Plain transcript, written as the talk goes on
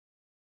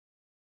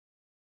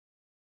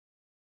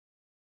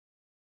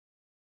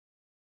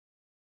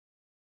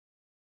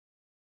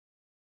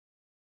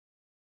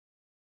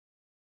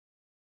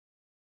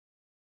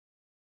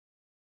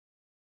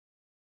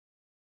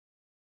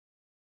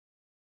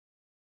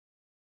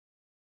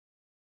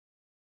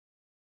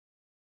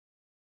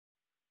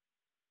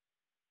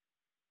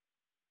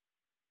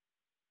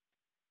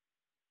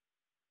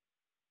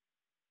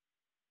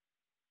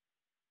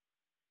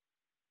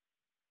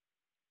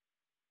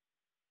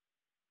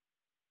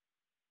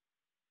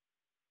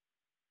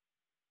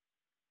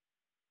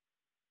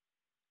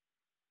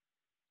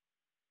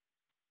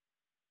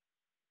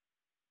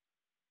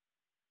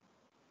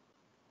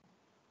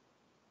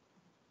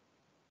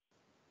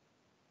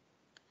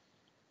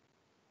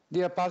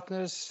Dear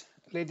partners,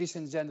 ladies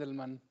and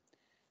gentlemen,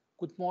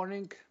 good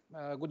morning,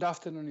 good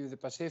afternoon in the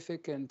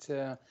Pacific, and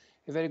a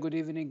very good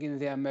evening in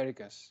the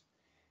Americas.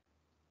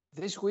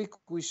 This week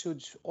we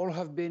should all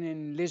have been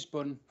in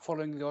Lisbon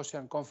following the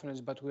Ocean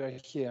Conference, but we are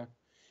here.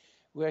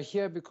 We are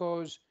here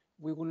because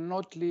we will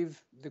not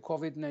leave the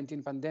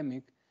COVID-19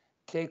 pandemic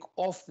take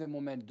off the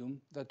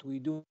momentum that we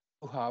do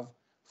have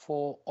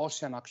for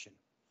ocean action.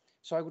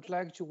 So I would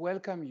like to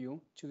welcome you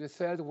to the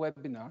third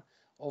webinar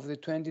of the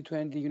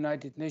 2020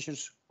 United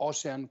Nations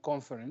Ocean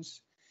Conference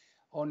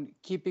on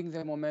keeping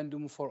the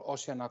momentum for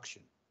ocean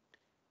action,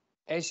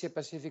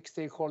 Asia-Pacific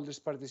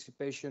stakeholders'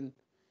 participation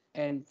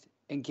and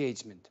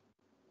engagement.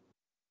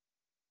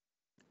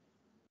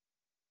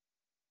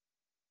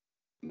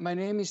 My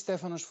name is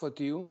Stefanos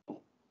Fotiou.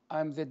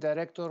 I'm the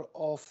Director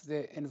of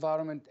the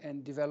Environment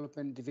and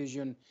Development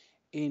Division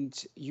in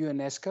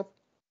UNESCAP,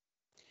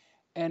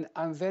 and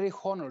I'm very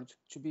honored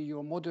to be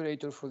your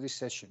moderator for this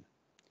session.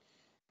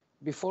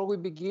 Before we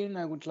begin,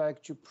 I would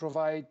like to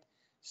provide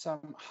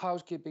some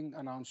housekeeping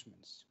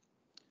announcements.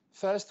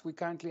 First, we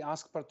kindly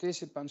ask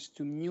participants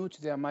to mute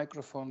their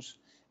microphones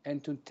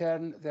and to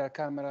turn their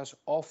cameras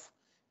off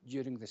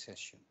during the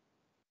session.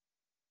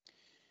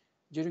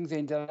 During the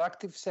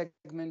interactive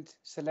segment,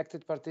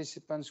 selected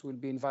participants will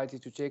be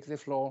invited to take the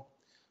floor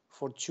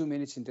for 2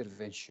 minutes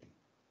intervention.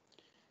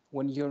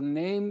 When your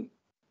name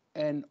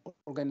and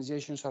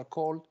organizations are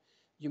called,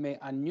 you may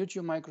unmute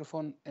your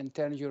microphone and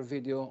turn your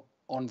video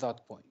on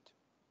that point.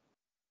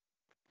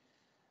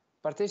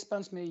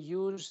 Participants may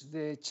use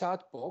the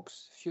chat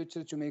box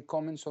feature to make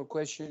comments or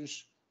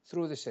questions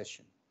through the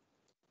session.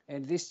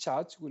 And these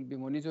chats will be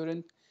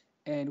monitored,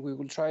 and we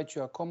will try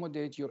to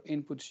accommodate your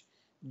inputs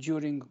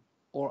during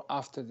or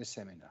after the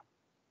seminar.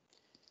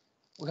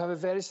 We have a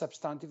very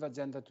substantive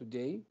agenda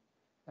today.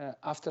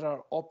 After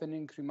our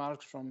opening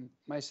remarks from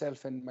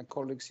myself and my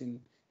colleagues in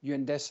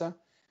UNDESA,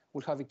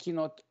 we'll have a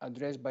keynote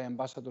address by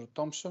Ambassador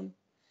Thompson.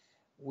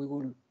 We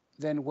will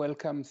then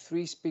welcome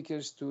 3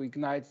 speakers to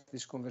ignite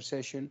this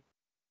conversation,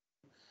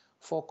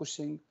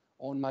 focusing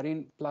on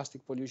marine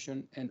plastic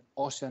pollution and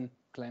ocean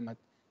climate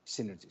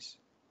synergies.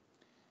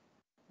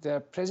 Their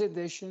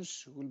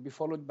presentations will be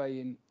followed by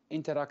an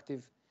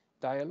interactive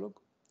dialogue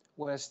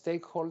where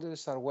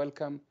stakeholders are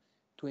welcome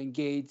to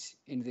engage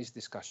in these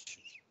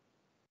discussions.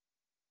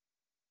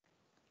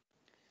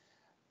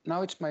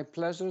 Now it's my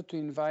pleasure to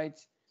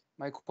invite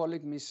my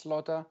colleague, Ms.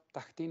 Lotta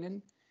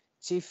Tahtinen,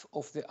 Chief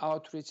of the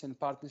Outreach and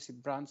Partnership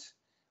Branch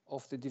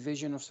of the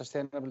Division of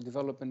Sustainable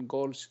Development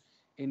Goals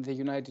in the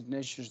United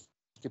Nations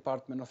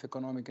Department of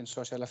Economic and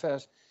Social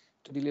Affairs,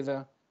 to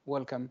deliver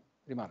welcome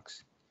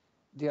remarks.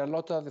 Dear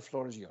Lotta, the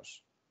floor is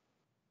yours.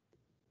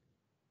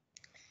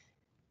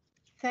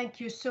 Thank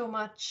you so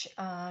much,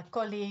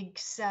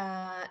 colleagues,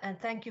 and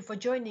thank you for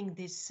joining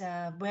this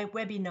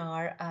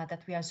webinar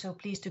that we are so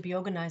pleased to be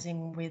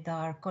organizing with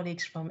our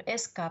colleagues from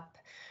ESCAP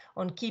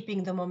on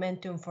keeping the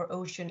momentum for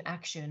ocean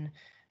action,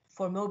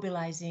 for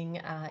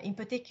mobilizing in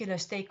particular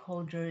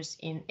stakeholders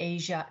in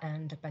Asia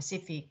and the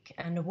Pacific.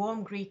 And a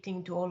warm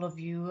greeting to all of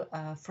you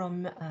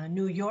from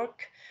New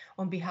York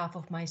on behalf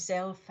of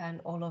myself and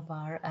all of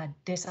our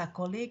DESA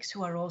colleagues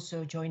who are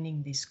also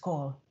joining this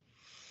call.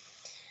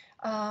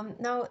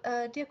 Now,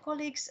 dear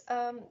colleagues,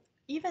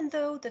 even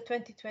though the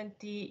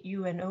 2020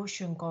 UN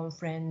Ocean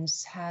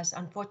Conference has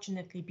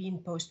unfortunately been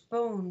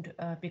postponed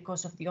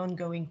because of the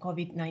ongoing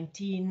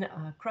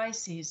COVID-19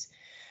 crisis,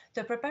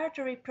 the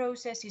preparatory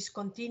process is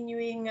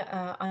continuing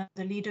under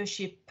the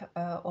leadership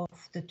of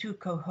the 2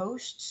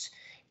 co-hosts,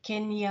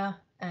 Kenya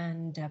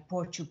and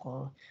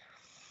Portugal.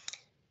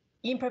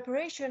 In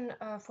preparation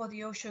for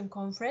the Ocean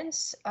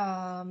Conference,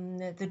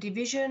 the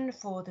Division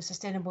for the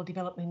Sustainable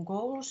Development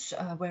Goals,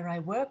 where I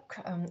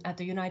work at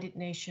the United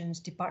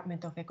Nations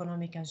Department of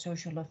Economic and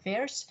Social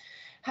Affairs,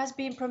 has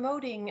been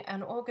promoting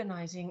and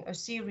organizing a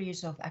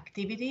series of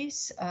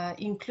activities,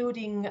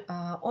 including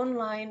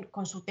online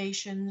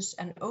consultations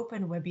and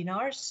open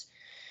webinars,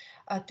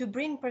 to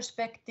bring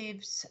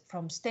perspectives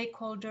from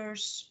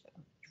stakeholders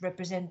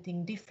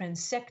representing different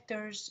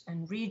sectors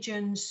and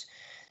regions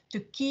to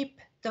keep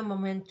the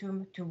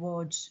momentum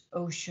towards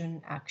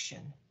ocean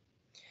action.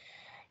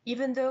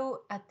 Even though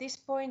at this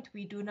point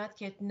we do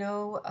not yet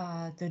know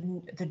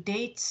the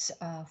dates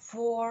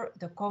for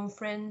the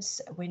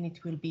conference, when it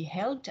will be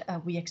held,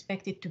 we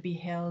expect it to be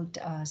held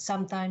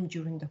sometime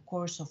during the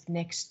course of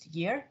next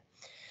year.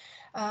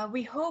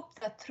 We hope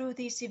that through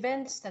these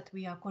events that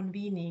we are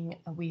convening,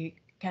 we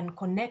can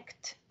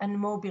connect and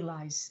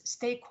mobilize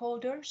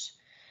stakeholders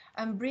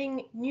and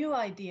bring new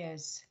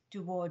ideas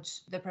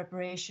towards the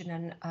preparation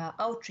and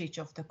outreach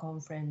of the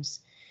conference.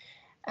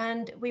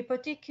 And we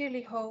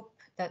particularly hope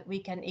that we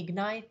can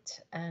ignite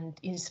and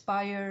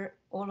inspire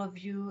all of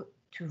you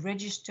to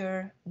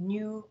register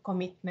new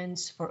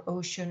commitments for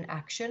ocean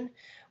action,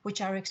 which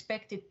are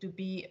expected to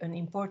be an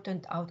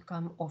important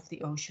outcome of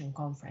the Ocean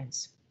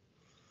Conference.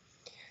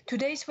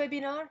 Today's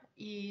webinar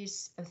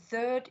is a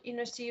 3rd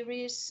in a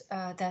series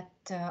that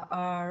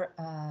our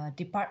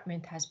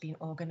department has been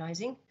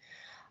organizing.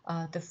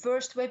 The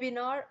first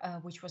webinar,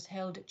 which was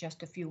held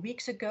just a few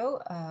weeks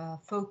ago,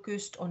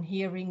 focused on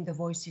hearing the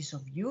voices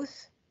of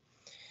youth.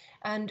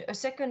 And a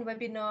second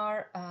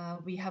webinar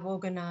we have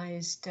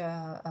organized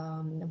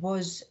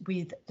was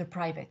with the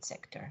private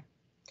sector.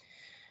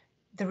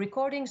 The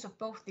recordings of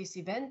both these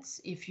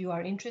events, if you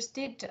are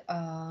interested,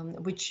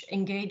 which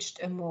engaged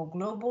a more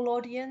global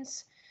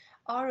audience,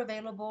 are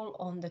available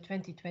on the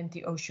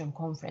 2020 Ocean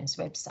Conference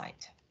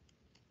website.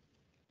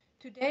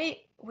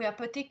 Today, we are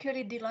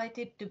particularly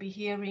delighted to be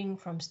hearing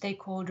from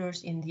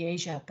stakeholders in the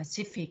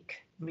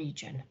Asia-Pacific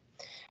region.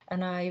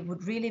 And I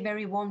would really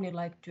very warmly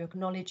like to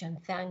acknowledge and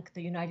thank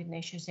the United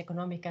Nations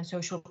Economic and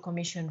Social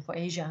Commission for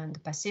Asia and the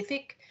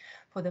Pacific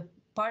for the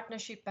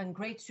partnership and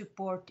great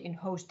support in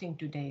hosting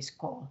today's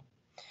call.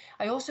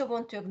 I also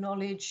want to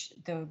acknowledge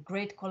the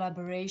great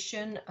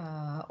collaboration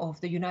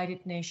of the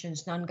United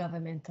Nations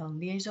Non-Governmental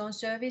Liaison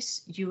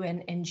Service,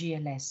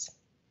 UNNGLS.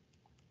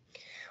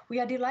 We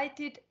are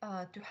delighted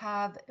to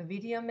have a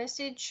video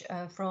message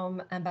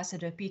from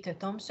Ambassador Peter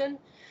Thompson,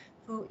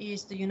 who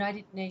is the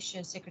United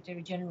Nations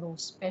Secretary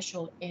General's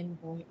Special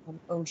Envoy on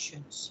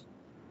Oceans.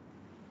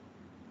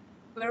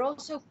 We're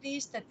also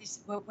pleased that this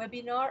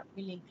webinar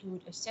will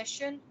include a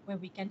session where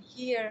we can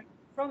hear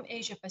from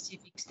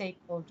Asia-Pacific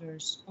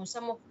stakeholders on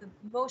some of the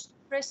most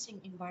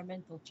pressing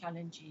environmental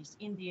challenges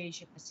in the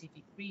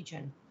Asia-Pacific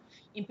region,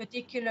 in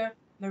particular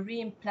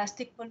marine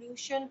plastic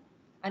pollution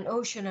and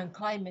ocean and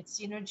climate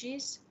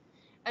synergies,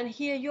 and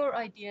hear your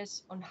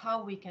ideas on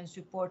how we can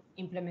support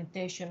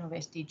implementation of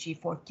SDG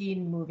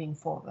 14 moving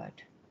forward.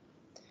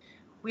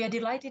 We are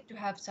delighted to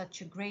have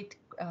such a great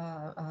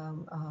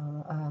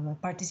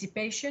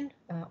participation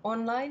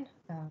online,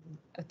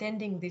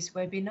 attending this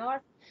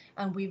webinar,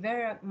 and we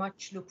very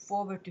much look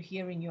forward to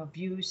hearing your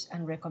views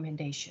and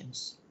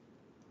recommendations.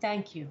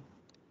 Thank you.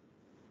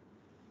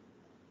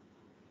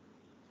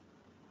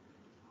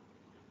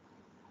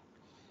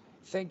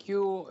 Thank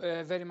you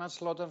very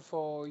much, Lothar,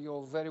 for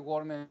your very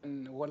warm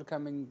and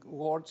welcoming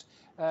words.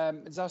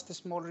 Just a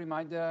small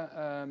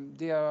reminder,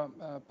 dear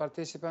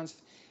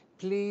participants,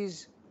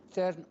 please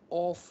turn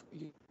off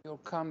your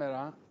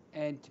camera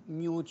and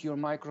mute your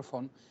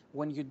microphone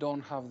when you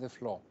don't have the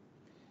floor.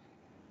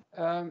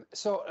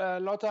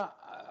 Lothar,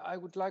 I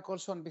would like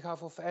also on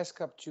behalf of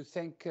ESCAP to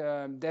thank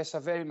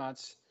DESA very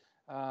much,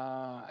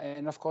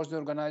 and of course the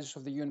organizers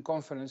of the UN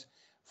conference,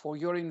 for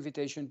your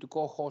invitation to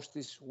co-host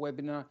this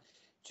webinar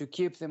to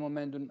keep the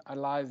momentum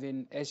alive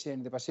in Asia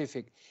and the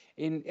Pacific.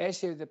 In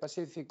Asia and the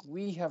Pacific,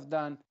 we have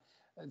done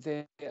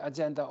the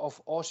agenda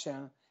of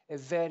ocean a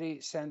very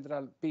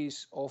central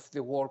piece of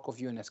the work of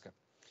UNESCO.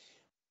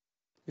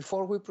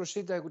 Before we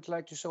proceed, I would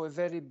like to show a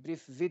very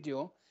brief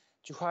video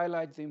to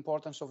highlight the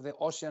importance of the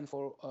ocean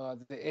for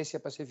the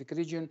Asia-Pacific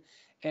region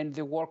and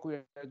the work we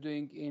are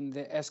doing in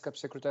the ESCAP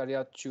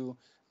Secretariat to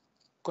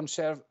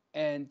conserve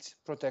and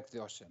protect the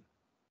ocean.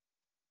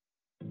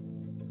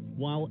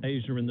 While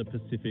Asia and the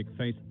Pacific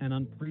face an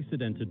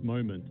unprecedented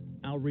moment,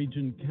 our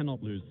region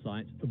cannot lose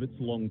sight of its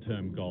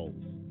long-term goals.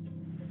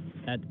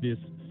 At this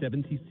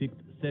 76th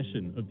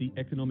session of the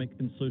Economic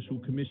and Social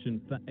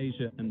Commission for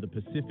Asia and the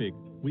Pacific,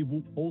 we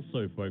will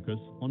also focus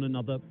on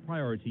another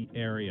priority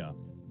area,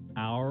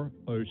 our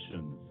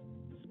oceans.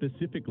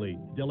 Specifically,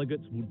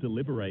 delegates will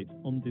deliberate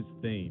on this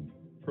theme,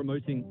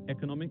 promoting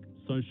economic,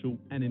 social,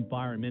 and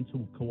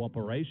environmental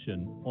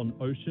cooperation on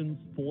oceans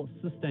for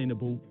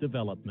sustainable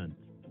development.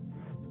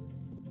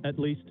 At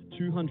least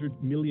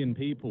 200 million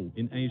people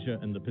in Asia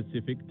and the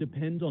Pacific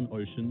depend on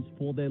oceans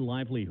for their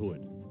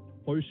livelihood.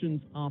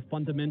 Oceans are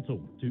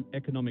fundamental to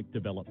economic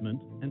development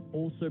and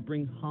also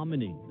bring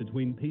harmony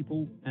between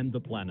people and the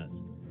planet.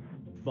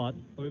 But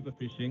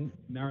overfishing,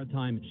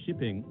 maritime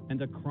shipping, and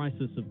a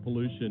crisis of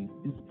pollution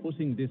is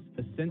putting this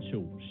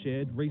essential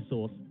shared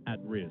resource at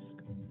risk.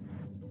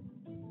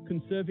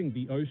 Conserving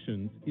the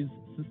oceans is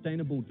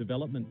Sustainable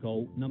Development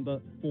Goal number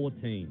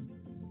 14.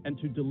 And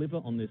to deliver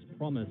on this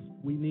promise,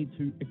 we need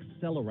to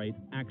accelerate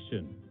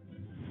action.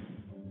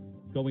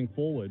 Going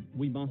forward,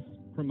 we must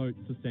promote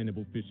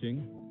sustainable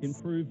fishing,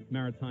 improve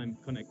maritime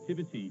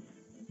connectivity,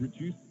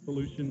 reduce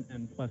pollution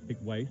and plastic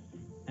waste,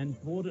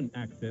 and broaden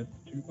access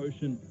to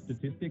ocean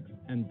statistics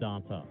and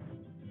data.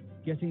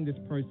 Getting this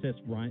process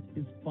right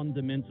is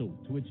fundamental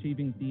to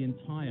achieving the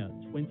entire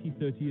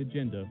 2030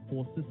 Agenda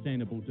for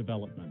Sustainable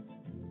Development.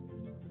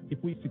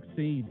 If we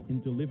succeed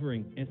in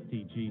delivering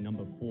SDG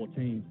number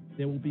 14,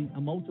 there will be a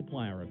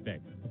multiplier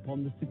effect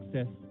upon the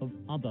success of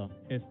other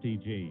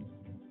SDGs.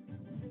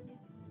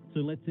 So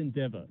let's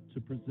endeavour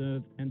to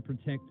preserve and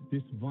protect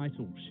this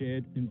vital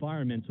shared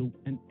environmental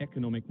and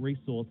economic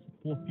resource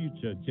for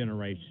future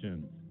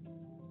generations.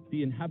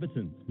 The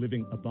inhabitants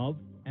living above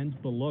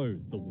and below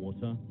the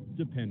water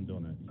depend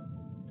on it.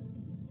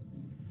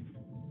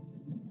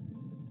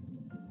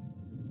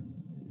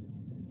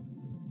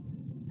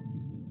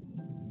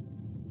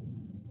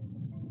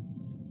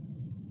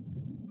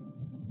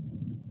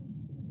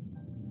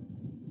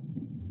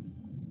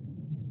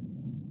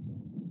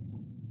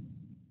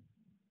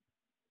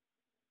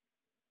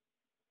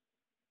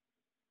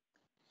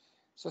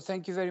 So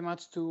thank you very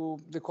much to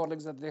the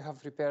colleagues that they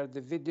have prepared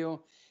the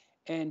video.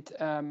 And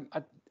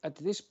at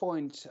this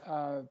point,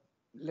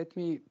 let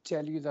me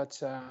tell you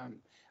that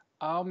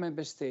our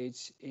member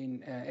states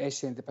in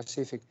Asia and the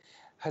Pacific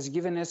has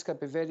given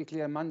ESCAP a very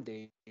clear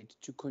mandate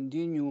to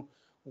continue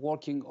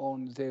working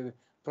on the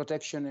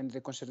protection and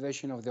the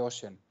conservation of the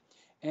ocean.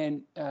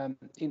 And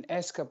in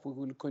ESCAP, we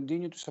will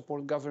continue to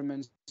support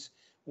governments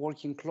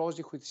working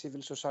closely with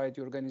civil society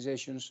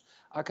organizations,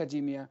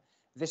 academia,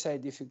 the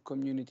scientific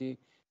community,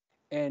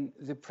 and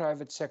the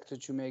private sector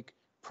to make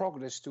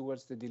progress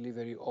towards the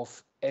delivery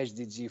of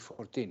SDG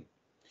 14.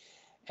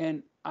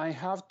 And I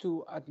have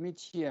to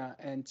admit here,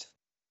 and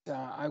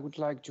I would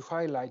like to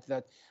highlight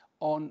that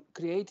on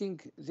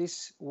creating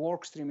this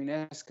work stream in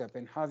ESCAP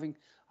and having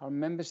our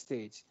member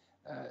states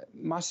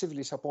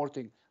massively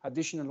supporting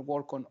additional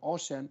work on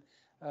ocean,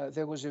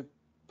 there was a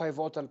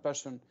pivotal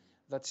person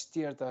that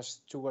steered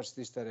us towards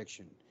this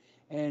direction.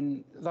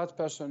 And that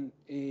person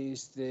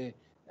is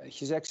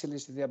His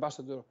Excellency, the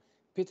Ambassador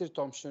Peter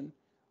Thompson,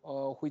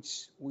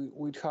 which we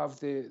would have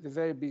the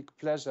very big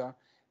pleasure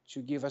to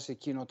give us a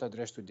keynote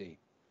address today.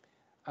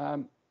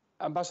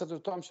 Ambassador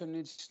Thompson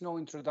needs no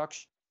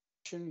introduction.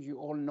 You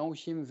all know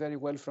him very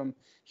well from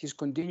his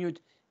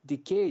continued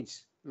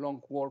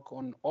decades-long work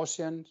on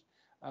oceans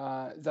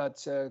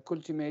that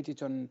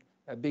culminated on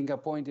being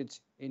appointed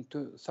in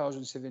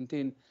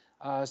 2017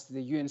 as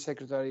the UN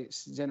Secretary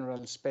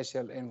General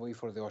Special Envoy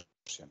for the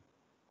Ocean.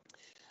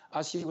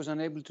 As he was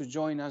unable to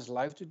join us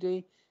live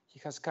today, he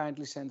has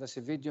kindly sent us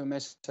a video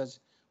message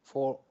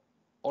for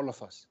all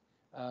of us.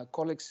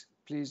 Colleagues,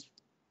 please,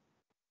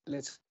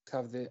 let's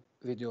have the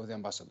video of the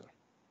ambassador.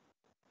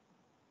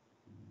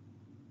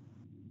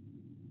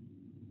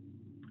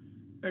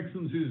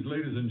 Excellencies,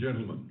 ladies and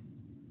gentlemen,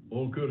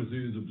 all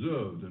courtesies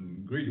observed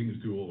and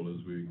greetings to all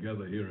as we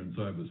gather here in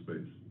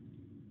cyberspace.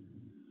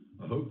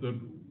 I hope that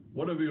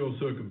whatever your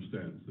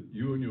circumstance, that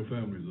you and your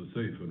families are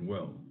safe and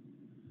well.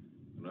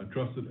 And I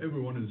trust that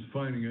everyone is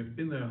finding it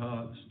in their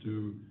hearts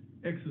to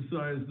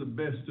exercise the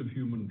best of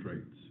human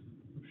traits,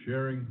 of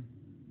sharing,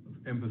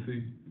 of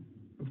empathy,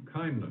 of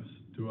kindness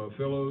to our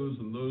fellows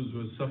and those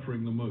who are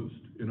suffering the most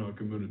in our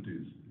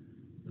communities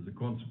as a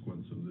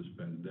consequence of this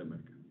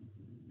pandemic.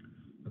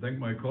 I thank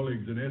my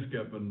colleagues in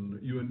ESCAP and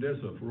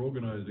UNDESA for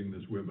organizing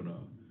this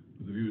webinar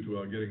with a view to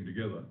our getting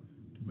together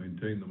to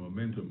maintain the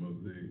momentum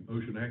of the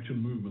ocean action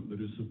movement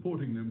that is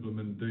supporting the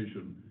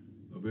implementation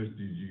of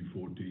SDG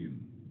 14,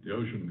 the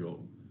ocean goal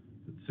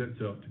that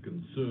sets out to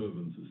conserve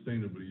and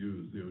sustainably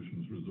use the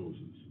ocean's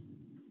resources.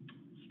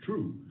 It's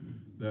true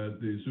that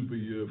the super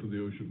year for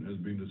the ocean has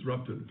been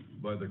disrupted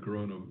by the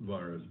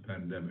coronavirus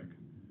pandemic.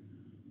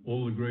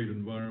 All the great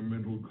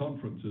environmental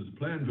conferences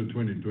planned for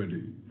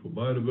 2020 for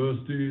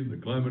biodiversity,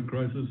 the climate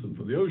crisis, and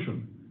for the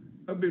ocean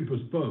have been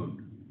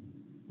postponed,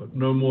 but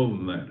no more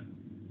than that.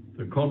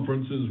 The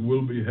conferences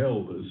will be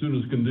held as soon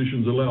as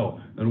conditions allow,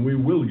 and we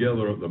will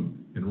gather at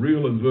them in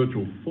real and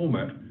virtual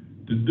format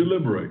to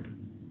deliberate,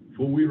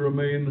 for we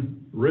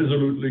remain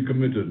resolutely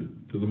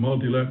committed to the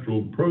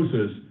multilateral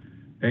process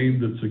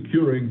aimed at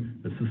securing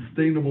a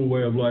sustainable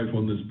way of life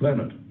on this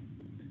planet.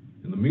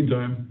 In the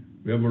meantime,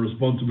 we have a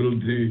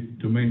responsibility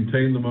to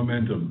maintain the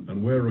momentum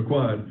and, where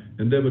required,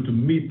 endeavor to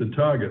meet the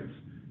targets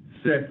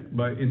set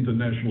by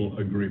international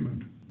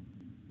agreement.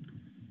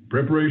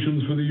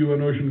 Preparations for the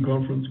UN Ocean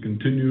Conference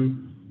continue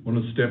on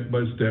a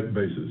step-by-step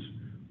basis,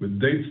 with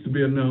dates to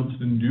be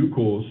announced in due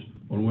course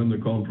on when the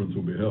conference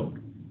will be held.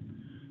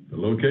 The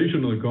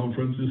location of the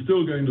conference is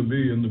still going to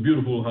be in the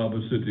beautiful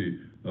harbour city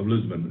of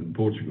Lisbon in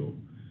Portugal,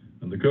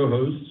 and the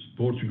co-hosts,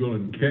 Portugal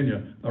and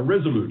Kenya, are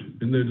resolute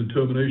in their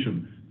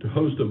determination to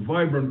host a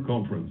vibrant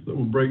conference that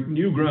will break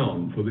new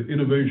ground for the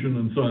innovation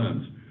and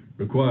science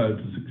required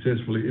to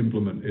successfully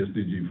implement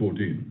SDG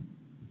 14.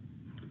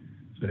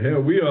 So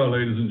here we are,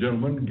 ladies and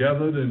gentlemen,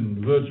 gathered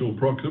in virtual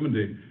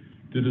proximity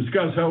to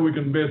discuss how we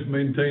can best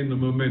maintain the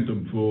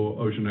momentum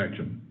for ocean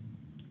action.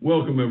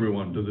 Welcome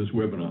everyone to this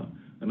webinar,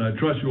 and I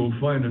trust you will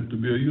find it to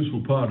be a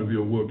useful part of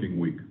your working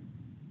week.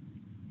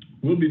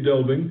 We'll be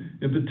delving,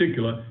 in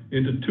particular,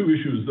 into two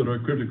issues that are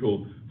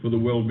critical for the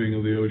well-being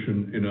of the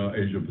ocean in our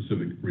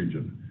Asia-Pacific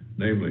region,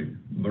 namely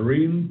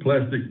marine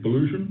plastic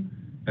pollution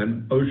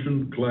and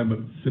ocean climate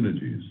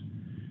synergies.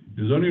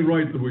 It is only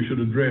right that we should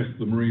address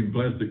the marine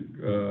plastic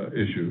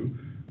issue.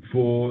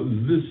 For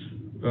this,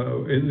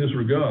 in this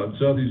regard,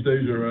 Southeast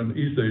Asia and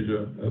East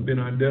Asia have been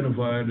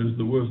identified as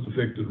the worst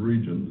affected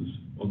regions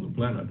on the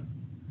planet.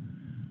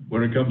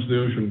 When it comes to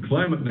the ocean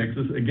climate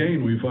nexus,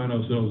 again, we find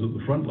ourselves at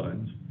the front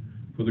lines.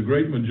 For the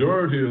great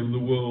majority of the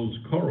world's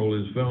coral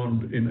is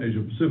found in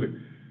Asia-Pacific,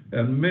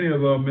 and many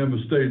of our member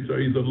states are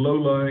either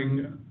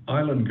low-lying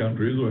island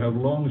countries or have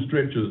long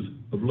stretches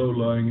of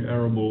low-lying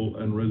arable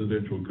and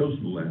residential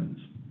coastal lands.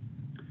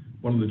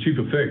 One of the chief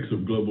effects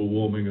of global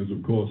warming is,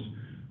 of course,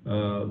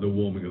 the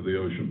warming of the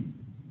ocean,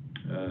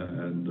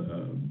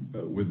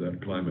 and with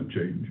that climate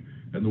change.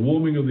 And the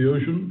warming of the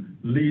ocean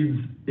leads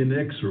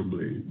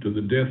inexorably to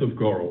the death of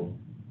coral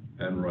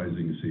and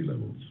rising sea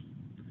levels.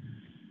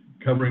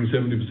 Covering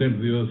 70% of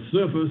the Earth's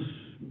surface,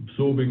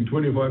 absorbing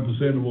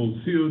 25% of all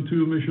CO2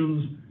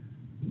 emissions,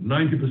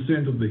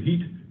 90% of the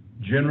heat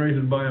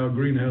generated by our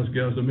greenhouse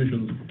gas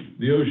emissions.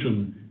 The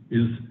ocean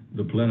is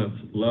the planet's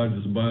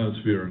largest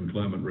biosphere and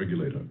climate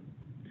regulator.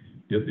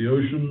 Yet the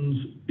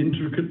ocean's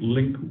intricate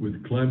link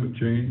with climate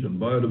change and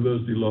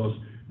biodiversity loss,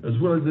 as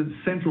well as its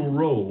central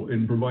role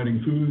in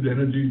providing food,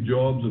 energy,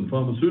 jobs, and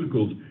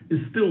pharmaceuticals, is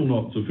still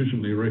not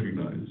sufficiently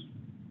recognized.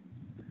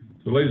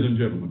 So, ladies and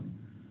gentlemen,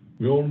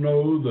 we all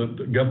know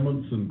that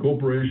governments and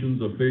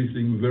corporations are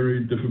facing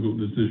very difficult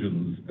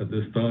decisions at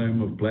this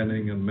time of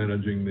planning and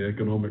managing the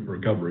economic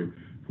recovery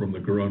from the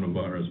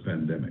coronavirus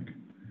pandemic.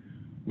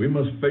 We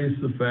must face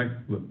the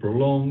fact that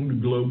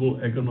prolonged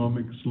global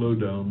economic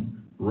slowdown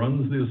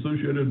runs the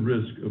associated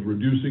risk of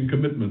reducing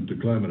commitment to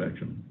climate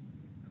action.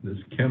 This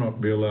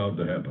cannot be allowed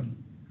to happen.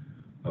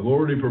 I've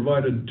already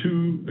provided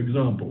two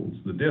examples,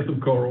 the death of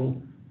coral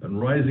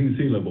and rising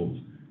sea levels,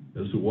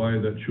 as to why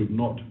that should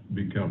not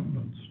be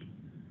countenanced.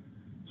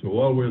 So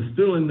while we're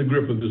still in the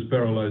grip of this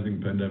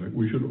paralyzing pandemic,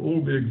 we should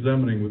all be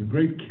examining with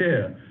great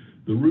care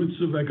the routes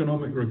of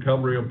economic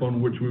recovery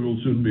upon which we will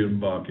soon be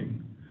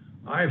embarking.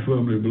 I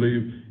firmly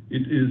believe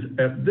it is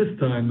at this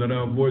time that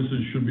our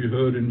voices should be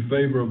heard in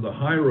favor of the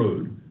high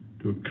road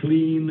to a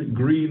clean,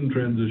 green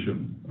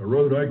transition, a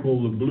road I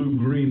call the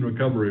blue-green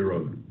recovery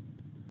road.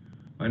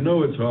 I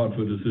know it's hard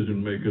for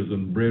decision makers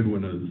and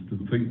breadwinners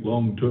to think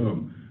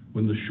long-term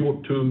when the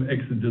short-term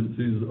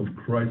exigencies of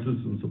crisis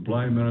and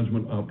supply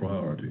management are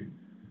priority.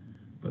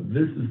 But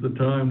this is the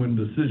time when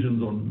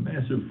decisions on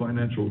massive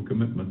financial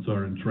commitments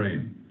are in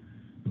train.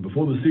 And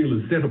before the seal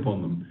is set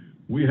upon them,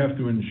 we have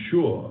to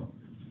ensure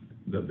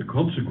that the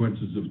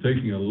consequences of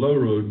taking a low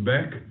road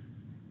back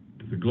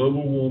to the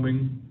global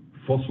warming,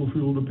 fossil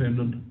fuel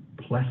dependent,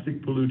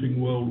 plastic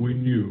polluting world we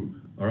knew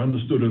are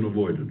understood and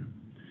avoided.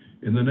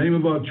 In the name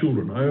of our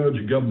children, I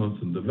urge governments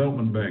and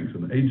development banks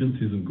and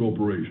agencies and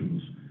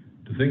corporations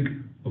to think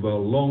of our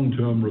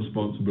long-term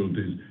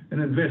responsibilities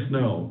and invest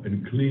now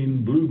in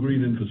clean,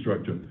 blue-green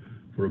infrastructure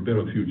for a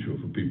better future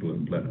for people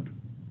and planet.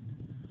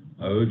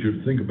 I urge you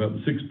to think about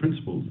the 6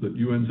 principles that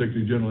UN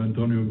Secretary General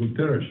Antonio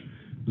Guterres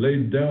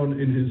laid down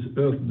in his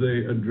Earth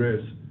Day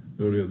address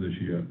earlier this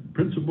year.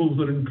 Principles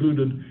that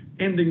included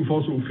ending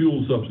fossil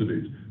fuel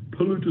subsidies,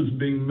 polluters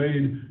being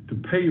made to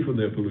pay for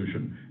their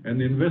pollution, and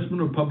the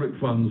investment of public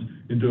funds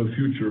into a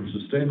future of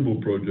sustainable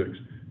projects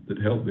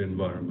that help the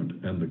environment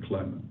and the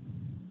climate.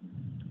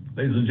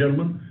 Ladies and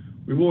gentlemen,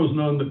 we've always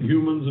known that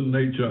humans and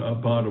nature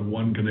are part of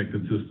one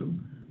connected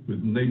system,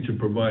 with nature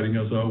providing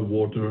us our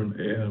water and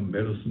air,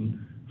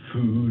 medicine,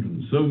 food,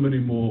 and so many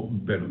more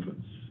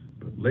benefits.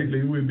 But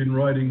lately we've been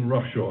riding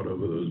roughshod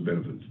over those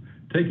benefits,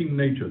 taking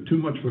nature too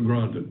much for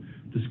granted,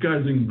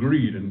 disguising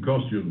greed in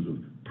costumes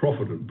of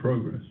profit and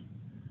progress.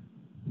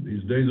 In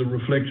these days of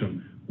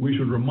reflection, we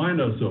should remind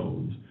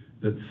ourselves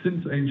that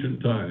since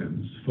ancient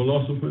times,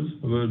 philosophers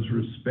have urged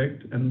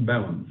respect and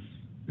balance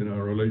in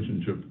our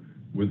relationship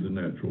with the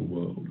natural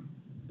world.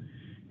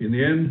 In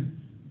the end,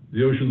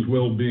 the ocean's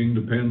well-being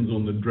depends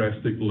on the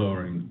drastic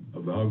lowering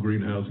of our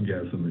greenhouse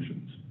gas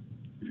emissions.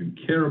 If you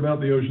care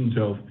about the ocean's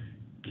health,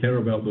 care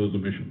about those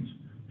emissions,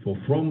 for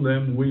from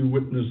them we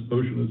witness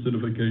ocean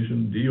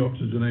acidification,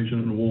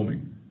 deoxygenation, and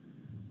warming.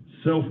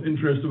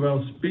 Self-interest of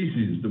our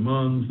species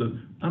demands that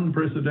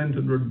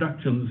unprecedented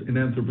reductions in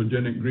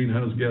anthropogenic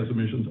greenhouse gas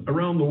emissions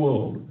around the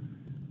world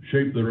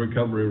shape the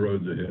recovery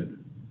roads ahead.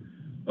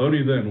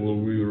 Only then will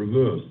we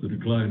reverse the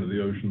decline of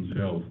the ocean's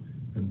health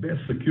and best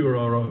secure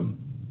our own.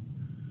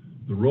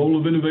 The role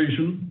of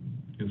innovation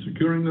in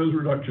securing those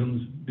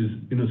reductions is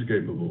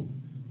inescapable,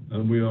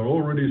 and we are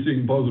already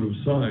seeing positive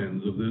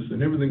signs of this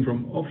in everything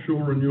from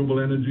offshore renewable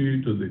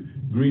energy to the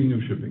greening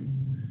of shipping.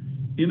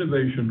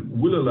 Innovation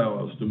will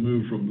allow us to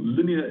move from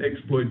linear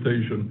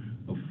exploitation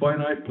of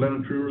finite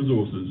planetary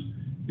resources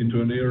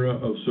into an era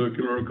of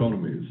circular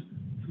economies,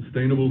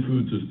 sustainable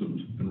food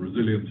systems, and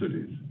resilient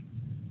cities.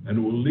 And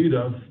it will lead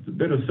us to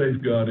better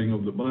safeguarding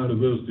of the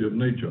biodiversity of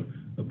nature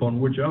upon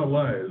which our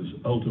lives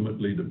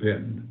ultimately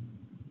depend.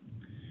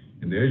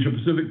 In the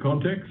Asia-Pacific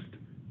context,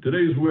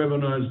 today's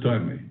webinar is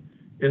timely.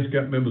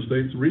 ESCAP member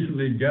states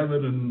recently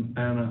gathered in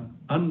an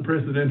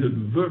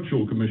unprecedented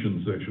virtual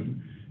commission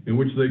session in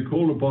which they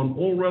called upon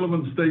all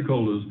relevant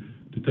stakeholders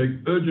to take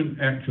urgent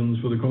actions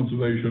for the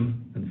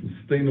conservation and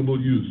sustainable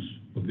use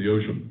of the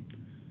ocean.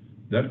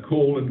 That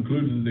call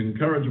included the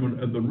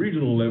encouragement at the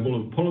regional level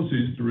of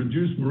policies to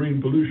reduce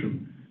marine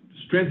pollution,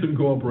 to strengthen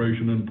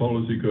cooperation and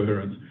policy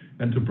coherence,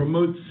 and to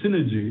promote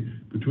synergy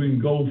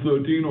between Goal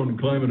 13 on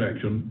climate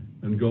action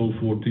and Goal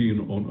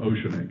 14 on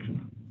ocean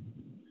action.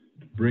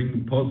 To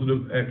bring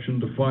positive action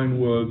to fine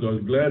words, I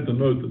was glad to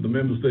note that the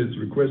member states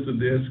requested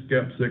the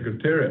ESCAP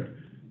Secretariat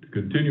to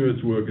continue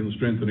its work in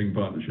strengthening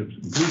partnerships,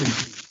 including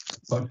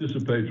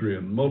participatory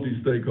and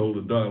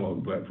multi-stakeholder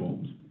dialogue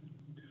platforms.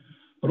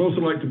 I'd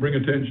also like to bring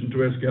attention to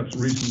ESCAP's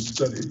recent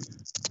study,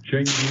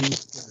 Changing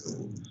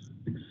Scales,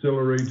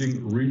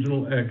 Accelerating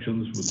Regional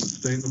Actions for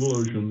Sustainable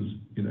Oceans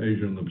in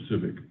Asia and the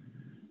Pacific,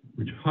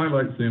 which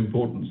highlights the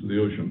importance of the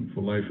ocean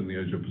for life in the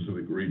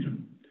Asia-Pacific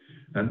region.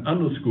 and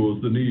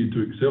underscores the need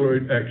to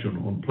accelerate action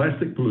on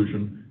plastic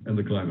pollution and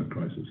the climate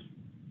crisis.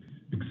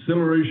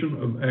 Acceleration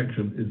of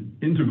action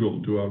is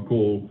integral to our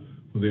call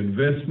for the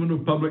investment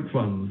of public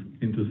funds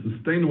into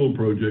sustainable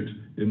projects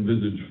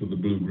envisaged for the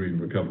Blue-Green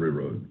Recovery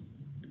Road.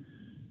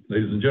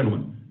 Ladies and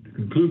gentlemen, to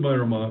conclude my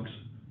remarks,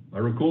 I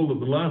recall that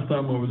the last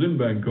time I was in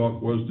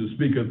Bangkok was to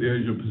speak at the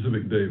Asia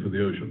Pacific Day for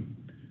the Ocean,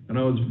 and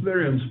I was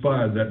very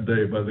inspired that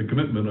day by the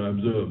commitment I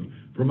observed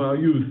from our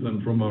youth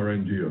and from our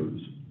NGOs.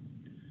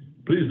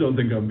 Please don't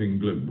think I'm being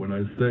glib when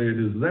I say it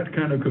is that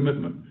kind of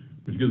commitment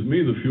which gives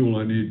me the fuel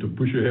I need to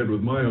push ahead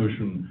with my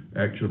ocean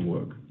action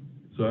work.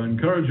 So I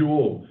encourage you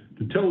all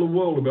to tell the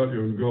world about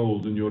your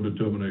goals and your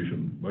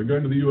determination by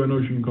going to the UN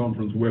Ocean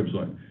Conference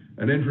website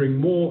and entering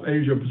more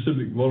Asia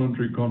Pacific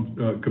voluntary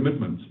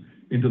commitments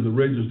into the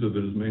register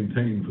that is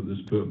maintained for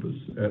this purpose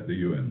at the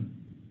UN.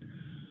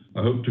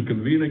 I hope to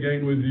convene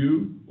again with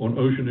you on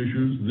ocean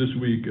issues this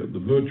week at the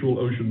virtual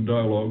ocean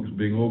dialogues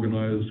being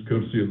organized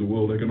courtesy of the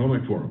World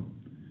Economic Forum.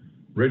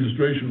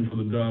 Registration for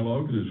the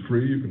dialogues is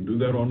free. You can do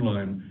that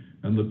online,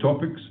 and the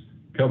topics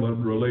covered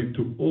relate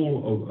to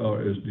all of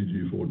our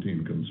SDG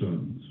 14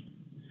 concerns.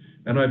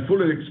 And I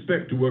fully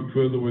expect to work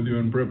further with you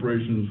in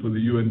preparations for the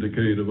UN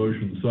Decade of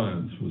Ocean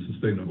Science for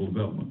Sustainable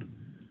Development.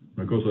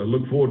 And of course, I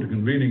look forward to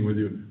convening with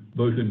you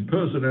both in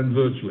person and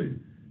virtually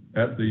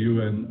at the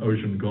UN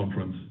Ocean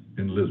Conference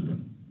in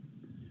Lisbon.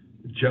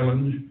 The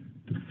challenge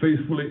to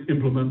faithfully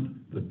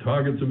implement the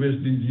targets of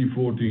SDG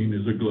 14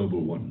 is a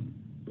global one,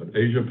 but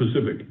Asia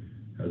Pacific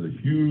has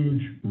a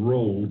huge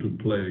role to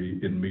play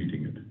in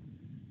meeting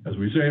it. As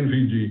we say in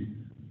Fiji,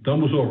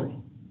 Tamu Soro,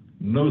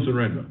 no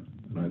surrender,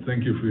 and I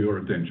thank you for your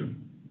attention.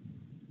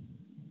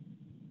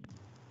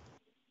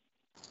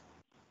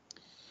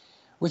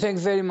 We thank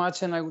you very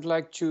much, and I would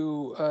like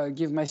to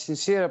give my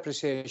sincere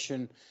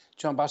appreciation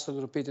to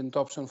Ambassador Peter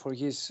Thompson for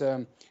his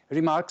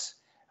remarks.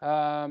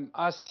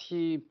 As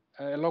he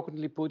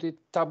eloquently put it,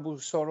 Tabu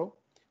Soro,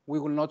 we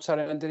will not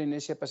surrender in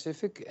Asia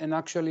Pacific, and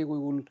actually we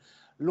will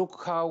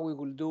look how we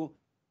will do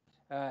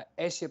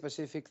Asia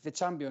Pacific the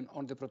champion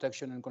on the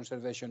protection and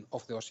conservation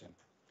of the ocean.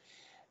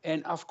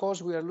 And of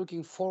course, we are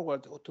looking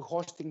forward to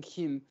hosting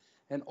him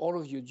and all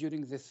of you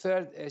during the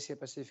 3rd Asia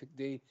Pacific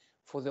Day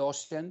for the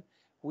Ocean,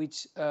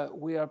 which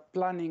we are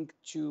planning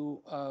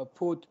to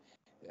put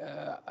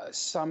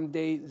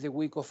someday the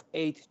week of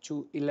 8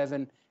 to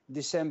 11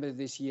 December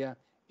this year,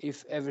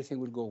 if everything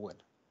will go well.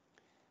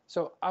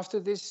 So after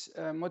these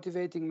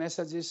motivating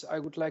messages, I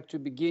would like to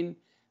begin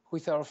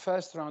with our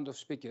first round of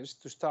speakers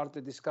to start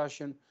the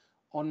discussion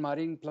on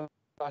marine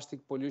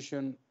plastic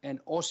pollution and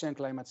ocean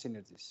climate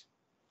synergies.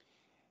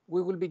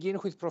 We will begin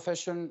with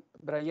Professor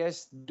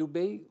Brajes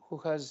Dubey, who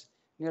has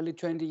nearly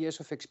 20 years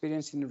of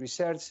experience in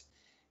research,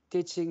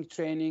 teaching,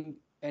 training,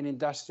 and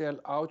industrial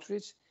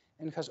outreach,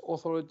 and has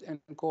authored and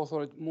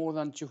co-authored more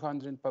than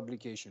 200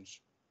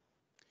 publications.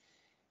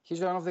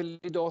 He's one of the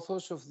lead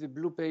authors of the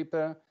Blue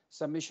Paper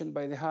submission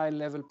by the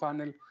High-Level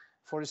Panel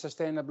for a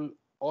Sustainable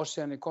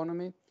Ocean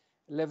Economy,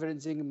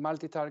 leveraging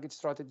multi-target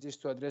strategies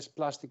to address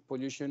plastic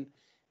pollution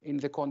in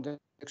the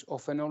context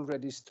of an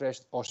already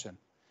stressed ocean.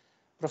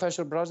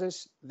 Professor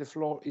Brajes, the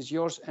floor is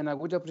yours, and I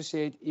would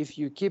appreciate if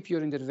you keep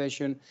your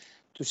intervention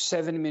to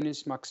 7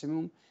 minutes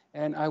maximum,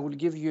 and I will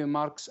give you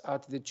marks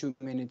at the 2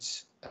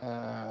 minutes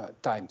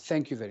time.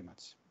 Thank you very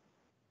much.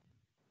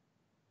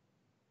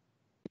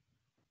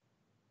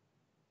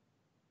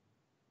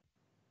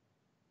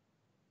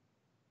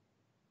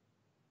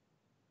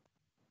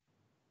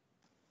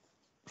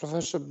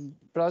 Professor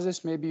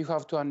Brajes, maybe you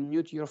have to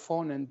unmute your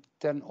phone and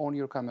turn on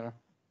your camera.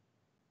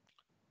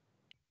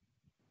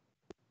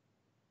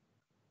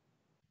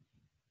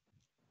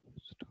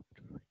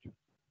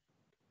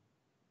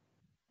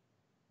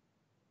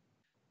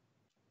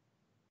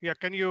 Yeah,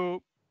 can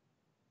you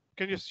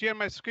share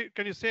my screen?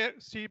 Can you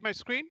see my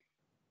screen?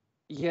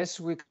 Yes,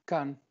 we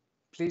can.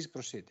 Please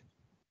proceed.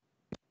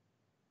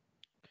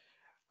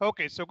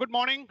 Okay, so good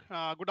morning,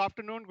 good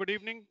afternoon, good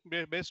evening,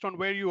 based on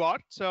where you are.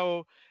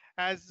 So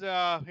as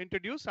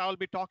introduced, I'll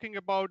be talking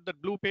about the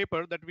blue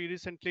paper that we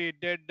recently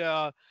did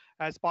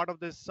as part of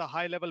this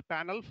high-level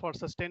panel for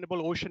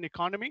sustainable ocean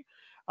economy.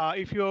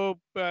 If you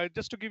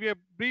just to give you a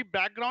brief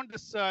background,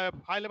 this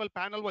high-level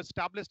panel was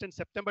established in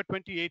September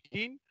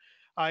 2018.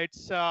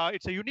 It's a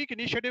unique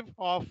initiative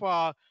of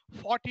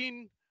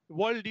 14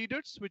 world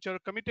leaders which are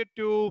committed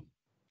to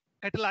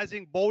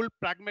catalyzing bold,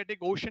 pragmatic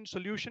ocean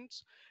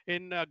solutions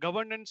in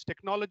governance,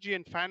 technology,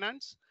 and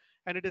finance.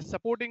 And it is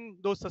supporting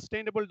those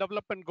sustainable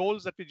development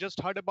goals that we just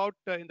heard about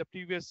in the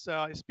previous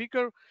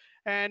speaker.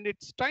 And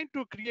it's trying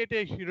to create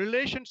a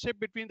relationship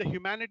between the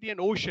humanity and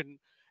ocean,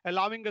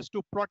 allowing us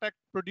to protect,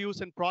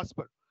 produce, and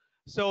prosper.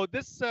 So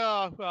this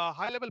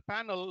high-level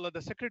panel,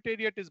 the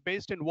Secretariat is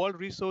based in World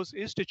Resource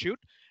Institute,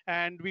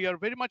 and we are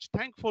very much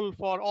thankful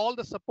for all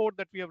the support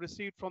that we have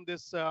received from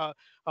this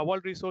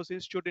World Resource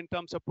Institute in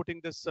terms of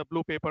putting this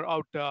blue paper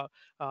out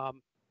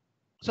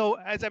So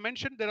as I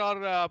mentioned, there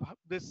are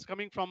this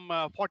coming from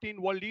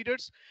 14 world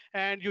leaders,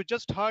 and you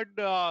just heard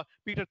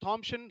Peter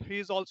Thompson. He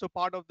is also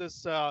part of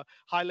this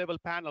high-level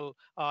panel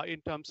in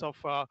terms of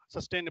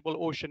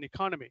sustainable ocean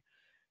economy.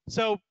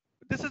 So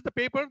this is the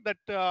paper that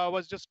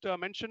was just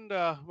mentioned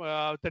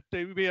that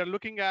we are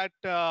looking at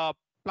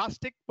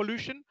plastic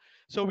pollution.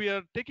 So we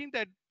are taking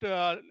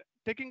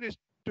this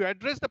to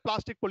address the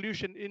plastic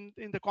pollution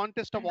in the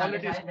context of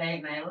already.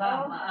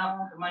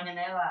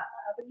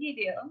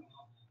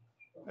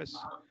 Yes.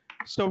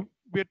 So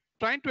we're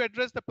trying to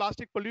address the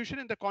plastic pollution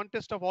in the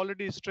context of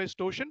already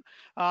stressed ocean.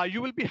 You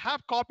will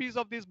have copies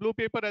of this blue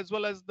paper as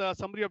well as the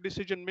summary of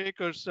decision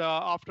makers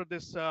after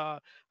this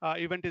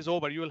event is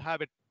over. You will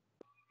have it.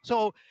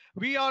 So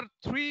we are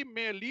three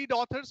lead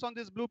authors on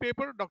this blue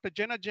paper. Dr.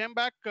 Jenna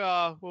Jambak,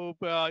 who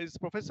is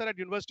professor at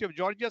University of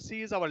Georgia.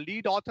 She is our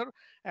lead author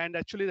and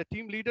actually the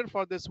team leader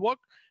for this work.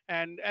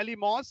 And Ellie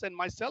Moss and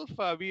myself,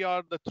 we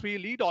are the three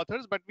lead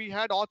authors, but we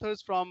had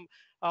authors from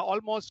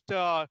almost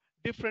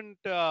different,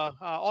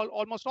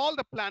 almost all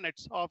the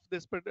planets of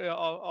this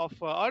of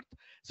Earth.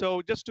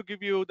 So just to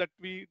give you that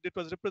it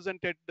was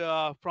represented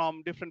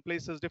from different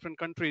places, different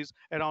countries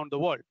around the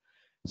world.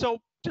 So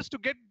just to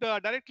get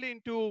directly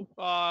into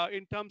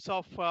in terms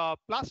of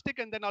plastic,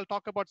 and then I'll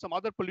talk about some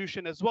other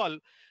pollution as well.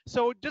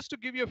 So just to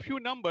give you a few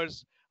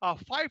numbers,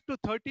 5 to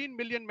 13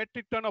 million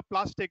metric ton of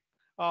plastic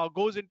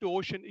goes into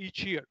ocean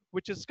each year,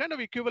 which is kind of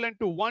equivalent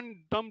to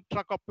one dump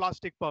truck of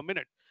plastic per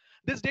minute.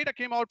 This data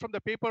came out from the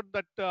paper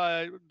that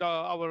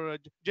our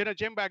Jenna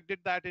Jembak did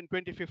that in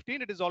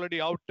 2015. It is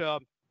already out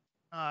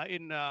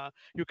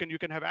you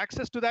can have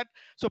access to that.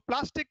 So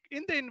plastic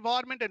in the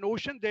environment and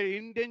ocean, they're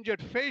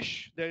endangered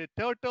fish, they're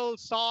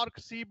turtles,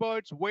 sharks,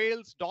 seabirds,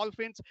 whales,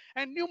 dolphins,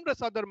 and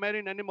numerous other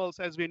marine animals,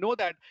 as we know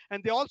that,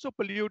 and they also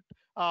pollute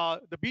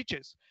the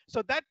beaches.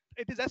 So that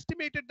it is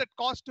estimated that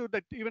cost to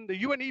that, even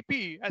the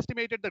UNEP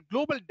estimated that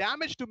global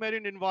damage to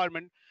marine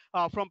environment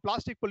from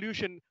plastic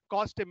pollution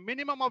cost a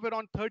minimum of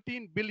around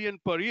 13 billion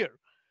per year.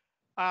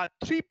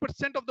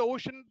 3% of the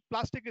ocean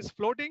plastic is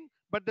floating,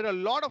 but there are a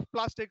lot of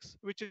plastics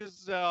which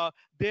is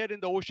there in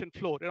the ocean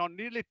floor. Around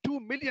nearly 2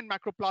 million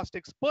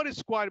macroplastics per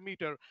square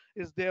meter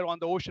is there on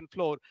the ocean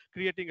floor,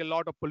 creating a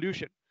lot of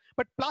pollution.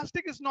 But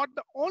plastic is not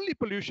the only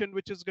pollution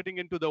which is getting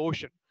into the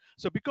ocean.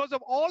 So because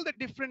of all the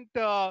different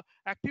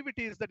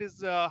activities that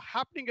is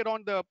happening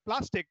around the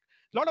plastic,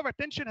 a lot of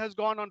attention has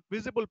gone on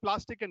visible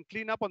plastic and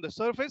cleanup on the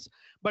surface.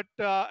 But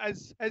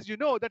as you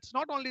know, that's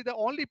not only the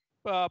only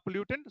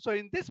pollutant. So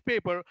in this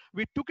paper,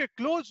 we took a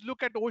close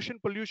look at ocean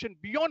pollution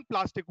beyond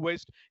plastic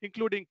waste,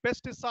 including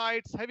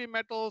pesticides, heavy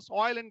metals,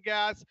 oil and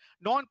gas,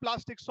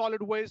 non-plastic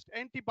solid waste,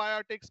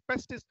 antibiotics,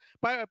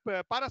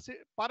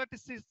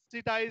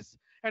 parasiticides,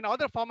 and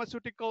other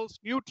pharmaceuticals,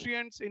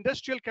 nutrients,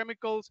 industrial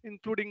chemicals,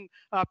 including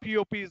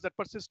POPs, that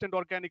persistent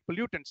organic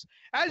pollutants.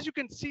 As you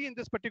can see in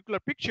this particular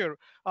picture,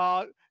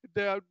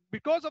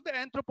 because of the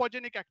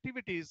anthropogenic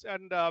activities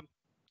and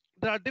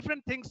there are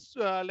different things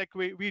like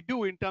we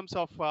do in terms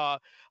of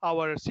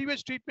our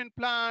sewage treatment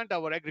plant,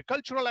 our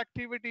agricultural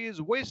activities,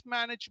 waste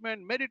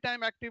management,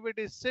 maritime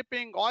activities,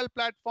 shipping, oil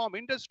platform,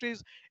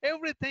 industries.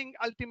 Everything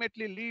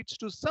ultimately leads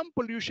to some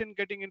pollution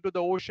getting into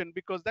the ocean,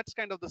 because that's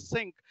kind of the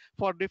sink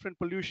for different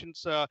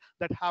pollutions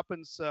that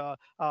happens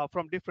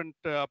from different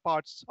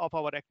parts of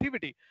our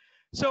activity.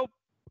 So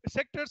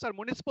sectors are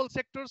municipal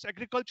sectors,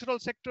 agricultural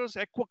sectors,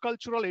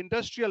 aquacultural,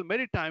 industrial,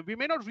 maritime. We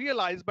may not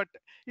realize, but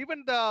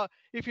even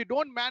if you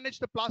don't manage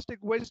the plastic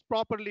waste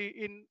properly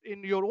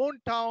in your own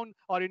town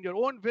or in your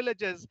own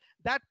villages,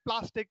 that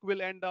plastic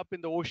will end up in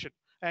the ocean,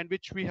 and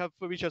which we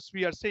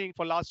are seeing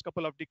for last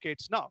couple of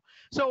decades now.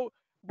 So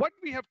what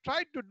we have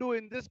tried to do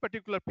in this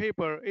particular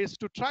paper is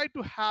to try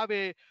to have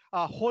a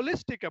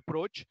holistic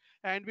approach.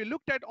 And we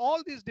looked at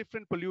all these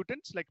different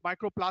pollutants like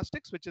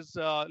microplastics, which is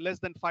less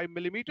than 5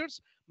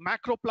 millimeters,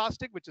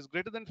 macroplastic, which is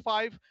greater than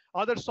 5,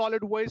 other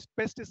solid waste,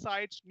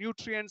 pesticides,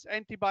 nutrients,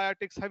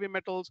 antibiotics, heavy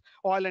metals,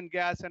 oil and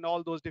gas, and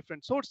all those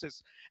different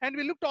sources. And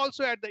we looked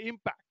also at the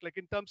impact, like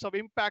in terms of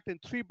impact in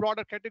 3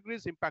 broader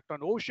categories: impact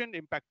on ocean,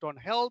 impact on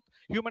health,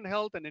 human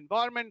health and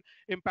environment,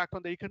 impact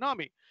on the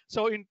economy.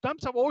 So in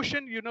terms of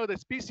ocean, you know, the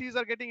species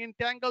are getting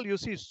entangled. You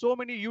see so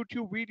many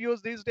YouTube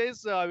videos these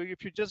days.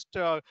 If you just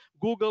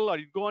Google or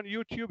you go on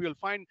YouTube, you'll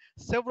find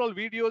several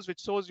videos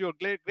which shows your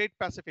Great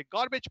Pacific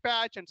Garbage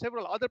Patch and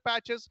several other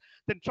patches.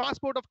 Then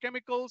transport of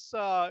chemicals,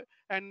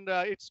 and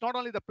it's not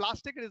only the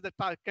plastic, it is the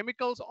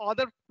chemicals,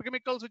 other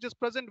chemicals which is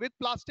present with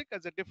plastic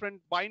as a different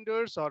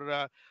binders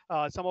or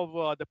some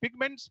of the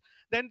pigments.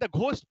 Then the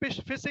ghost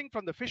fishing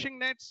from the fishing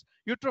nets,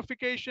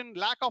 eutrophication,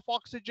 lack of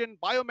oxygen,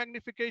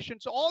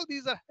 biomagnification. So all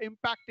these are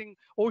impacting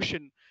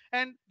ocean.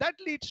 And that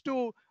leads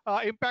to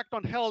impact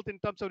on health in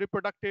terms of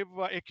reproductive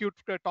acute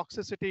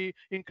toxicity,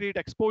 increased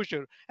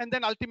exposure. And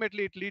then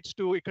ultimately it leads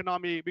to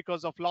economy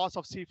because of loss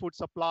of seafood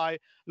supply,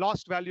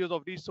 lost values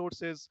of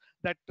resources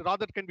that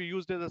rather can be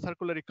used as a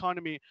circular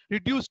economy,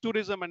 reduced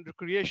tourism and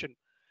recreation.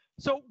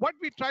 So what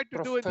we tried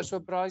to do... Professor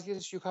Brazil,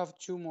 you have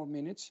 2 more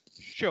minutes.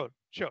 Sure,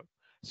 sure.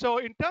 So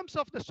in terms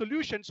of the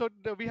solution,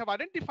 we have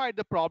identified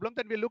the problem,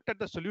 then we looked at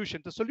the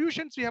solution. The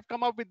solutions, we have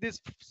come up with these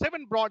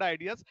 7 broad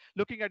ideas,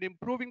 looking at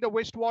improving the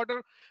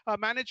wastewater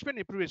management,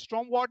 improving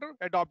stormwater,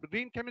 adopt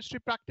green chemistry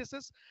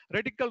practices,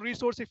 radical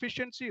resource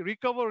efficiency,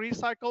 recover,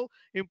 recycle,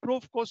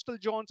 improve coastal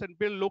zones, and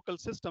build local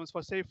systems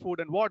for safe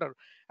food and water.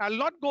 I'll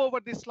not go over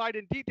this slide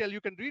in detail.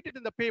 You can read it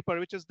in the paper,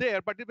 which is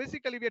there, but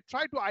basically we have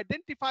tried to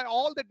identify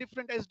all the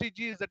different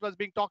SDGs that was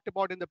being talked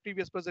about in the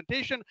previous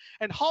presentation,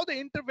 and how the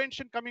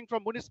intervention coming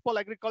from municipal,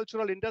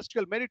 agricultural,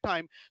 industrial,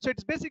 maritime. So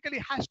it's basically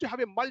has to have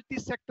a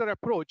multi-sector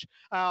approach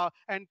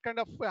and kind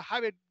of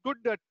have a good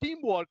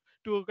teamwork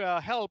to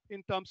help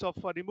in terms of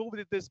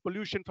removing this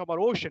pollution from our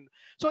ocean.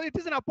 So it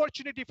is an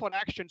opportunity for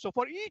action. So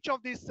for each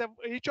of these 7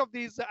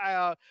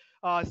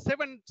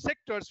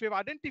 sectors, we have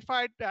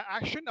identified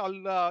action.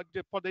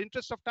 For the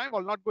interest of time,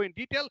 I'll not go in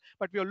detail,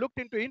 but we have looked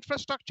into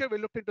infrastructure, we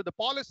looked into the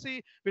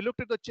policy, we looked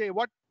into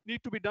what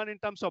need to be done in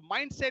terms of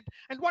mindset,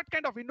 and what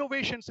kind of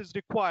innovations is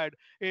required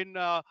in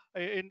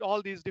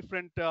all these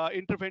different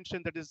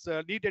intervention that is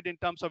needed in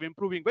terms of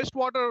improving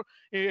wastewater,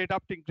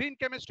 adopting green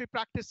chemistry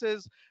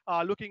practices,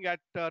 looking at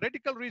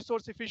radical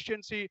resource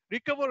efficiency,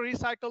 recover,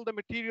 recycle the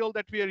material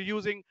that we are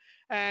using.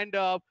 And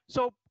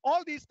so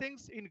all these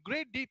things in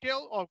great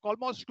detail, or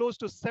almost close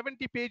to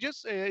 70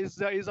 pages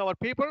is our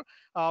paper,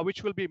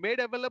 which will be made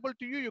available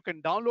to you. You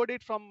can download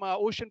it from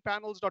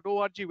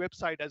oceanpanels.org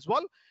website as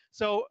well.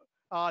 So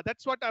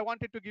that's what I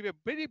wanted to give a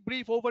very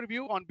brief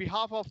overview on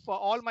behalf of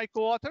all my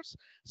co-authors.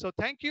 So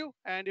thank you.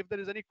 And if there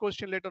is any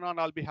question later on,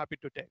 I'll be happy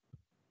to take.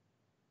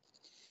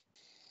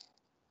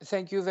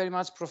 Thank you very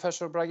much,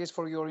 Professor Brages,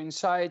 for your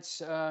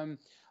insights.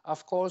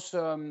 Of course,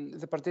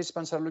 the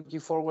participants are looking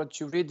forward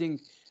to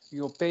reading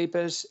your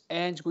papers,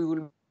 and we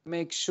will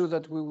make sure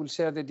that we will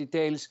share the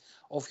details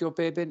of your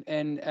paper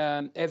and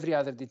every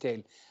other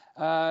detail.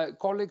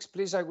 Colleagues,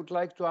 please, I would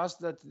like to ask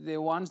that the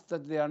ones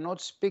that they are not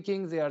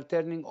speaking, they are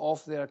turning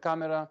off their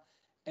camera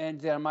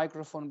and their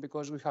microphone,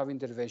 because we have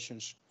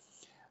interventions.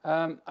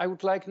 I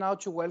would like now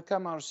to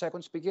welcome our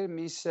second speaker,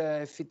 Ms.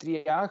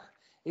 Fitriah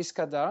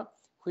Iskandar,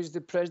 who is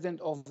the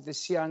president of the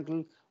Sea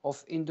Angle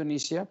of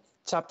Indonesia,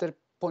 chapter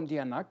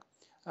Pontianak.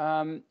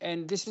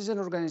 And this is an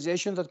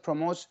organization that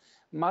promotes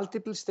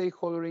multiple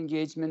stakeholder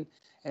engagement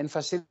and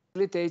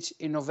facilitates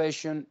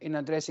innovation in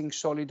addressing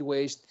solid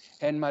waste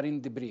and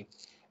marine debris.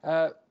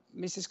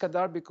 Mrs.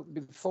 Kadar,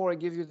 before I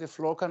give you the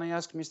floor, can I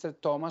ask Mr.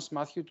 Thomas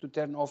Matthew to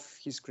turn off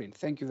his screen?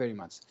 Thank you very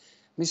much.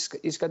 Ms.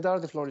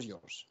 Iskandar, the floor is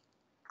yours.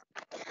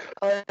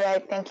 All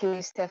right, thank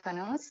you,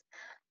 Stefanos.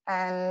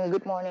 And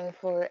good morning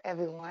for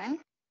everyone.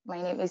 My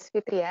name is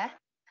Fitriah.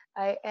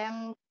 I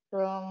am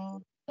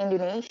from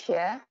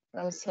Indonesia,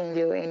 from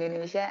Sinjo,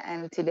 Indonesia,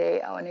 and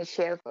today I want to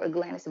share for a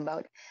glance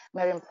about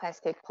marine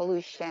plastic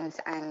pollutions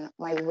and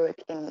my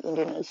work in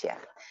Indonesia.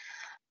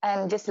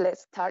 And just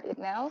let's start it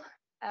now.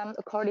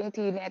 According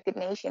to United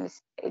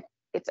Nations,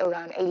 it's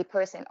around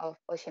 80% of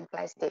ocean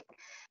plastic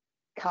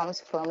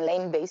comes from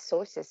land-based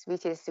sources,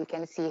 which is, you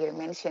can see here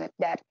mentioned,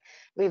 that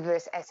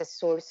rivers as a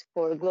source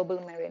for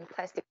global marine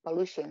plastic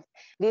pollution.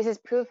 This is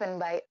proven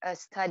by a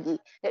study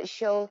that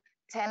shows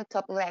 10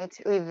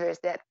 top-ranked rivers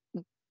that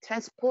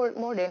transport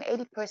more than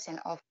 80%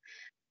 of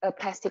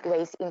plastic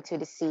waste into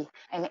the sea,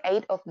 and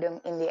 8 of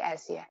them in the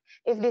Asia.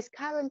 If this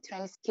current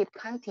trends keep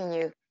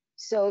continue,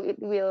 so it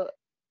will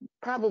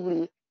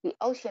probably, the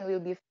ocean will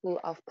be full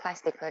of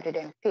plastic rather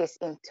than fish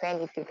in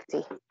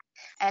 2050.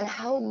 And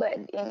how about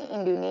in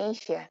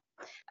Indonesia?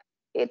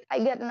 I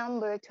got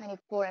number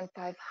 24 and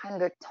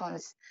 500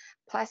 tons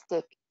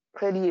plastic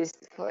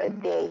produced for a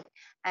day.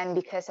 And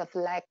because of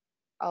lack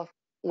of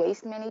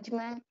waste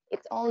management,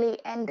 it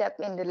only end up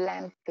in the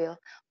landfill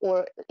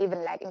or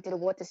even like into the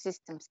water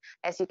systems.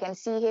 As you can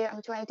see here,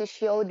 I'm trying to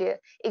show the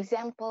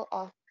example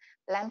of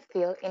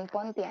landfill in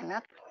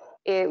Pontianak,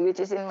 which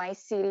is in my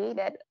city,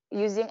 that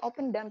using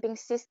open dumping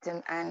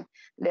system, and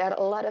there are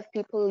a lot of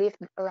people live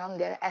around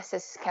there as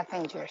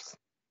scavengers.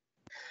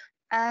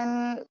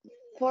 And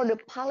for the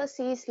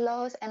policies,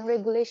 laws, and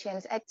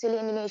regulations, actually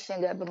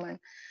Indonesian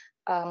government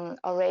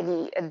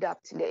already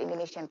adopt the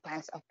Indonesian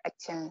plans of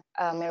action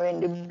marine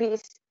debris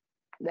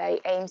that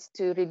aims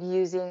to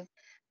reducing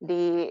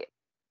the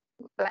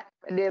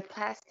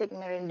plastic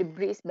marine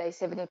debris by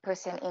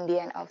 70% in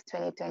the end of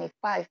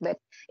 2025, but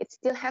it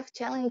still have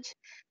challenge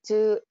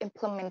to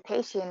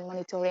implementation,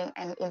 monitoring,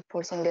 and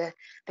enforcing the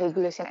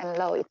regulation and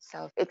law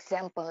itself.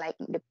 Example, like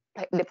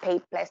the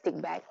paid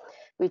plastic bag,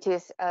 which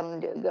is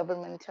the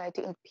government tried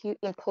to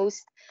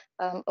impose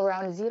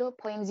around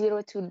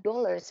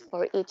 $0.02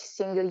 for each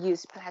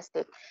single-use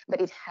plastic, but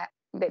it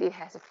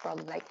has a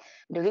problem. Like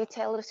the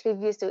retailers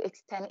refuse to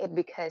extend it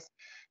because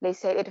they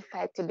say it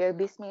affects their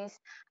business,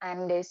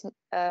 and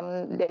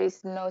there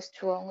is no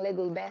strong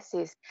legal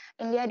basis.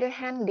 On the other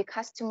hand, the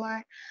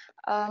customer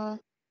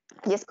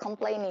just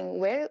complaining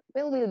where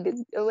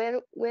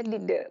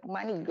did the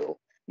money go,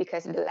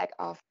 because the lack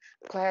of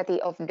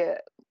clarity of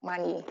the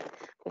money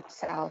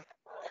itself.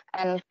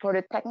 And for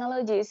the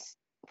technologies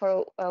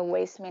for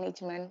waste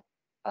management,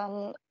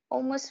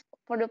 almost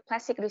for the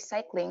plastic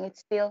recycling, it's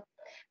still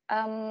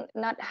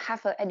not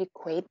have an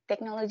adequate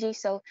technology,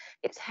 so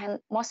it's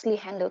mostly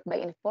handled by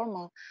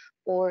informal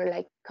or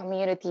like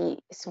community,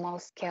 small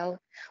scale,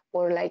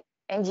 or like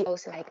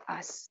NGOs like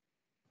us.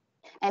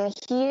 And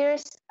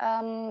here's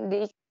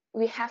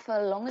we have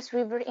a longest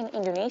river in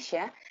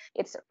Indonesia.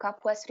 It's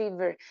Kapuas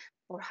River.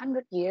 For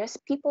 100 years,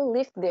 people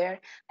lived there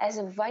as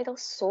a vital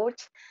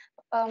source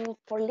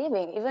for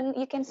living. Even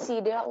you can see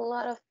there are a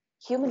lot of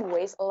human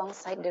waste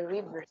alongside the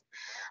river,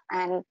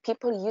 and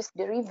people use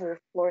the river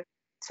for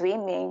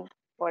swimming,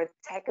 for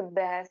take a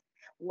bath,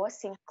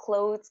 washing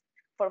clothes,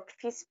 for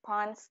fish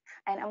ponds,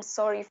 and I'm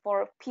sorry,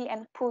 for pee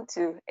and poo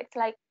too. It's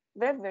like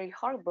very, very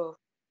horrible.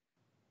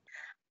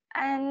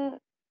 And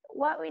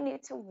what we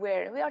need to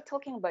wear, we are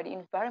talking about the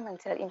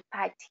environmental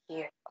impact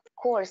here. Of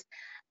course,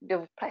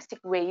 the plastic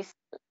waste,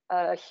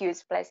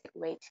 huge plastic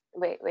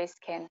waste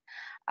can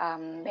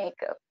make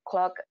a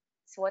clog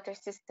water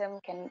system,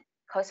 can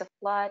cause a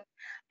flood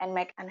and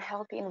make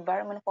unhealthy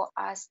environment for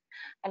us.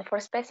 And for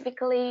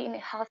specifically in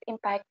health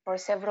impact, for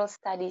several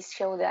studies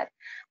show that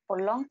for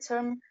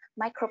long-term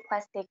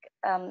microplastic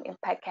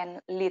impact can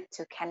lead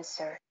to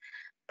cancer,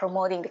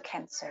 promoting the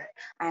cancer.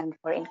 And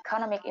for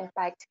economic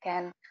impact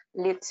can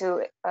lead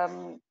to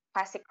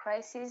plastic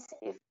crisis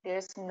if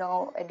there's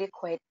no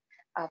adequate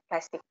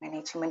plastic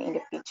management in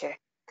the future.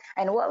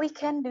 And what we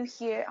can do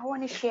here, I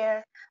want to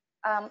share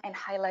and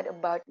highlight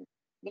about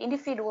the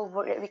individual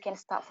work that we can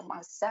start from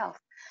ourselves.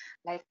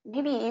 Like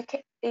maybe you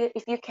can,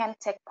 if you can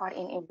take part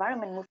in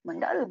environment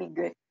movement, that will be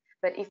good.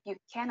 But if you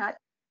cannot,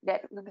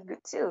 that will be good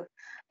too.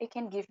 You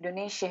can give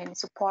donation,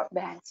 support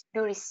bands,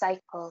 do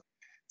recycle,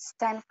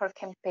 stand for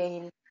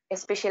campaign,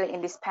 especially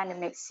in this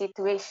pandemic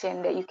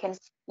situation, that you can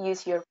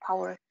use your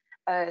power,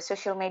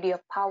 social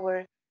media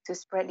power, to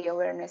spread the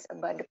awareness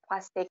about the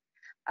plastic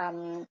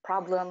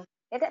problem.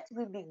 Yeah, that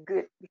will be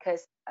good,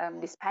 because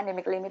this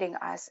pandemic limiting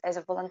us as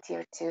a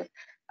volunteer to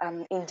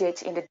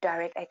engage in the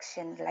direct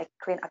action like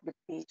clean up the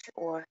beach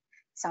or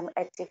some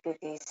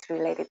activities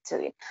related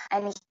to it.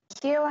 And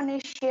here I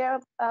want to share,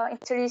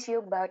 introduce you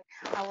about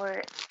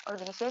our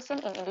organization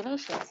in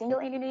Indonesia. Single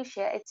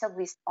Indonesia, it's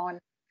established on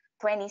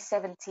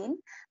 2017.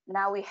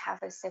 Now we have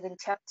 7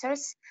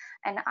 chapters,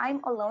 and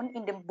I'm alone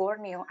in the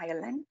Borneo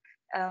Island.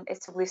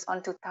 It's established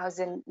on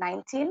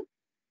 2019.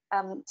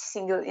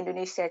 Single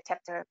Indonesia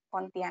chapter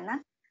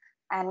Pontianak,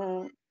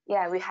 and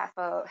yeah, we have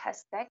a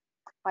hashtag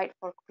Fight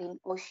for Clean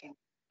Ocean.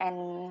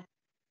 And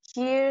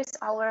here's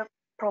our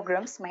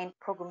programs, main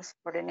programs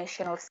for the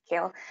national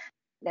scale,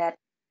 that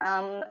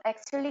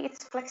actually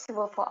it's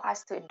flexible for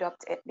us to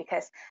adopt it,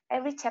 because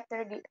every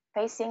chapter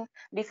facing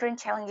different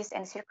challenges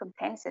and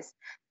circumstances.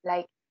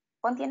 Like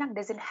Pontianak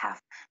doesn't have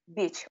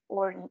beach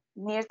or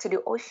near to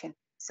the ocean,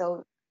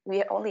 so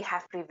we only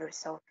have rivers.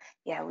 So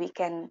yeah, we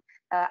can,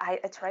 I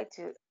try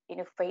to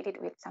innovate it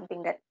with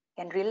something that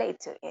can relate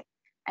to it.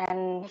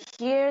 And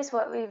here's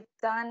what we've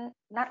done,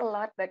 not a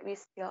lot, but we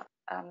still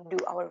do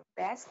our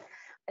best,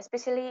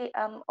 especially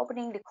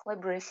opening the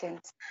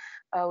collaborations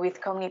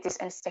with communities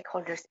and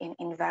stakeholders in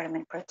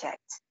environment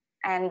projects.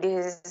 And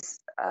this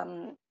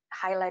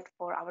highlight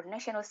for our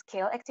national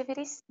scale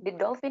activities. The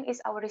dolphin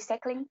is our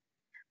recycling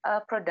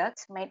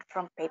product made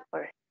from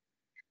paper.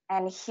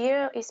 And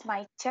here is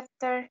my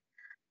chapter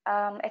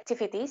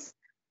activities.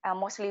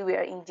 Mostly we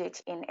are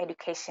engaged in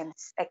education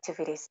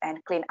activities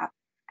and cleanup.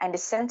 And the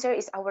center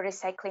is our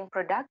recycling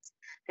products,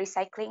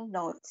 recycling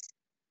nodes.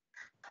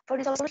 For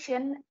the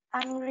solution,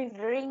 I'm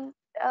referring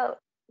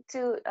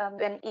to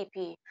an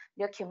EP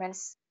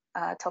documents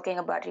talking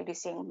about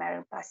reducing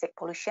marine plastic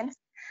pollution.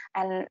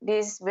 And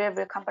this very,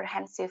 very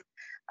comprehensive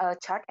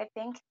chart, I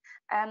think.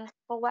 And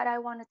for what I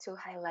wanted to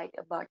highlight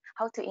about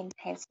how to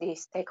enhance the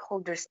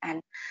stakeholders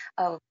and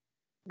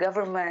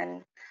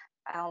government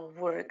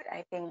work,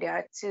 I think there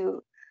are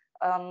two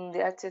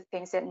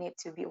things that need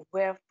to be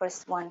aware.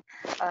 First one,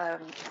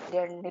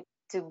 there need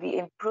to be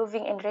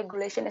improving in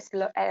regulation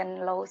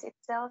and laws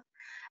itself.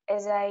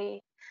 As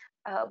I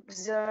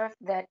observe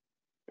that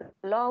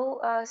law,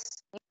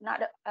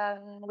 not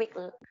weak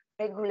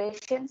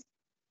regulations,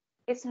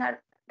 it's not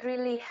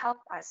really help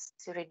us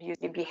to reduce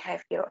the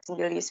behavior of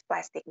single-use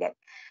plastic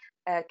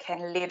that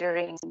can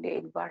littering the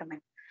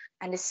environment.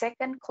 And the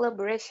second,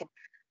 collaboration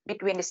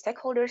between the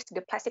stakeholders,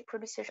 the plastic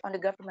producers, and the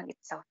government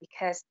itself,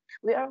 because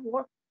we are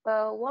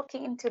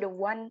working into the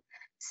one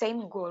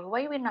same goal.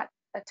 Why we're not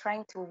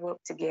trying to work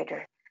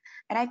together?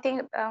 And I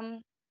think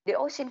the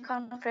Ocean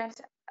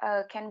Conference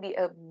can be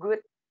a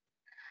good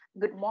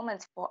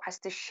moment for us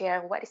to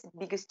share what is the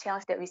biggest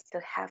challenge that we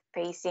still have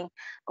facing,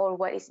 or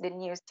what is the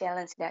newest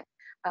challenge that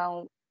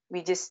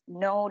we just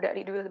know that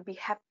it will be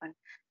happen.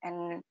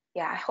 And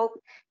yeah, I hope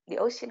the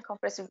Ocean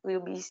Conference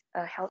will be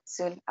held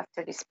soon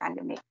after this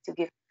pandemic to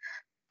give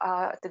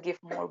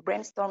more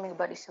brainstorming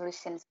about the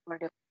solutions for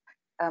the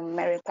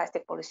marine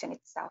plastic pollution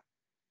itself.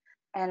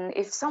 And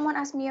if someone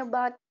asks me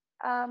about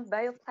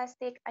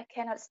bioplastic, I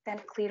cannot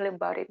stand clearly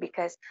about it,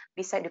 because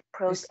beside the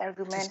pros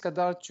argument.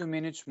 Kadar, 2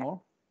 minutes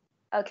more.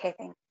 Okay,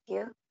 thank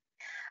you.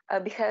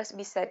 Because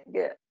beside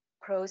the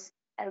pros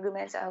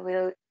arguments, I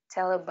will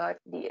tell about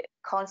the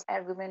cons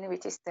argument,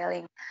 which is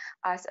telling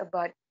us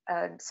about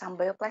some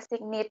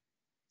bioplastic need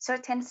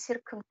certain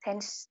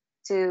circumstances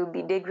to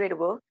be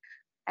degradable.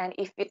 And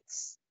if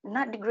it's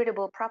not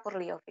degradable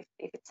properly, or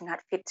if it's not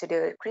fit to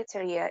the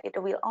criteria,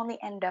 it will only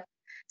end up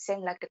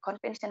same like the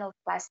conventional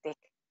plastic.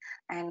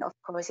 And of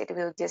course, it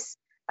will just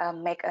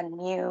make a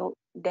new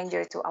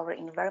danger to our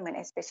environment,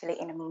 especially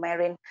in a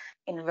marine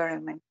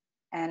environment.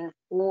 And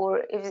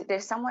for if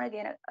there's someone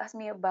again ask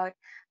me about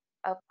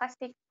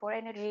plastic for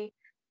energy,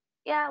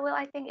 yeah, well,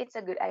 I think it's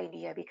a good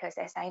idea because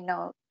as I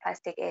know,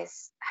 plastic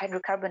is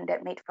hydrocarbon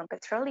that made from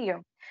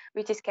petroleum,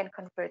 which is can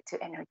convert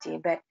to energy.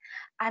 But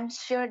I'm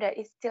sure that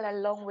it's still a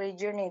long way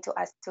journey to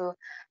us to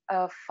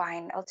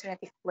find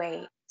alternative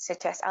way,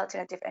 such as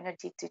alternative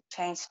energy to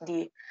change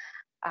the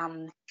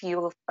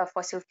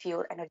fossil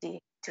fuel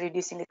energy to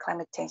reducing the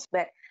climate change.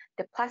 But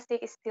the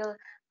plastic is still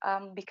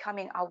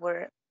becoming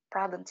our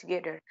problem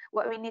together.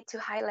 What we need to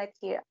highlight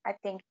here, I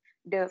think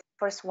the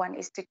first one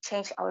is to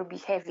change our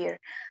behavior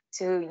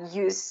to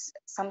use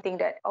something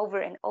that over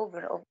and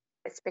over,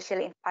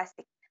 especially in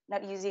plastic,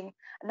 not using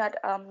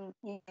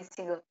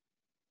single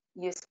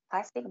use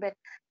plastic, but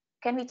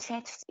can we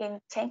change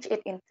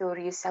it into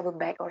reusable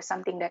bag or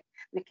something that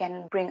we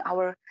can bring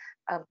our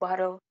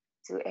bottle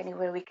to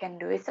anywhere we can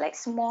do. It's like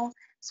small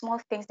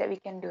things that we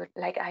can do.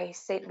 Like I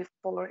said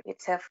before,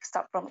 it's a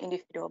start from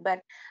individual,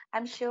 but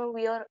I'm sure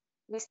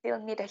we still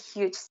need a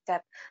huge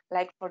step,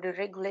 like for the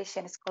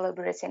regulations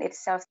collaboration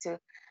itself to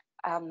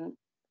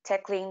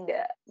tackling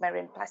the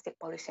marine plastic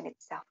pollution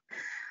itself.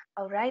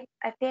 All right,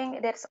 I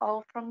think that's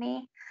all from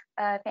me.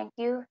 Thank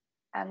you.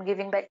 I'm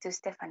giving back to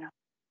Stefano.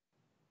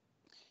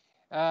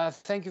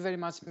 Thank you very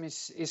much,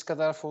 Ms.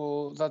 Iskandar,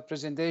 for that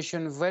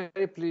presentation.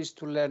 Very pleased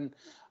to learn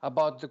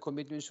about the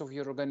commitments of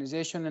your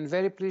organization and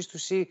very pleased to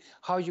see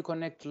how you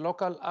connect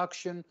local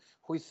action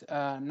with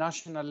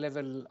national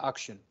level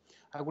action.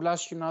 I will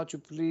ask you now to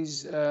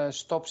please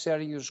stop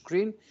sharing your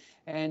screen,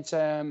 and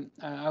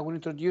I will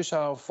introduce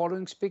our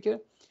following speaker,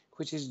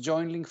 which is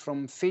joining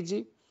from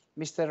Fiji,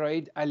 Mr.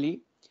 Raid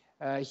Ali.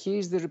 He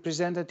is the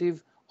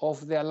representative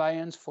of the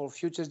Alliance for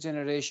Future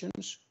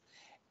Generations,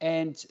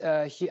 and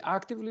he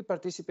actively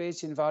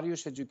participates in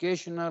various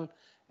educational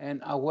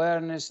and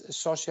awareness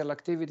social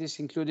activities,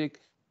 including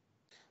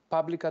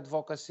public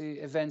advocacy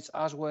events,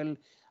 as well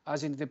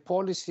as in the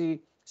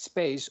policy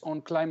space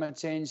on climate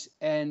change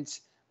and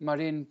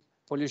marine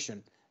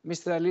pollution.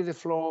 Mr. Ali, the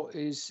floor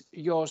is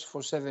yours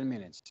for 7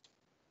 minutes.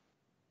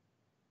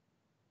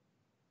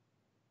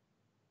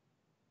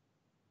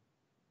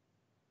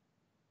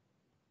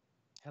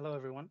 Hello,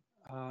 everyone.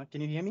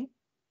 Can you hear me?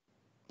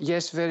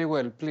 Yes, very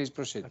well. Please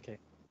proceed. Okay.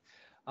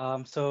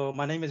 So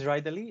my name is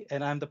Raid Ali,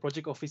 and I'm the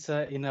project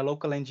officer in a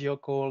local NGO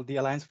called the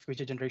Alliance for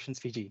Future Generations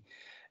Fiji.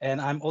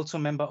 And I'm also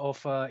a member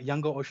of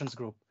Yango Oceans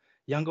Group.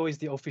 Yango is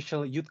the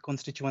official youth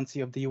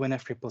constituency of the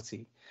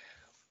UNFCCC.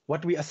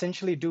 What we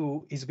essentially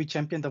do is we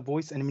champion the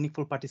voice and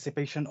meaningful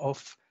participation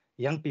of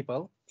young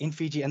people in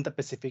Fiji and the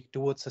Pacific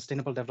towards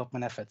sustainable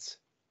development efforts.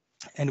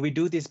 And we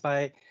do this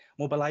by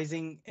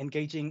mobilizing,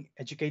 engaging,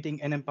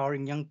 educating, and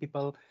empowering young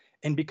people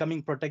in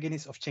becoming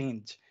protagonists of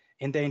change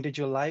in their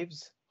individual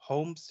lives,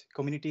 homes,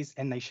 communities,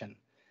 and nation.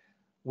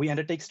 We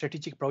undertake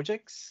strategic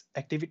projects,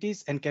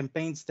 activities, and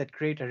campaigns that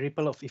create a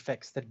ripple of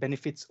effects that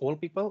benefits all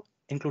people,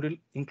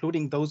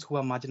 including those who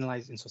are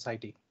marginalized in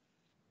society.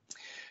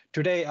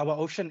 Today, our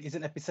ocean is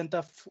an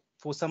epicenter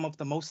for some of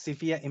the most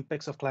severe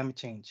impacts of climate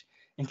change,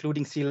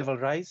 including sea level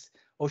rise,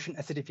 ocean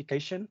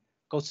acidification,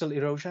 coastal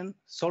erosion,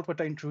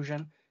 saltwater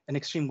intrusion, and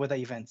extreme weather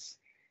events.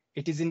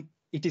 It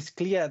is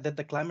clear that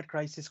the climate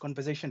crisis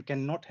conversation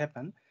cannot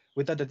happen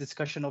without the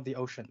discussion of the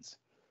oceans.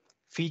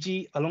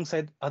 Fiji,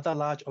 alongside other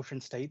large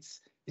ocean states,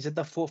 is at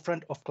the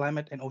forefront of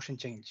climate and ocean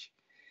change.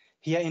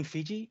 Here in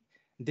Fiji,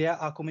 there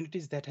are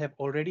communities that have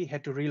already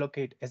had to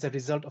relocate as a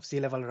result of sea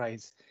level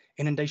rise,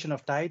 inundation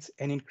of tides,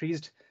 and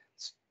increased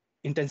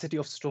intensity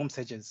of storm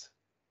surges.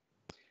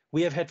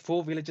 We have had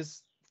four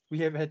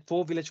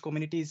village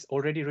communities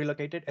already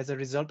relocated as a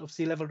result of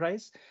sea level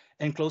rise,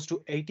 and close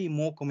to 80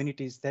 more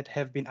communities that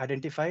have been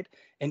identified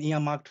and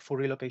earmarked for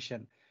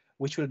relocation,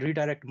 which will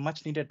redirect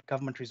much needed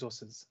government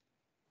resources.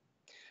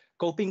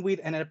 Coping with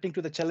and adapting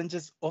to the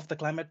challenges of the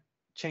climate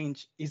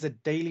change is a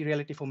daily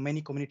reality for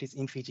many communities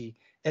in Fiji,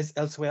 as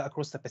elsewhere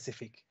across the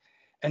Pacific.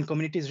 And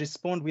communities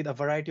respond with a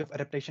variety of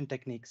adaptation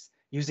techniques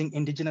using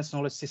indigenous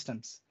knowledge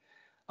systems.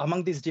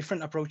 Among these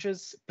different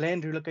approaches,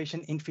 planned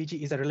relocation in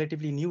Fiji is a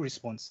relatively new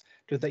response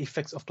to the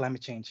effects of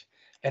climate change,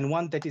 and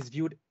one that is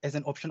viewed as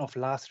an option of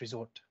last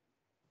resort.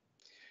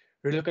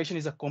 Relocation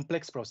is a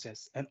complex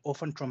process and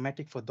often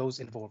traumatic for those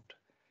involved.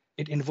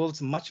 It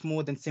involves much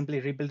more than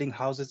simply rebuilding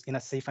houses in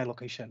a safer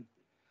location.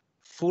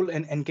 Full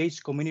and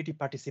engaged community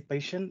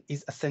participation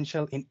is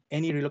essential in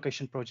any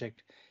relocation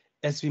project,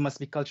 as we must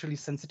be culturally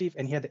sensitive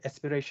and hear the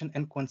aspiration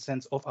and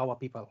concerns of our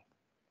people.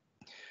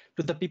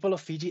 To the people of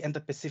Fiji and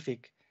the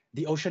Pacific,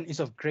 the ocean is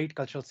of great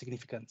cultural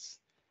significance,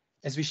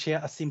 as we share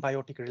a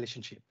symbiotic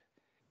relationship.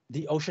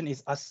 The ocean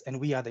is us and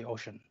we are the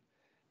ocean.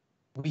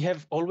 We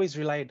have always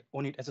relied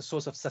on it as a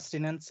source of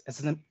sustenance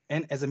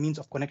and as a means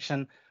of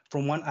connection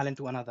from one island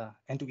to another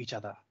and to each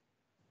other.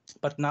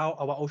 But now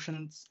our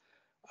oceans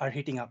are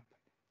heating up.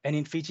 And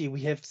in Fiji,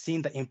 we have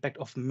seen the impact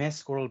of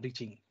mass coral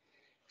bleaching.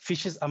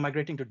 Fishes are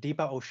migrating to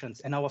deeper oceans,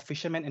 and our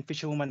fishermen and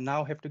fisherwomen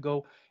now have to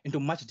go into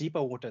much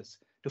deeper waters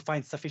to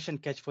find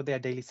sufficient catch for their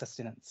daily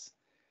sustenance,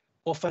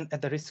 often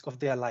at the risk of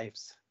their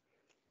lives.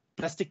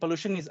 Plastic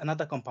pollution is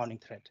another compounding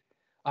threat.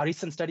 A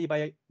recent study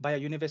by a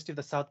University of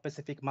the South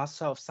Pacific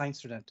Master of Science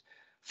student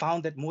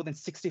found that more than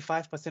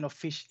 65% of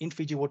fish in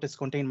Fiji waters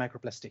contain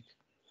microplastic.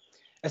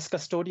 As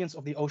custodians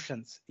of the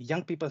oceans,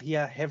 young people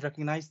here have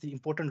recognized the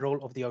important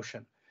role of the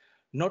ocean,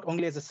 not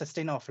only as a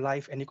sustainer of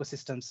life and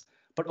ecosystems,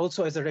 but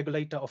also as a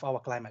regulator of our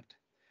climate.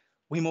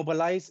 We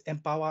mobilize,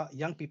 empower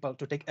young people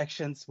to take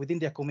actions within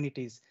their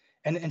communities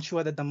and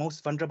ensure that the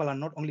most vulnerable are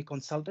not only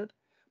consulted,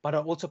 but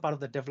are also part of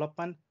the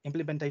development,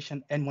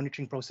 implementation, and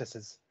monitoring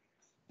processes.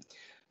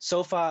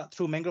 So far,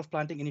 through mangrove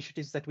planting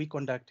initiatives that we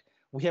conduct,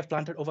 we have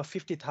planted over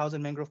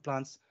 50,000 mangrove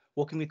plants,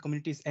 working with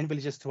communities and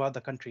villages throughout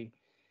the country.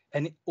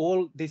 And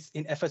all this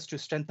in efforts to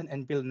strengthen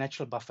and build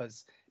natural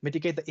buffers,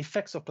 mitigate the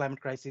effects of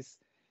climate crisis,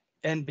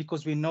 and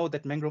because we know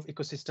that mangrove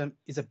ecosystem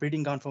is a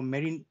breeding ground for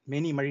many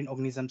marine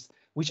organisms,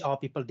 which our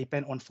people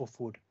depend on for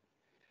food.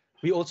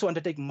 We also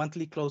undertake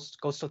monthly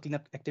coastal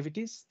cleanup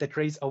activities that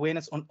raise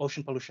awareness on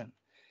ocean pollution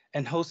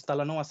and host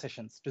Talanoa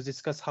sessions to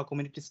discuss how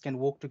communities can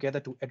work together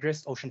to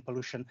address ocean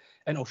pollution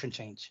and ocean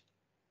change.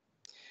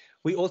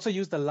 We also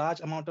use the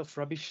large amount of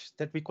rubbish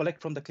that we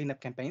collect from the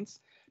cleanup campaigns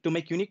to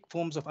make unique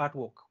forms of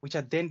artwork, which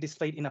are then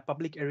displayed in a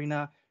public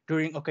arena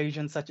during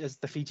occasions such as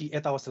the Fiji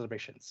 8-hour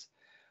celebrations.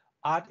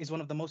 Art is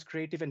one of the most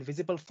creative and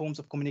visible forms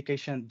of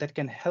communication that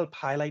can help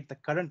highlight the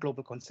current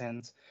global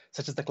concerns,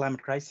 such as the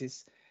climate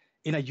crisis,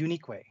 in a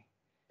unique way.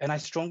 And I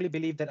strongly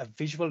believe that a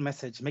visual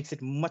message makes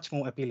it much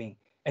more appealing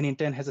and in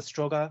turn has a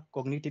stronger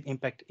cognitive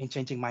impact in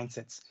changing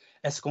mindsets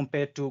as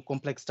compared to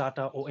complex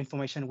data or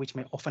information which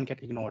may often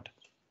get ignored.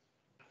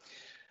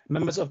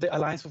 Members of the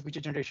Alliance for Future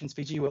Generations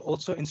Fiji were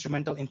also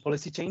instrumental in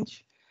policy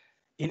change.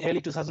 In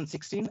early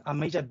 2016, a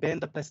major Ban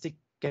the Plastic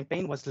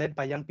campaign was led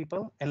by young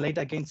people and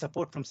later gained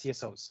support from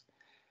CSOs.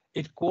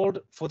 It called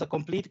for the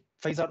complete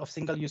phase out of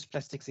single-use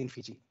plastics in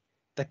Fiji.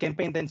 The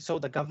campaign then saw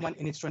the government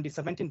in its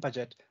 2017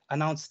 budget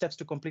announce steps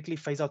to completely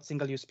phase out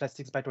single-use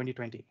plastics by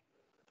 2020.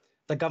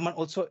 The government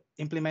also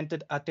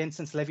implemented a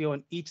 10-cent levy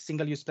on each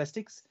single-use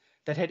plastics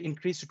that had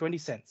increased to 20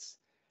 cents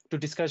to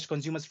discourage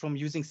consumers from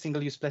using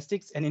single-use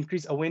plastics and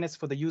increase awareness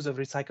for the use of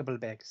recyclable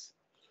bags.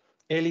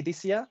 Early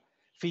this year,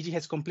 Fiji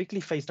has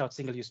completely phased out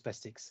single-use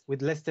plastics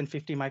with less than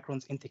 50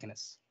 microns in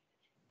thickness.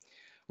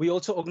 We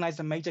also organized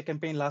a major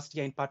campaign last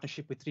year in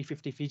partnership with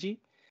 350 Fiji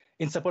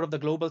in support of the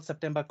Global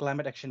September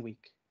Climate Action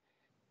Week.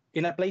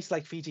 In a place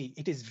like Fiji,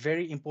 it is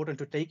very important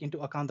to take into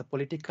account the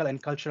political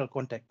and cultural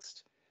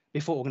context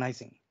before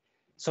organizing.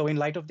 So in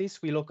light of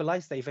this, we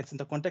localized the events in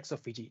the context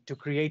of Fiji to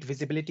create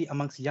visibility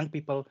amongst young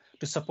people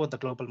to support the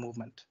global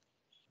movement.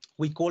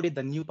 We called it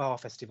the New Power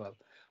Festival,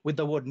 with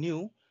the word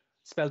new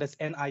spelled as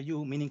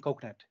NIU, meaning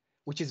coconut,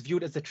 which is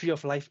viewed as the tree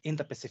of life in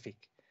the Pacific,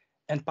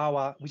 and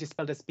power, which is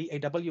spelled as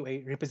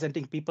PAWA,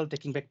 representing people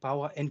taking back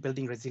power and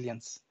building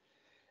resilience.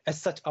 As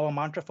such, our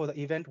mantra for the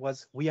event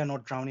was, "We are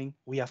not drowning,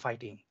 we are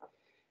fighting."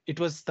 It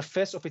was the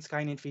first of its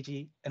kind in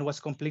Fiji and was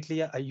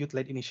completely a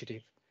youth-led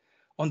initiative.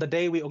 On the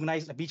day, we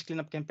organized a beach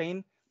cleanup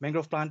campaign,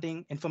 mangrove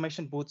planting,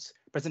 information booths,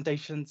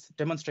 presentations,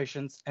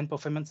 demonstrations, and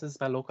performances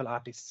by local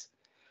artists.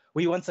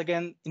 We once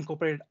again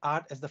incorporated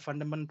art as the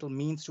fundamental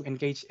means to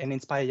engage and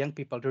inspire young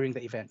people during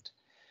the event.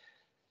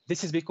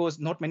 This is because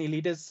not many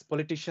leaders,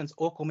 politicians,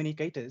 or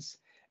communicators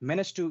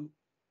manage to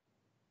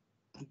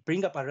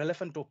bring up a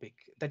relevant topic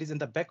that is in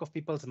the back of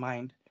people's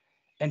mind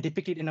and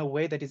depict it in a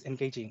way that is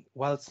engaging,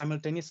 while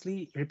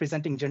simultaneously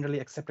representing generally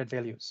accepted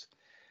values.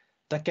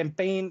 The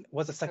campaign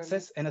was a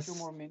success and 2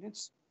 more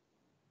minutes.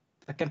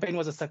 The campaign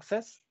was a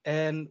success,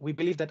 and we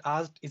believe that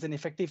art is an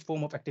effective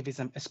form of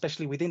activism,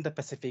 especially within the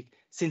Pacific,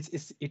 since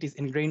it is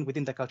ingrained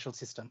within the cultural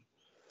system.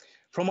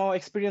 From our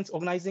experience,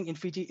 organizing in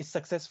Fiji is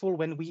successful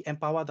when we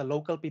empower the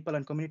local people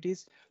and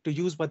communities to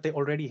use what they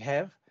already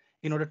have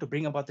in order to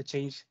bring about the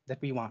change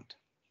that we want.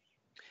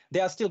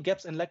 There are still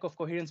gaps and lack of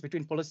coherence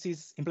between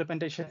policies,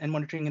 implementation, and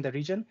monitoring in the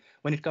region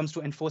when it comes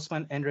to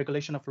enforcement and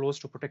regulation of laws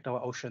to protect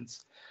our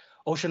oceans.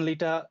 Ocean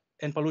litter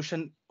and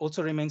pollution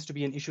also remains to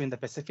be an issue in the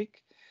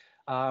Pacific,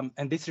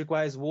 and this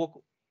requires work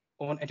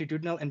on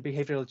attitudinal and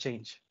behavioral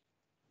change.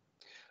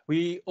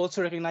 We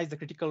also recognize the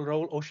critical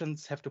role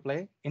oceans have to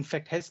play, in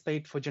fact, has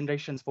played for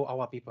generations for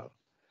our people.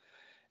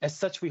 As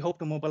such, we hope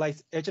to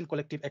mobilize urgent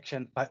collective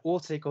action by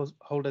all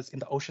stakeholders in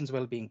the ocean's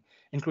well-being,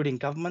 including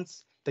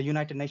governments, the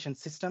United Nations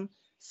system,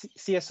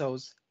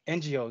 CSOs,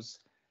 NGOs,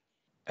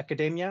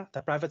 academia,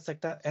 the private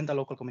sector, and the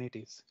local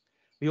communities.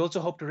 We also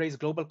hope to raise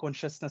global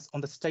consciousness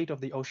on the state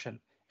of the ocean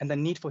and the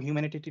need for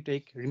humanity to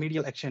take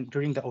remedial action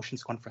during the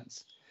Oceans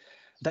Conference.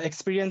 The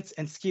experience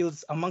and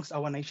skills amongst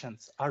our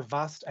nations are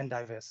vast and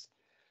diverse.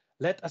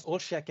 Let us all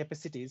share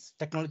capacities,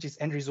 technologies,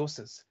 and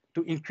resources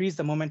to increase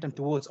the momentum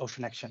towards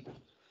ocean action.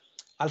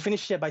 I'll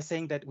finish here by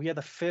saying that we are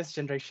the first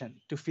generation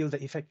to feel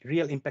the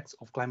real impacts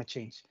of climate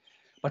change,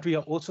 but we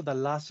are also the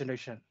last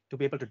generation to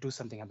be able to do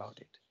something about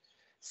it.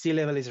 Sea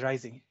level is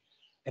rising,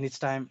 and it's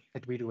time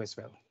that we do as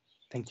well.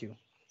 Thank you.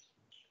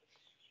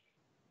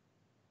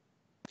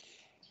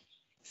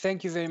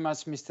 Thank you very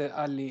much, Mr.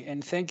 Ali,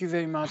 and thank you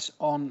very much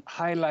on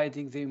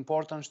highlighting the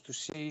importance to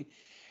see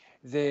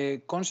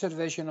the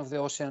conservation of the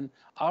ocean,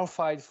 our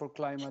fight for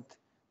climate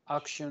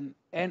action,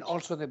 and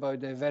also the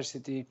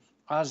biodiversity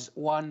as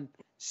one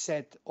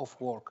set of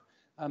work.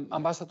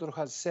 Ambassador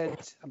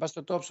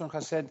Thompson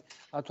has said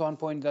at one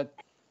point that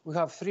we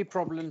have three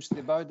problems: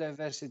 the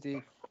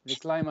biodiversity, the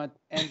climate,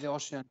 and the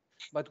ocean,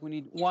 but we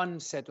need one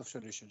set of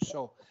solutions.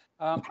 So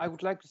I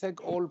would like to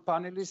thank all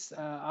panelists,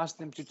 ask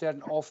them to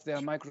turn off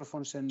their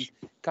microphones and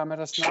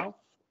cameras now.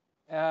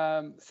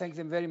 Thank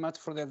them very much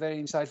for their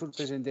very insightful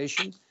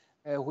presentation,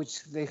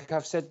 which they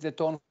have set the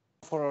tone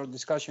for our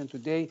discussion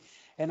today.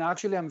 And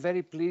actually, I'm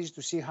very pleased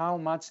to see how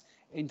much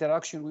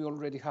interaction we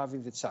already have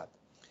in the chat.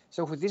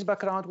 So with this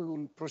background, we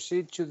will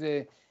proceed to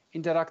the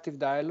interactive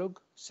dialogue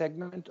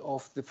segment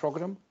of the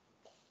program.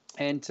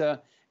 And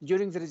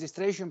during the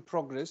registration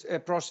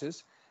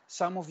process,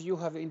 some of you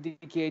have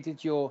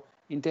indicated your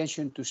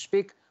intention to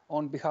speak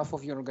on behalf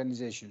of your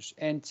organizations.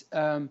 And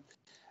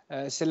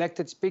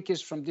selected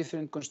speakers from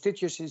different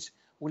constituencies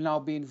will now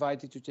be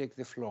invited to take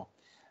the floor.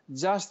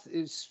 Just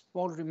a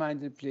small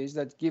reminder, please,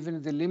 that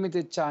given the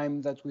limited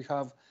time that we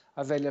have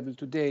available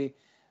today,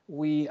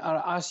 we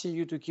are asking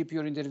you to keep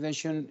your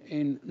intervention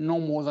in no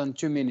more than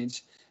 2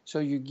 minutes, so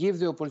you give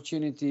the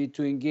opportunity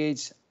to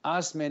engage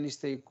as many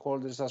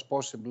stakeholders as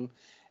possible,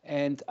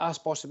 and as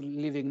possible,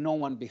 leaving no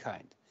one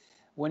behind.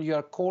 When you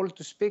are called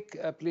to speak,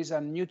 please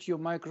unmute your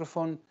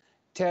microphone,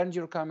 turn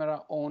your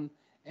camera on,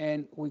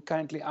 and we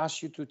kindly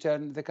ask you to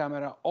turn the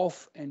camera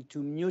off and to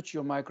mute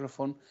your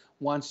microphone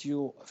once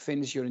you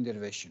finish your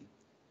intervention.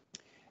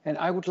 And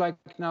I would like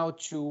now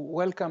to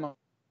welcome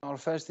our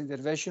first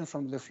intervention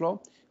from the floor,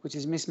 which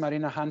is Ms.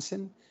 Marina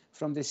Hansen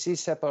from the Sea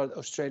Shepherd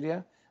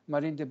Australia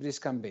Marine Debris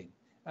Campaign.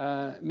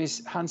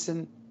 Ms.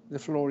 Hansen, the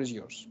floor is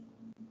yours.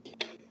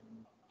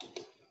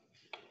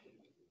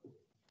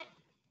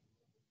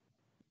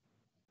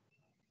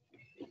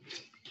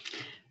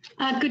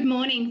 Good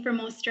morning from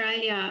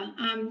Australia.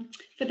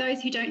 For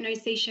those who don't know,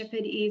 Sea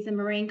Shepherd is a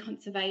marine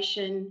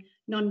conservation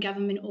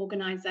non-government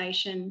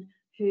organisation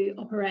who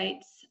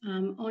operates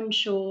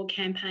onshore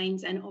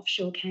campaigns and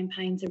offshore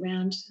campaigns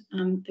around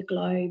the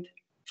globe.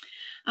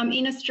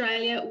 In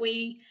Australia,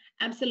 we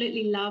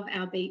absolutely love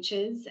our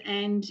beaches,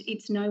 and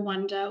it's no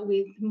wonder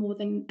with more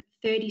than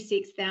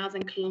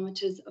 36,000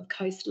 kilometres of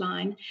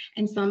coastline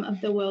and some of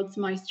the world's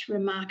most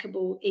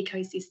remarkable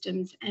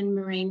ecosystems and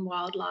marine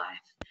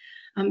wildlife.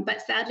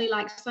 But sadly,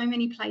 like so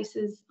many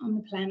places on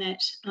the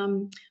planet,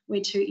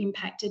 we're too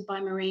impacted by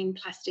marine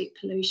plastic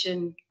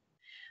pollution.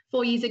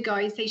 4 years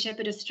ago, Sea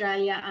Shepherd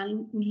Australia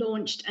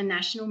launched a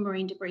national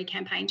marine debris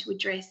campaign to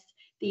address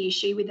the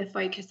issue with a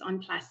focus on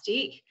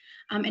plastic.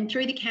 And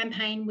through the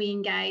campaign, we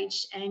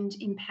engage and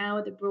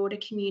empower the broader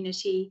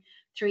community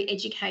through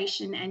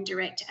education and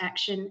direct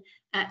action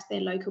at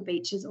their local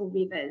beaches or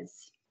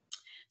rivers.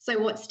 So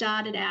what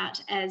started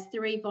out as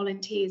 3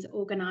 volunteers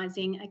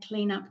organising a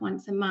clean-up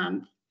once a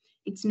month,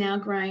 it's now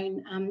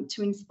grown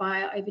to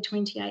inspire over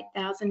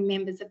 28,000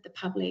 members of the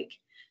public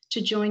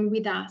to join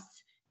with us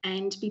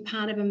and be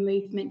part of a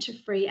movement to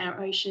free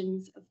our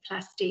oceans of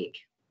plastic.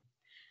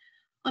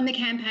 On the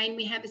campaign,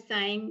 we have a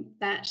saying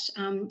that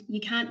you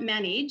can't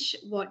manage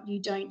what you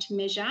don't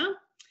measure.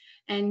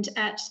 And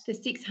at the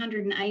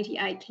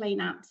 688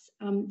 cleanups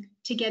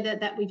together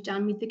that we've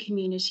done with the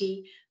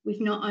community,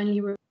 we've not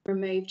only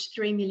removed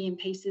 3 million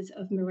pieces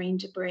of marine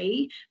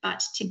debris,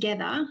 but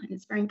together, and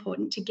it's very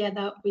important,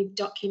 together we've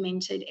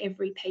documented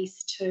every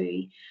piece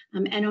too.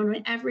 And on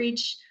an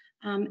average,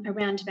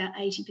 around about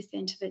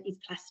 80% of it is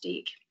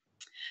plastic.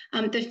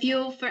 The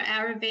fuel for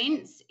our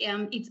events,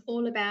 it's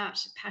all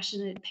about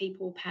passionate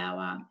people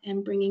power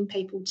and bringing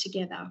people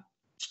together.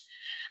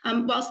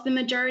 Whilst the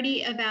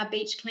majority of our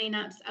beach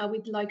cleanups are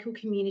with local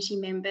community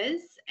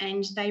members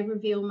and they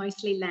reveal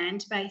mostly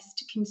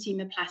land-based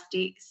consumer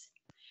plastics,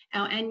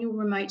 our annual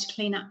remote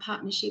cleanup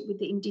partnership with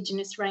the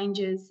Indigenous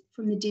Rangers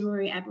from the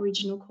Dimaroo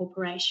Aboriginal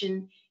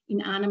Corporation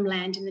in Arnhem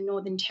Land in the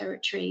Northern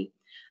Territory,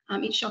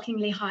 it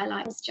shockingly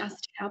highlights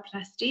just how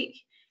plastic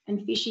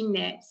and fishing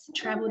nets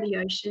travel the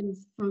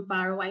oceans from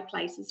faraway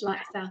places like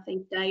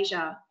Southeast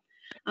Asia.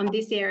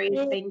 This area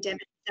has been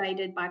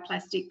devastated by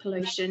plastic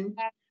pollution,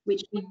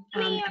 which we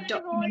have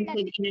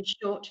documented in a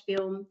short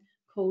film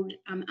called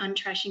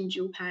Untrashing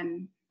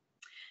Julpan.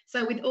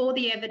 So with all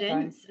the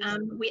evidence,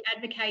 we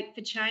advocate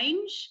for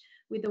change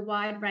with a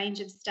wide range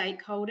of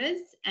stakeholders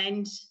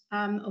and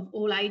of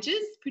all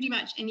ages, pretty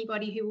much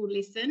anybody who will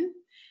listen,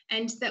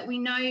 and that we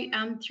know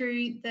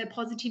through the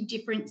positive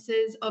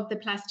differences of the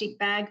plastic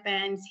bag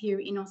bans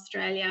here in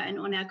Australia and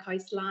on our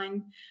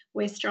coastline,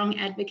 we're strong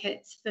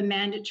advocates for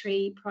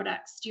mandatory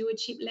product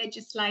stewardship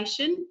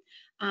legislation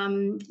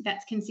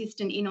that's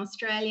consistent in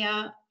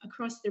Australia,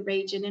 across the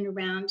region and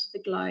around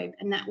the globe,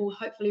 and that will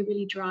hopefully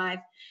really drive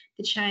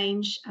the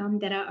change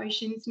that our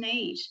oceans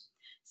need.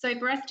 So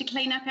for us to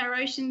clean up our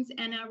oceans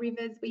and our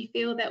rivers, we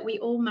feel that we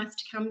all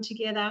must come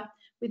together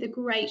with a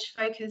great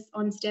focus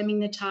on stemming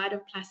the tide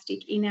of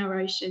plastic in our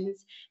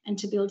oceans and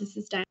to build a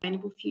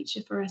sustainable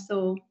future for us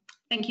all.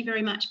 Thank you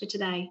very much for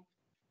today.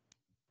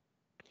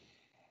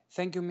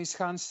 Thank you, Ms.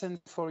 Hansen,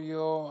 for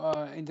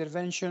your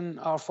intervention.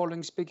 Our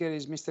following speaker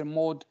is Mr.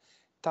 Maud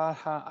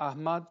Taha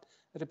Ahmad,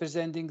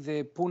 representing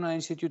the Pune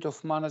Institute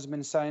of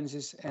Management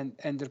Sciences and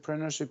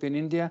Entrepreneurship in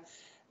India.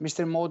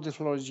 Mr. Maud, the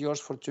floor is yours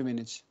for 2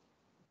 minutes.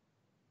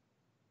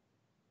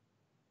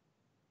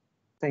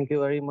 Thank you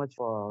very much.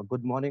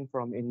 Good morning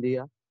from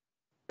India.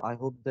 I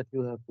hope that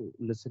you have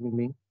listened to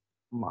me.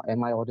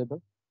 Am I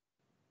audible?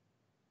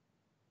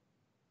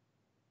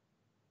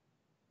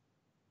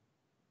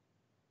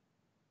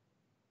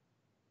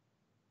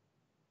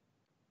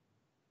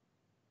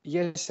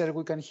 Yes, sir,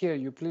 we can hear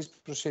you. Please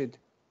proceed.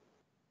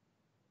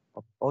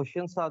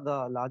 Oceans are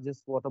the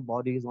largest water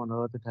bodies on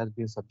Earth. It has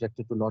been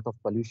subjected to a lot of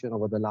pollution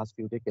over the last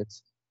few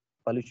decades.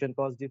 Pollution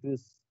caused due to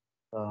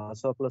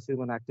surplus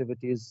human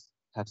activities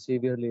have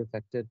severely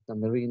affected the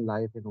marine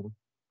life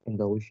in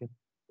the ocean.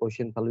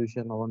 Ocean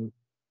pollution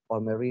or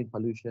marine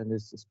pollution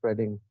is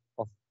spreading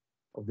of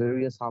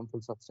various harmful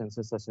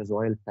substances such as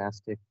oil,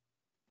 plastic,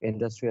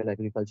 industrial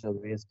agriculture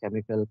waste,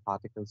 chemical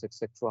particles,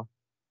 etc.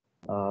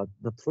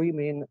 The three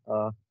main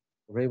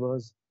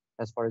rivers,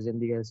 as far as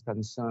India is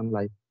concerned,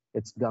 like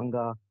it's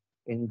Ganga,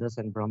 Indus,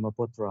 and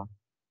Brahmaputra,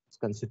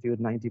 constitute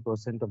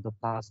 90% of the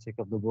plastic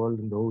of the world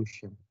in the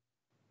ocean.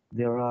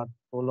 There are a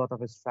whole lot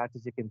of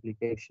strategic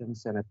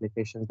implications and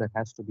applications that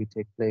has to be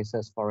take place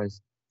as far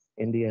as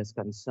India is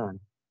concerned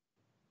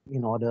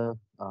in order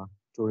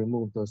to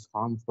remove those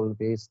harmful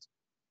waste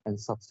and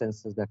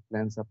substances that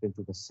lands up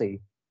into the sea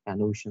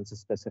and oceans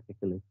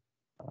specifically.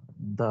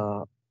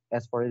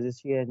 As far as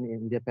Asia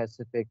and Asia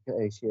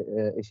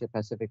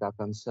Pacific are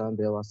concerned,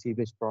 there are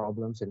sewage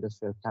problems,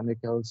 industrial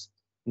chemicals,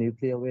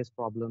 nuclear waste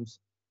problems,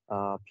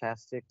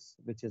 plastics,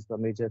 which is the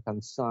major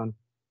concern,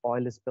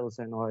 oil spills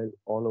and oil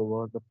all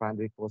over, the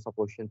primary cause of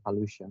ocean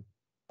pollution.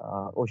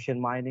 Ocean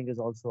mining is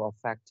also a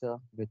factor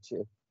which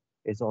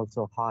is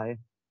also high.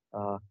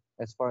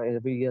 As far as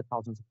every year,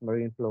 thousands of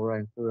marine flora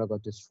and fauna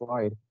got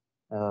destroyed.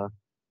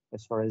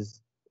 As far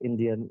as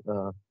Indian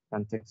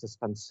context is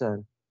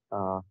concerned,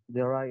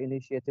 there are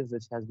initiatives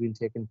which has been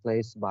taken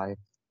place by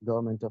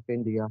government of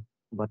India,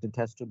 but it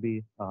has to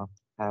be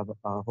have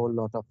a whole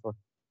lot of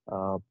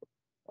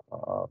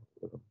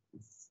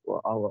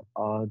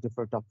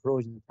different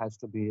approach that has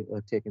to be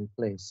taken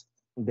place.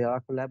 There are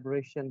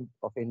collaboration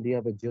of India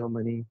with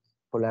Germany,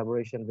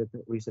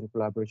 recent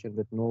collaboration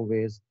with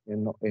Norway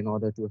in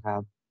order to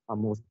have a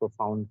most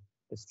profound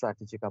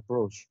strategic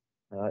approach.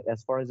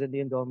 As far as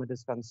Indian government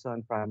is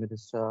concerned, Prime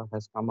Minister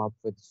has come up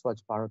with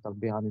Swachh Bharat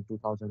Abhiyan in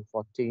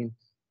 2014,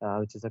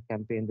 which is a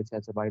campaign which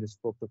has a wide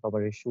scope to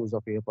cover issues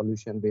of air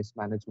pollution, waste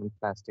management,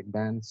 plastic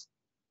bans.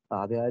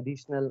 There are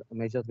additional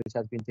measures which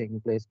has been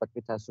taking place, but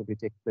which has to be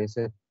taken place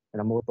in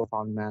a more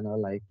profound manner,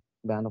 like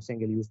ban of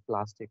single-use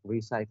plastic,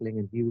 recycling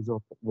and use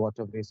of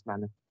water waste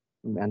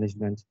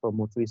management,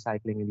 promote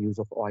recycling and use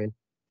of oil,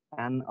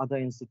 and other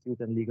institute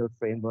and legal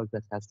framework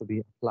that has to be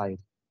applied.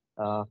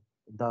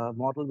 The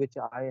model which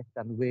I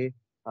convey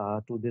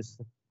to this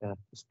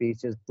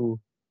speech is to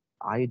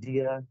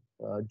idea,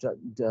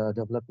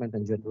 development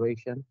and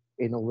generation,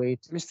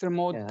 innovate, Mr.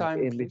 Maud,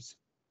 time, please.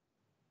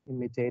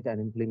 Imitate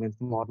and implement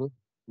model.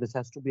 This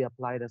has to be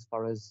applied as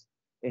far as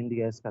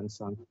India is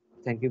concerned.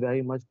 Thank you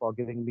very much for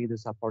giving me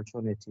this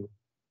opportunity.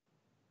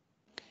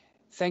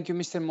 Thank you,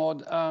 Mr.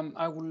 Maud.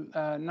 I will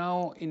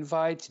now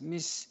invite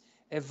Ms.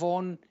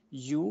 Yvonne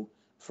Yu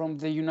from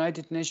the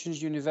United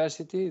Nations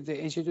University, the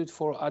Institute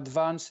for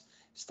Advanced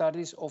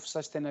Studies of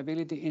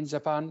Sustainability in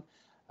Japan,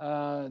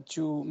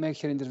 to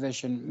make her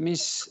intervention.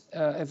 Ms.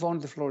 Yvonne,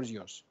 the floor is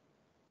yours.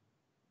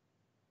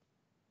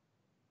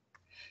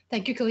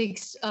 Thank you,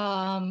 colleagues.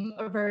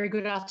 A very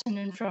good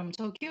afternoon from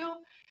Tokyo.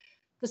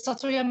 The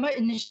Satoyama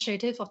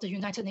Initiative of the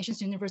United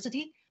Nations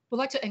University would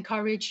like to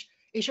encourage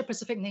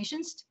Asia-Pacific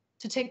nations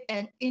to take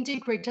an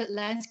integrated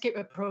landscape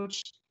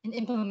approach in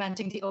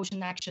implementing the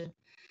ocean action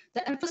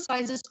that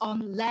emphasizes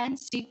on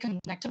land-sea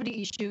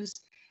connectivity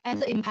issues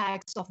and the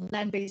impacts of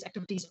land-based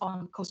activities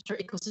on coastal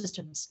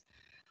ecosystems.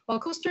 While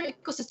coastal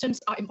ecosystems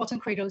are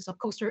important cradles of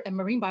coastal and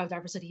marine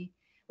biodiversity,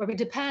 where we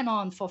depend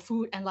on for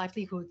food and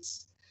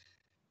livelihoods,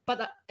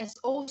 but as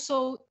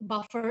also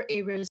buffer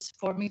areas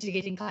for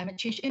mitigating climate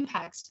change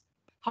impacts.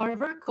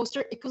 However,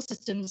 coastal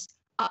ecosystems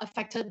are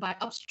affected by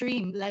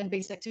upstream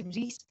land-based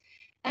activities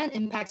and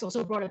impacts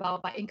also brought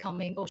about by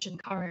incoming ocean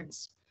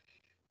currents.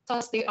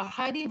 Thus, they are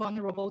highly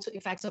vulnerable to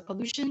effects of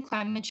pollution,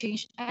 climate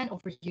change, and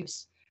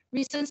overuse.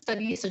 Recent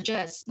studies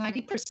suggest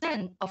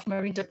 90% of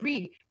marine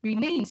debris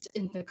remains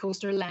in the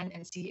coastal land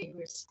and sea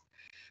areas.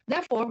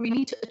 Therefore, we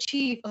need to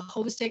achieve a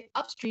holistic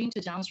upstream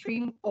to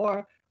downstream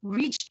or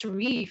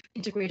reach-to-reef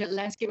integrated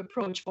landscape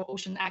approach for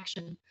ocean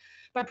action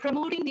by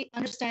promoting the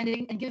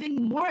understanding and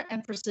giving more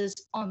emphasis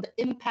on the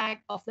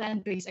impact of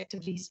land-based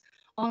activities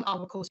on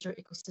our coastal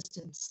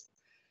ecosystems.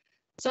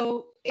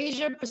 So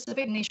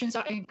Asia-Pacific nations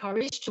are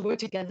encouraged to work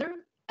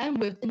together and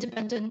with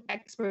independent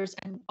experts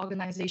and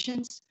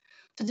organizations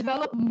to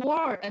develop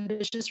more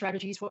ambitious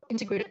strategies for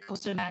integrated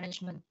coastal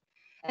management.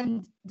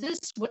 And this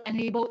would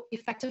enable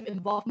effective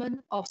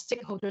involvement of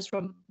stakeholders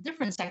from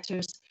different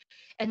sectors,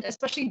 and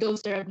especially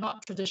those that are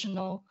not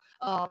traditional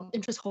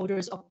interest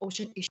holders of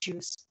ocean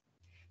issues.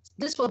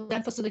 This will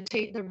then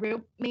facilitate the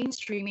real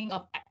mainstreaming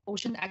of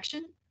ocean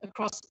action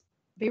across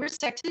various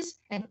sectors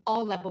and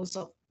all levels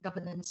of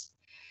governance.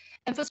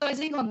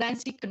 Emphasizing on land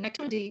sea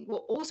connectivity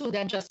will also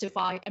then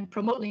justify and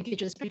promote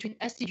linkages between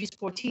SDGs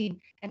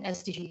 14 and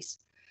SDGs.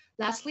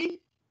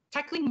 Lastly,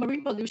 tackling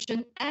marine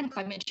pollution and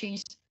climate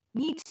change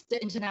needs the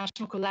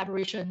international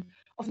collaboration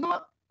of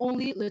not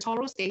only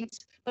littoral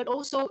states, but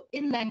also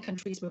inland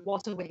countries with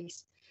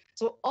waterways.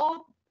 So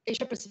all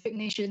Asia-Pacific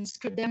nations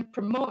could then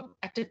promote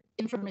active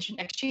information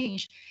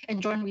exchange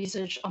and joint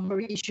research on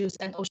marine issues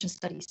and ocean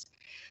studies.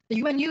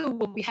 The UNU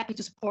will be happy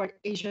to support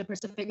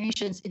Asia-Pacific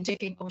nations in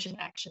taking ocean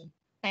action.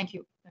 Thank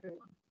you,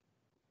 everyone.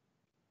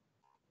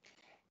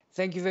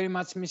 Thank you very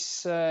much,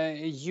 Ms.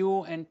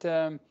 Yu.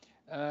 And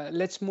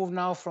let's move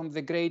now from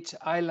the great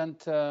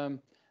island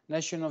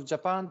nation of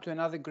Japan to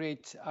another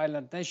great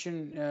island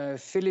nation,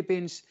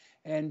 Philippines.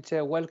 And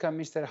welcome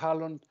Mr.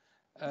 Halon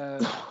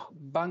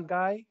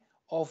Bangay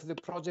of the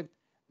project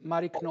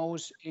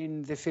Mariknos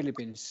in the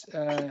Philippines.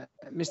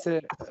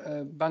 Mr.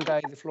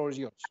 Bangay, the floor is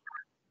yours.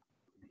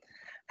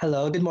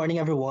 Hello, good morning,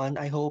 everyone.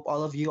 I hope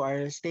all of you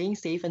are staying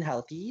safe and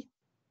healthy.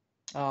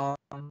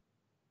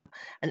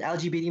 An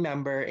LGBT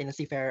member in the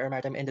seafarer or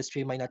maritime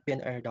industry might not be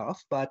unheard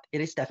of, but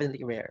it is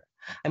definitely rare.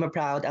 I'm a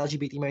proud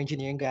LGBT marine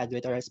engineering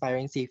graduate or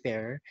aspiring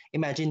seafarer.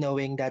 Imagine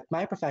knowing that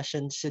my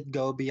profession should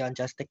go beyond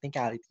just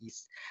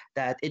technicalities,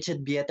 that it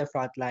should be at the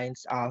front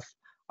lines of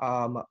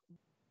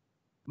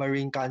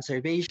marine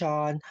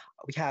conservation.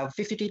 We have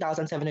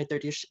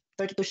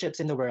 53,732 ships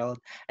in the world,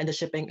 and the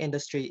shipping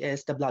industry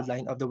is the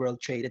bloodline of the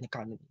world trade and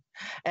economy.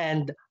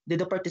 And did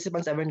the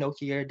participants ever know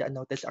here the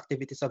unnoticed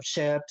activities of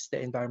ships, the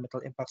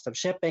environmental impacts of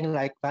shipping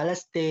like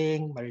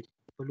ballasting, marine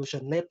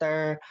pollution,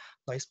 litter,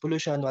 noise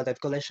pollution, wildlife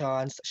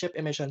collisions, ship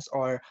emissions,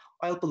 or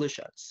oil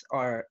pollutions,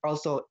 or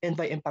also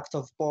impacts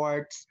of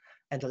ports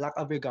and the lack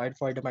of regard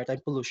for the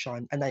maritime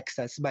pollution and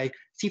access by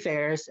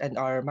seafarers and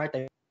our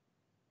maritime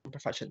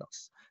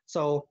professionals.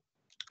 So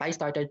I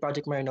started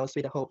Project Marinos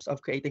with the hopes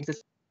of creating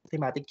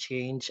systematic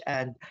change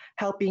and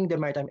helping the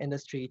maritime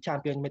industry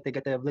champion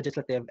mitigative,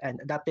 legislative, and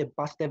adaptive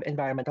positive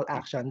environmental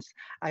actions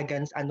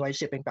against unwise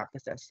shipping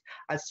practices.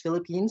 As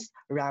Philippines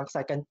ranks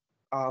second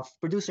of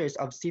producers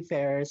of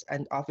seafarers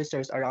and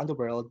officers around the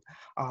world,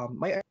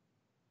 my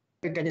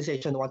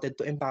organization wanted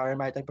to empower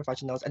maritime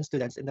professionals and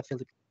students in the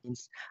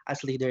Philippines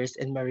as leaders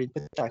in marine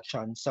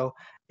protection. So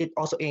it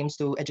also aims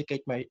to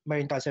educate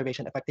marine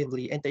conservation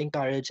effectively and to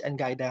encourage and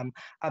guide them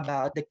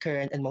about the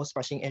current and most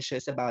pressing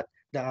issues about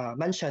the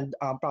mentioned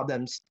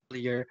problems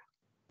earlier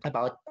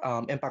about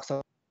impacts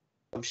of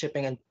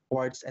shipping and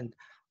ports and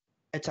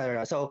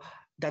etc. So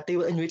that they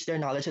will enrich their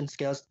knowledge and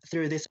skills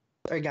through this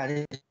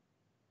organization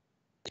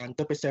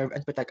to preserve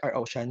and protect our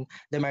ocean,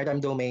 the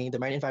maritime domain, the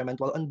marine environment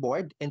while on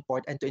board, in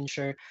port, and to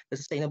ensure the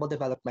sustainable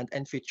development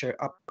and future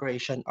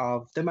operation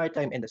of the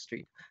maritime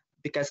industry.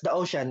 Because the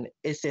ocean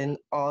is in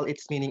all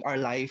its meaning our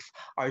life,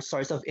 our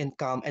source of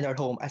income, and our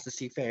home as a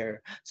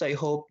seafarer. So I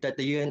hope that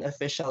the UN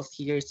officials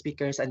here,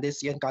 speakers, and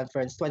this UN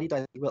conference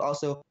 2020 will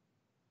also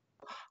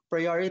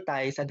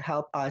prioritize and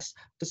help us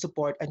to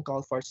support and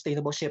call for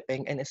sustainable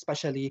shipping and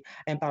especially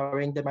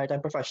empowering the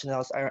maritime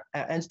professionals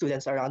and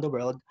students around the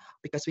world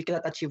because we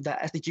cannot achieve the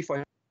SDG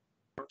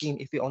 14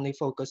 if we only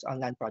focus on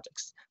land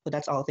projects. So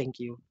that's all.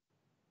 Thank you.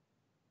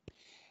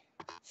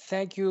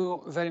 Thank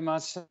you very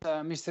much,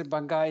 Mr.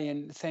 Bangay,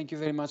 and thank you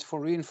very much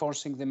for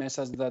reinforcing the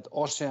message that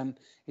ocean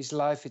is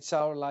life, it's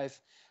our life.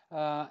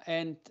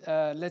 And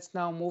let's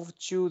now move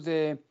to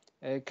the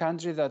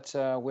country that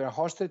we are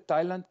hosted,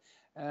 Thailand.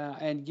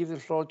 And give the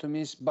floor to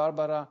Ms.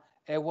 Barbara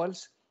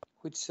Ewells,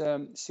 which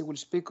she will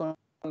speak on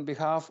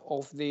behalf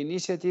of the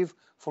Initiative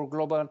for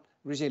Global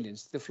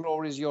Resilience. The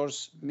floor is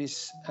yours,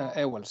 Ms.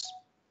 Ewells.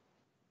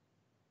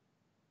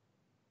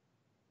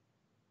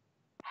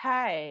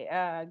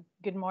 Hi,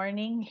 good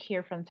morning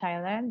here from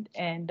Thailand,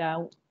 and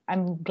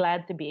I'm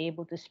glad to be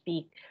able to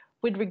speak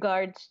with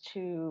regards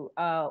to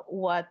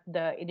what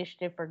the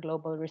Initiative for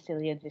Global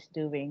Resilience is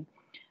doing.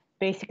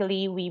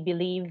 Basically, we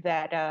believe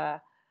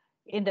that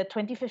in the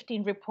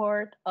 2015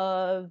 report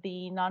of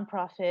the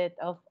nonprofit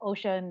of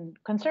Ocean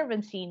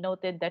Conservancy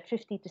noted that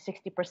 50 to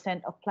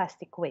 60% of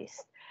plastic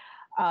waste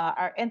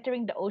are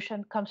entering the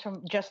ocean comes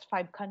from just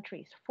 5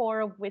 countries,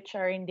 4 of which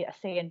are in the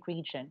ASEAN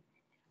region: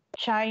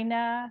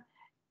 China,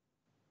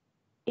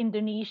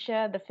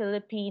 Indonesia, the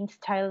Philippines,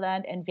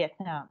 Thailand, and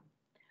Vietnam.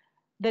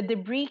 The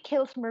debris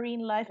kills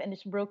marine life and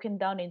is broken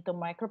down into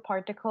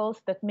microparticles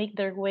that make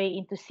their way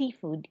into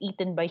seafood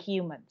eaten by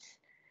humans.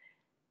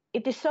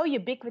 It is so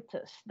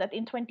ubiquitous that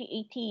in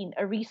 2018,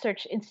 a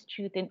research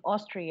institute in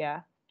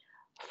Austria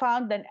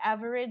found an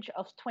average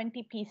of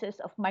 20 pieces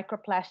of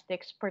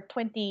microplastics per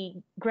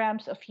 20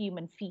 grams of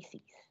human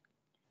feces.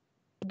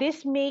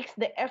 This makes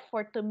the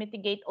effort to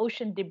mitigate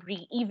ocean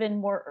debris even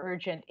more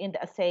urgent in the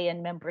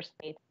ASEAN member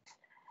states,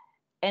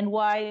 and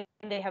why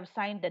they have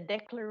signed the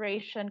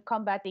declaration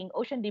combating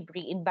ocean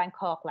debris in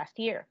Bangkok last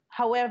year.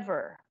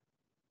 However,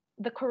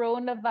 the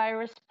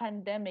coronavirus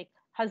pandemic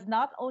has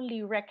not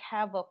only wreaked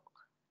havoc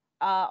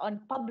on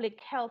public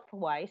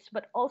health-wise,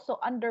 but also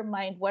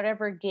undermined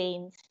whatever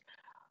gains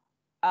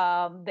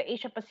the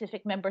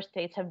Asia-Pacific member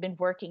states have been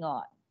working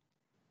on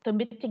to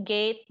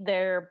mitigate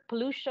their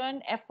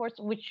pollution efforts,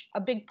 which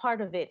a big part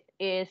of it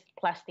is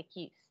plastic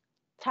use.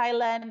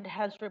 Thailand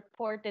has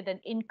reported an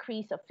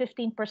increase of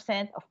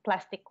 15% of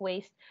plastic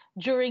waste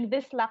during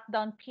this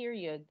lockdown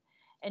period,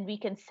 and we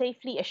can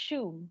safely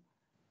assume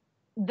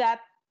that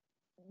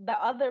the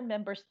other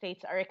member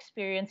states are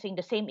experiencing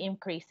the same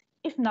increase,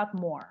 if not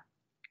more.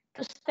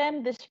 To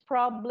stem this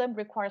problem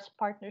requires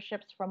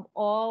partnerships from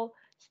all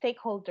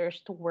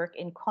stakeholders to work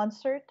in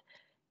concert.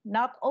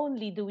 Not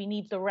only do we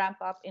need to ramp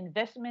up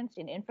investments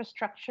in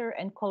infrastructure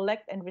and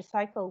collect and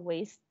recycle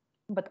waste,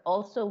 but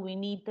also we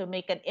need to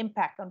make an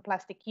impact on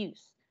plastic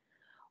use.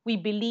 We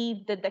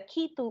believe that the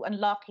key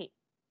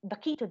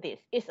to this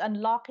is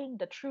unlocking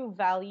the true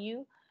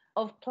value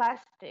of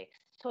plastics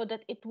so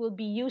that it will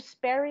be used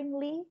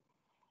sparingly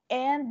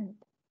and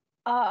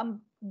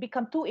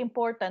become too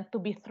important to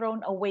be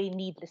thrown away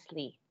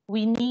needlessly.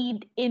 We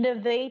need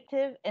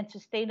innovative and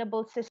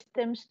sustainable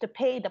systems to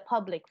pay the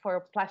public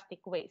for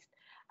plastic waste,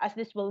 as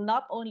this will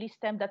not only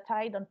stem the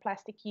tide on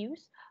plastic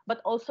use,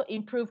 but also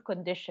improve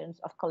conditions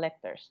of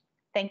collectors.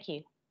 Thank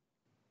you.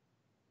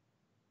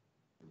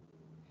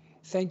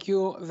 Thank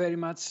you very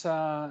much,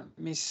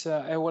 Ms.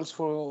 Ewells,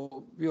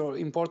 for your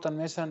important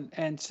message.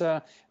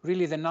 And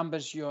really, the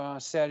numbers you are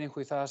sharing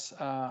with us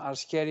are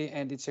scary,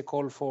 and it's a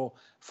call for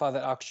further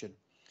action.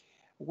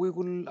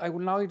 I will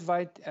now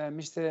invite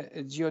Mr.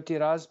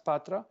 Jyotiraj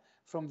Patra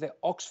from the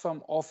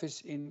Oxfam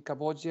office in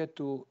Cambodia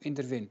to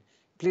intervene.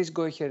 Please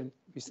go ahead,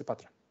 Mr.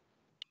 Patra.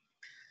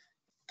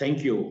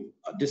 Thank you.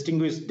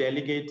 Distinguished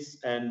delegates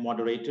and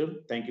moderator,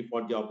 thank you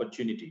for the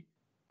opportunity.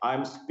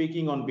 I'm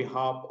speaking on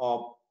behalf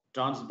of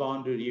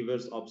Transboundary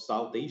Rivers of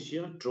South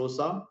Asia,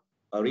 TROSA,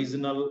 a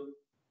regional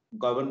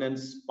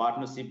governance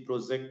partnership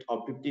project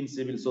of 15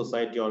 civil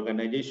society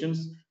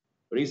organizations,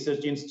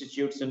 research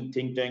institutes and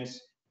think tanks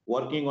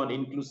working on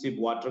inclusive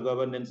water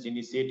governance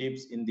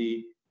initiatives in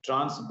the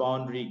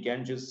transboundary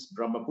Ganges,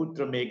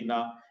 Brahmaputra,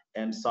 Meghna,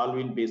 and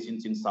Salween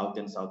basins in South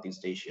and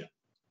Southeast Asia.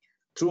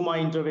 Through my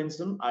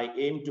intervention, I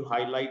aim to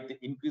highlight the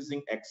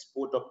increasing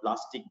export of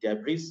plastic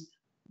debris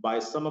by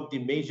some of the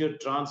major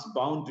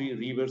transboundary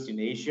rivers in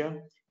Asia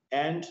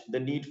and the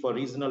need for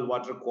regional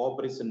water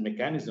cooperation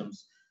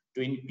mechanisms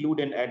to include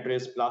and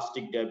address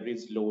plastic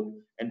debris load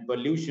and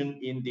pollution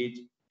in the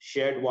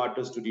shared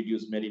waters to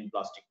reduce marine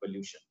plastic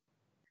pollution.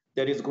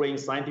 There is growing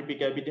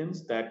scientific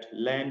evidence that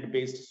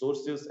land-based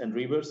sources and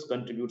rivers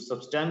contribute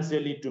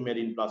substantially to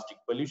marine plastic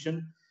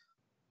pollution.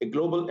 A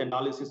global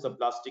analysis of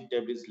plastic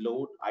debris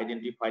load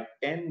identified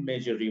 10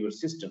 major river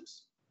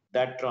systems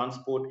that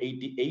transport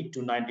 88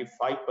 to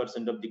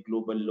 95% of the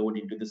global load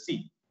into the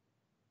sea.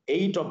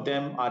 8 of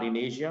them are in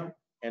Asia,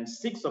 and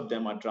 6 of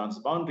them are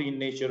transboundary in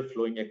nature,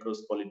 flowing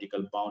across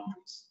political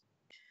boundaries.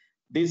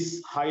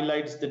 This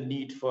highlights the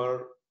need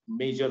for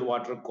major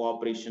water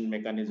cooperation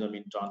mechanism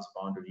in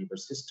transboundary river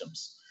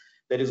systems.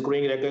 There is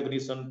growing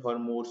recognition for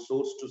more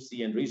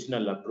source-to-sea and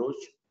regional approach.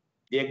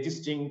 The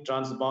existing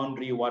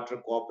transboundary water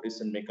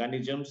cooperation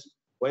mechanisms,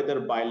 whether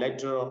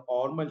bilateral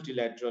or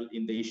multilateral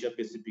in the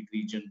Asia-Pacific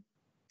region,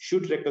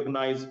 should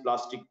recognize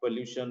plastic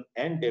pollution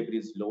and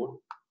debris load,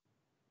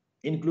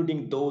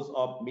 including those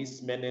of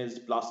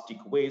mismanaged plastic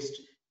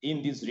waste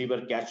in these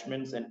river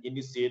catchments, and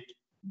initiate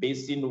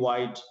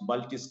basin-wide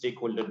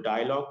multi-stakeholder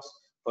dialogues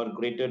for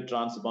greater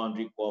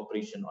transboundary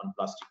cooperation on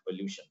plastic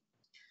pollution.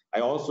 I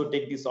also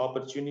take this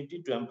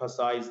opportunity to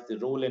emphasize the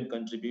role and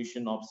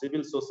contribution of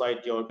civil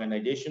society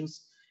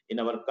organizations in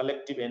our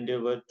collective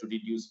endeavor to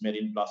reduce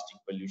marine plastic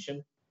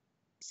pollution.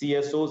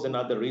 CSOs and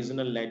other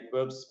regional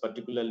networks,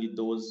 particularly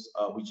those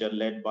which are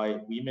led by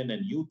women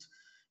and youth,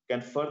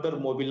 can further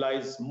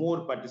mobilize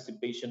more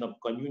participation of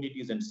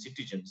communities and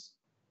citizens,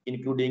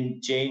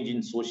 including change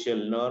in social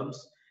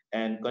norms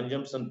and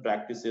consumption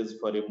practices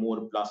for a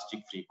more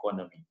plastic-free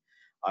economy.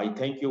 I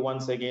thank you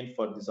once again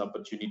for this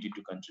opportunity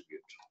to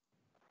contribute.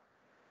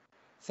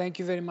 Thank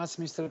you very much,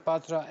 Mr.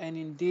 Patra. And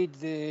indeed,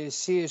 the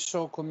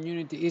CSO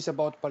community is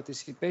about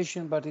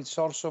participation, but it's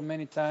also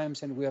many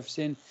times, and we have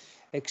seen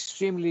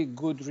extremely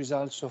good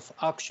results of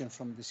action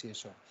from the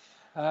CSO.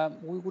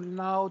 We will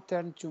now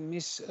turn to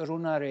Ms.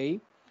 Runa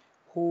Ray,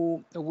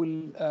 who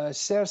will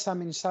share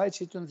some insights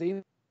into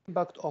the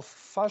impact of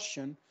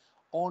fashion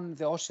on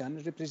the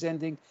ocean,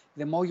 representing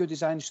the Moyo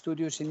Design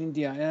Studios in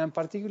India. And I'm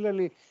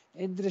particularly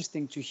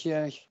interesting to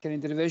hear her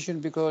intervention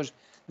because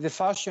the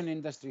fashion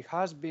industry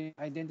has been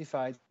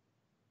identified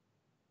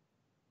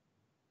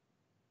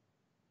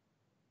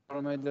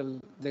environmental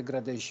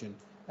degradation.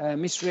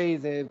 Ms. Ray,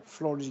 the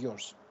floor is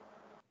yours.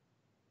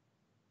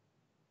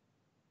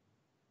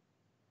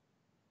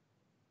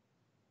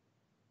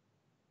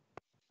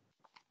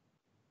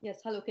 Yes,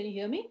 hello, can you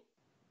hear me?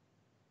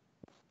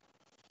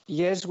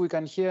 Yes, we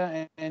can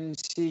hear and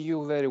see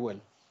you very well.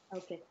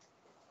 Okay.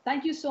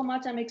 Thank you so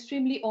much. I'm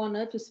extremely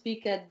honored to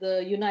speak at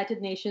the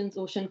United Nations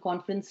Ocean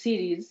Conference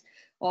series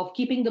of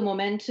Keeping the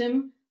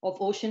Momentum of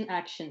Ocean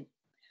Action.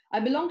 I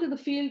belong to the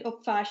field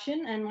of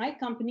fashion, and my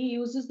company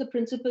uses the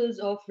principles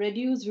of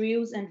reduce,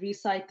 reuse, and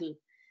recycle,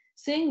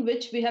 saying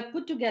which we have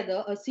put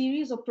together a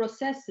series of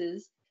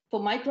processes for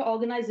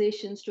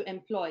microorganizations to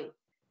employ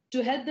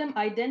to help them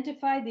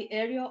identify the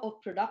area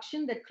of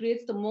production that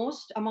creates the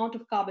most amount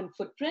of carbon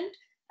footprint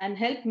and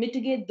help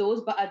mitigate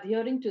those by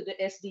adhering to the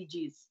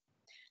SDGs.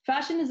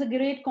 Fashion is a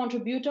great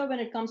contributor when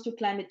it comes to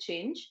climate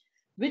change,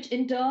 which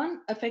in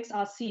turn affects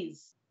our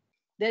seas.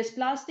 There's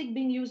plastic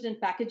being used in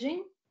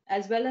packaging,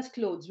 as well as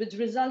clothes, which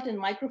result in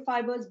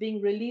microfibers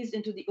being released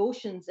into the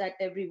oceans at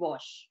every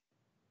wash.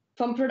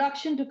 From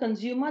production to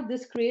consumer,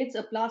 this creates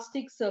a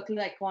plastic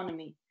circular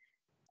economy.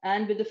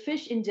 And with the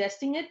fish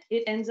ingesting it,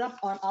 it ends up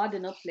on our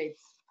dinner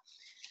plates.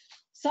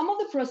 Some of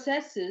the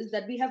processes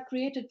that we have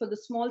created for the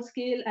small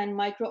scale and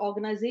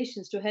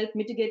micro-organizations to help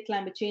mitigate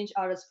climate change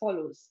are as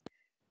follows.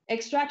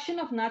 Extraction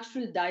of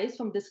natural dyes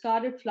from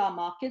discarded flower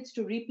markets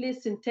to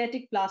replace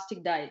synthetic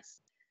plastic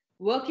dyes.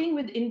 Working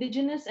with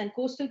indigenous and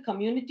coastal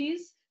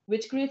communities,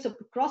 which creates a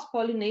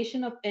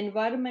cross-pollination of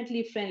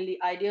environmentally friendly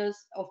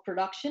ideas of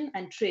production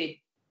and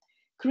trade.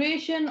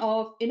 Creation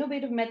of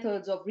innovative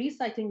methods of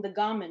recycling the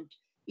garment,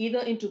 either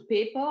into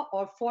paper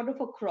or fodder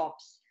for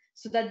crops,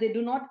 so that they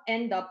do not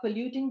end up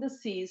polluting the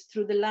seas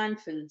through the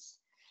landfills.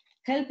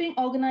 Helping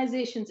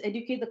organizations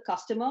educate the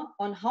customer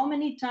on how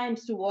many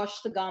times to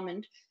wash the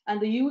garment and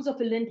the use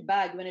of a lint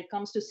bag when it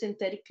comes to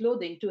synthetic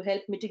clothing to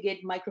help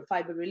mitigate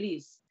microfiber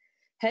release.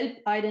 Help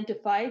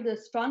identify the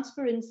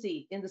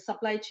transparency in the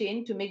supply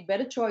chain to make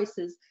better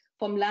choices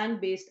from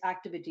land-based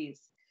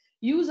activities.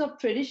 Use of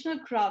traditional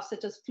crafts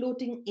such as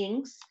floating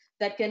inks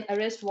that can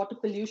arrest water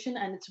pollution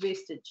and its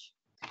wastage.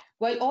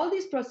 While all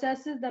these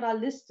processes that are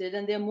listed,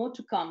 and there are more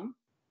to come,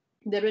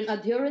 they're in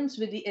adherence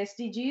with the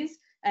SDGs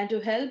and to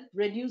help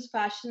reduce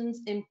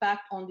fashion's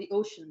impact on the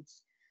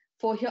oceans.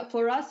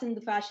 For us in the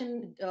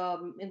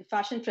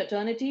fashion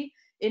fraternity,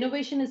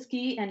 innovation is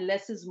key and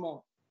less is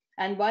more.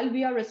 And while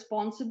we are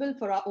responsible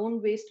for our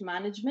own waste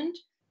management,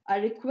 I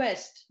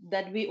request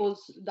that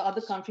the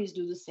other countries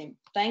do the same.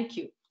 Thank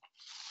you.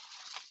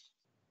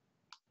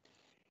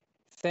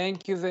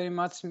 Thank you very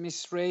much,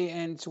 Ms. Ray.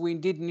 And we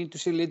indeed need to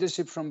see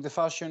leadership from the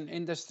fashion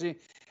industry,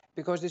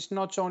 because it's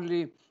not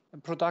only a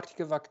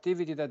productive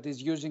activity that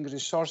is using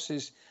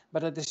resources,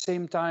 but at the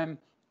same time,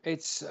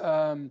 it's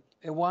a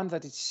one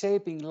that is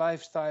shaping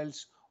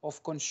lifestyles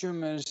of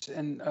consumers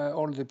and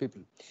all the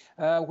people.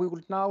 We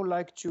would now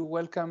like to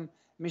welcome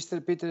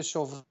Mr. Peter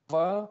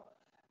Sova,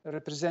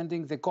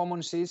 representing the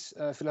Common Seas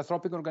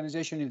philanthropic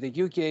organization in the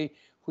UK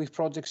with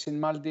projects in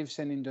Maldives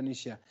and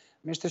Indonesia.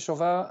 Mr.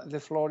 Sova, the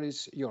floor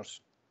is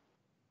yours.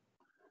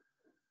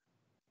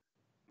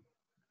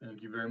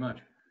 Thank you very much.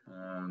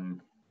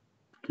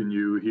 Can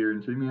you hear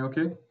and see me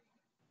okay?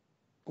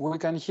 We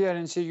can hear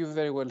and see you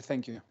very well.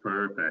 Thank you.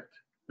 Perfect.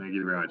 Thank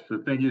you very much.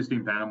 So thank you,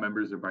 esteemed panel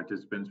members and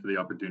participants, for the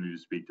opportunity to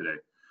speak today.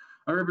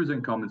 I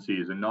represent Common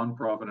Seas, a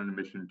nonprofit on a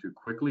mission to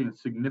quickly and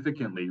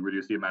significantly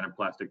reduce the amount of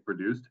plastic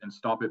produced and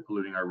stop it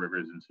polluting our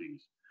rivers and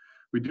seas.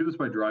 We do this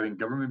by driving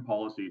government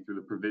policy through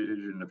the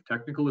provision of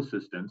technical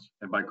assistance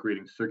and by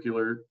creating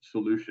circular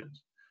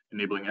solutions,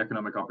 enabling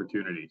economic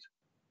opportunities.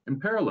 In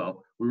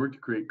parallel, we work to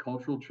create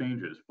cultural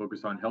changes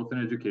focused on health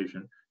and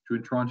education to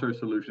entrench our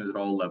solutions at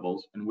all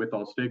levels and with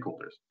all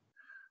stakeholders.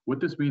 What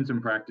this means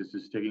in practice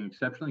is taking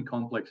exceptionally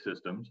complex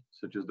systems,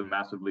 such as the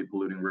massively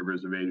polluting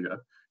rivers of Asia,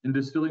 and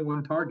distilling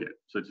one target,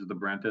 such as the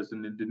Brantas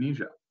in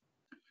Indonesia.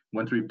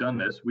 Once we've done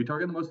this, we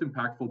target the most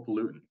impactful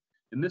pollutant,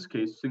 in this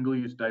case,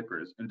 single-use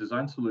diapers, and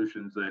design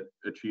solutions that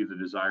achieve the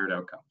desired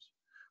outcomes.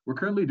 We're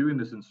currently doing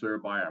this in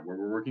Surabaya, where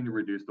we're working to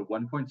reduce the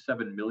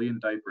 1.7 million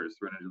diapers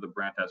thrown into the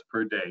Brantas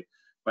per day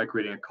by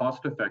creating a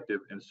cost-effective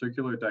and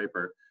circular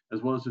diaper,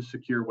 as well as a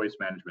secure waste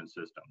management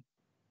system.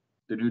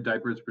 The new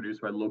diaper is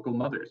produced by local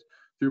mothers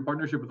through a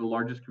partnership with the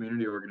largest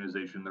community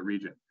organization in the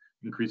region,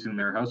 increasing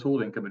their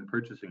household income and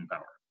purchasing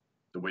power.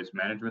 The waste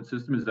management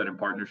system is done in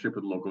partnership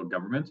with local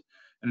governments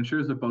and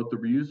ensures that both the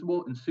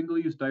reusable and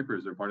single-use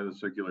diapers are part of the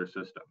circular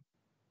system.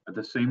 At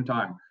the same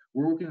time,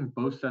 we're working with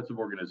both sets of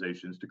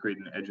organizations to create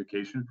an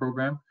education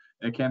program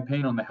and a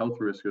campaign on the health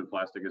risk of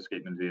plastic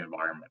escape into the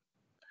environment.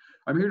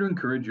 I'm here to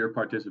encourage your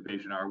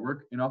participation in our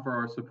work and offer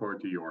our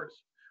support to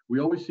yours. We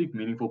always seek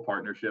meaningful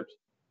partnerships,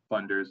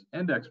 funders,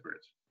 and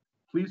experts.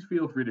 Please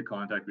feel free to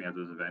contact me at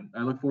this event.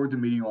 I look forward to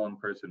meeting you all in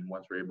person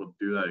once we're able to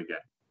do that again.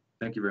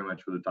 Thank you very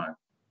much for the time.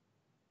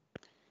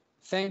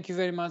 Thank you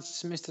very much,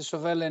 Mr.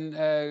 Sovel,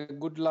 and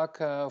good luck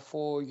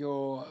for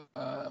your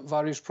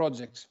various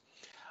projects.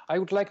 I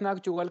would like now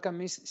to welcome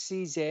Ms.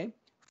 Xi Zhe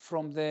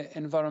from the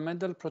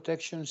Environmental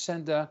Protection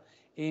Center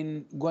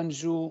in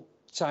Guangzhou,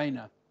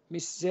 China.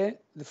 Ms. Zhe,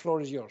 the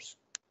floor is yours.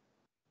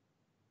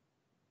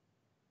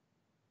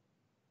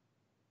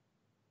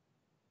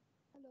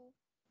 Hello.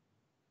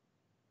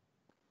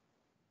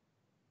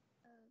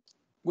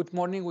 Good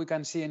morning. We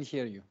can see and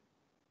hear you.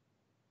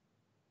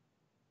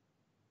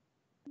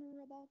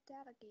 Honorable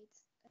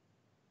delegates,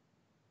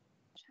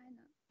 China.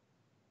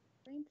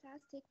 Marine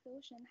plastic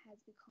pollution has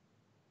become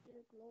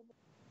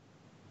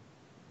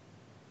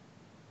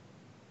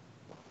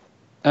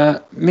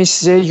global.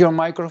 Ms. Zhe, your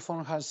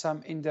microphone has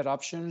some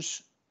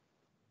interruptions.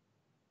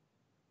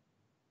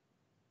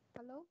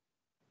 Hello?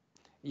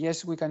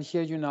 Yes, we can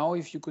hear you now.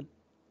 If you could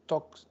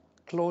talk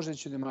closer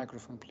to the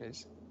microphone,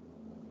 please.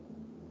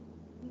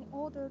 In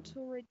order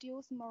to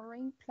reduce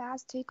marine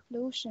plastic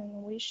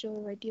pollution, we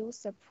should reduce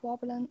the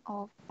problem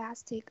of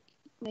plastic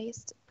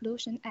waste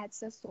pollution at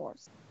the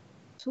source.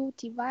 To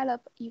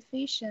develop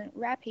efficient,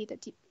 rapid,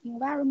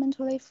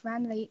 environmentally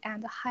friendly,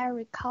 and high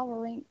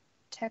recovering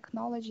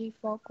technology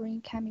for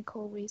green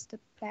chemical waste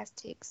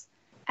plastics.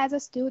 As a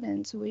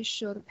student, we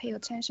should pay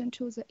attention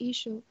to the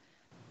issue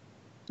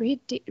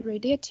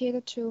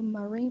related to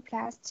marine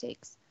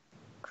plastics,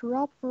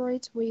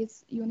 cooperate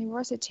with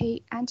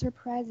university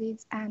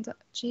enterprises and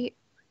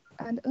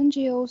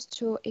NGOs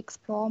to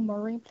explore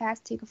marine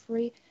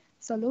plastic-free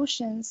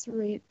solutions,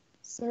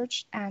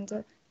 research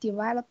and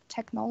develop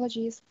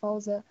technologies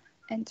for the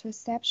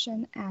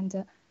interception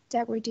and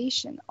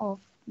degradation of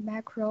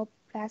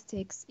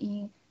microplastics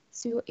in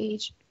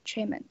sewage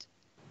treatment.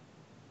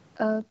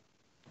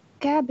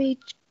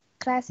 Garbage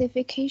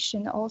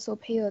classification also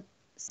plays a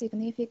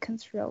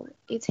significant role.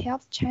 It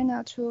helps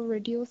China to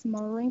reduce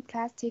marine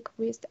plastic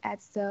waste at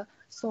the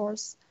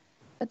source.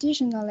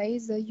 Additionally,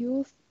 the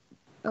youth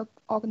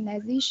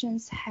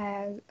organizations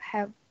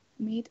have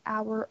made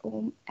our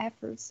own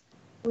efforts.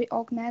 We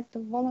organized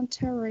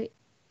voluntary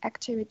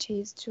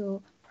activities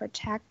to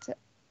protect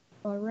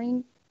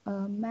marine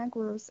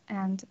mangroves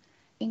and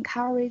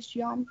encourage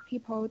young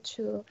people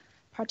to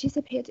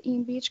participate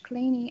in beach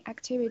cleaning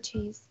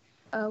activities.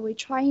 We're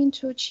trying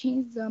to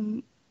change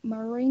the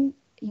marine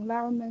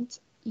environment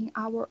in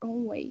our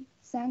own way.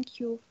 Thank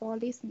you for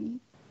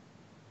listening.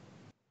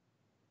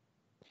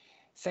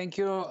 Thank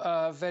you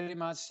very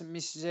much,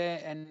 Ms.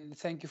 Zhe, and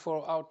thank you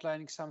for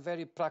outlining some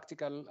very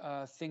practical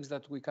things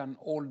that we can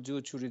all do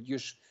to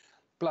reduce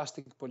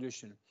plastic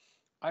pollution.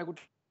 I would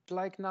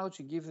like now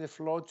to give the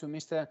floor to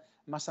Mr.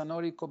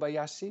 Masanori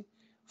Kobayashi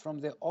from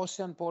the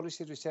Ocean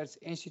Policy Research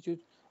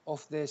Institute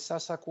of the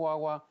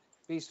Sasakawa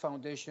Peace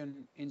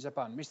Foundation in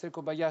Japan. Mr.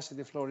 Kobayashi,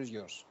 the floor is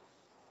yours.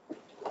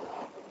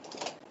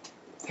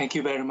 Thank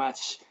you very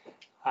much.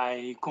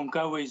 I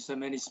concur with the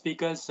many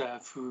speakers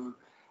who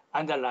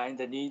underline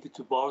the need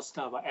to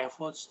bolster our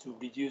efforts to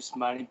reduce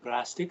marine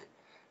plastic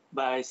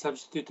by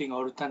substituting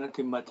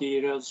alternative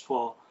materials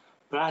for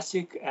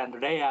plastic and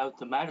lay out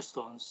the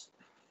milestones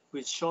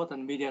with short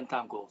and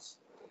medium-term goals.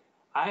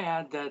 I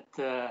add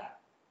that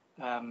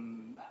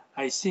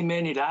I see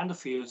many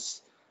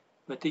landfills,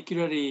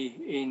 particularly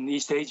in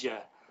East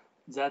Asia,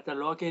 that are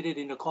located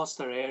in the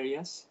coastal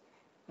areas,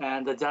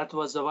 and that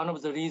was one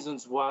of the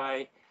reasons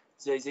why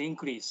there is an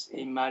increase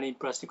in marine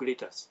plastic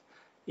litters.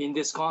 In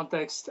this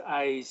context,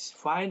 I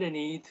find a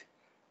need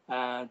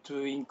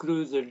to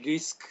include the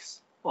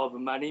risks of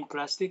marine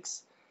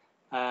plastics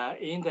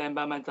in the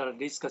environmental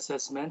risk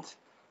assessment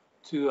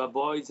to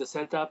avoid the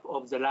setup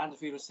of the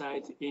landfill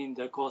site in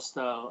the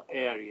coastal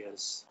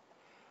areas.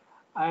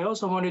 I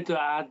also wanted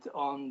to add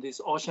on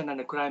these ocean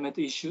and climate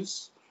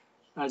issues,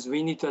 as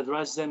we need to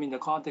address them in the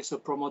context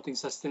of promoting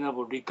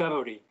sustainable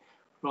recovery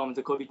from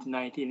the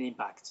COVID-19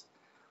 impact.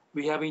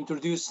 We have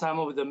introduced some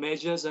of the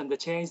measures and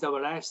changed our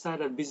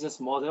lifestyle and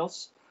business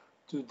models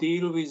to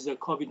deal with the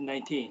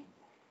COVID-19.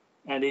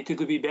 And it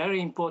will be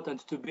very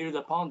important to build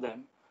upon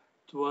them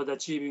toward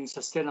achieving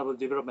sustainable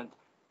development,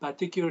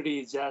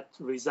 particularly that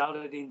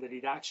resulted in the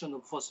reduction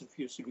of fossil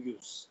fuel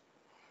use.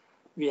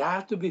 We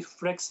have to be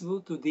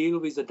flexible to deal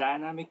with the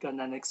dynamic and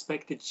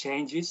unexpected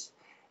changes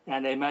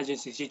and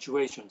emergency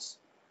situations.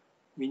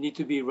 We need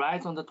to be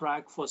right on the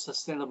track for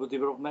sustainable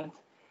development.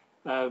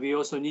 We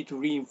also need to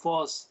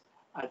reinforce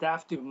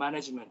adaptive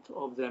management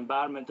of the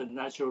environment and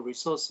natural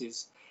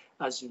resources,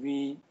 as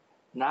we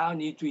now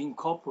need to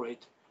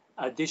incorporate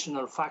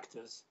additional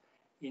factors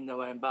in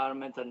our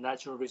environment and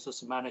natural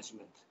resource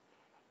management.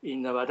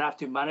 In our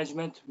adaptive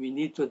management, we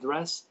need to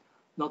address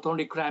not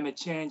only climate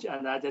change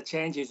and other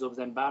changes of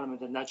the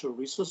environment and natural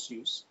resource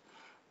use,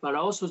 but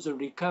also the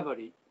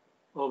recovery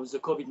of the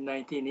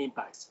COVID-19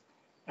 impacts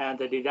and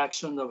the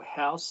reduction of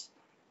health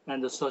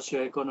and the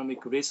socioeconomic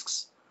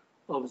risks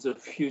of the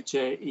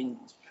future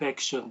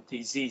infection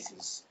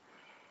diseases.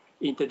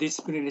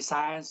 Interdisciplinary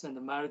science and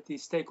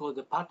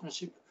multi-stakeholder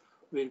partnership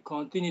will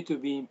continue to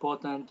be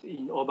important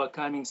in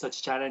overcoming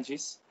such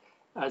challenges,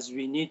 as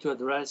we need to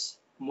address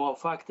more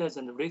factors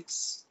and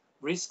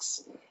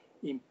risks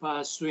in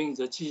pursuing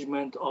the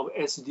achievement of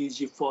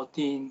SDG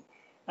 14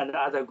 and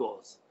other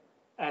goals.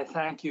 I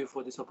thank you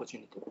for this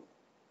opportunity.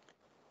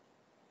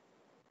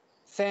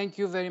 Thank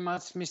you very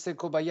much, Mr.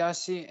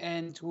 Kobayashi,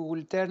 and we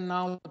will turn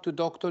now to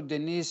Dr.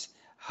 Denise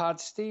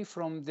Hardsty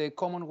from the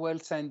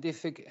Commonwealth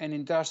Scientific and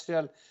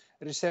Industrial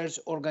Research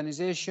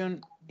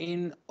Organization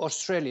in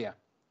Australia.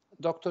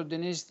 Dr.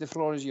 Denise, the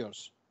floor is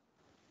yours.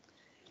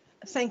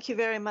 Thank you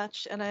very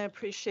much, and I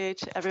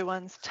appreciate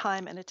everyone's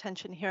time and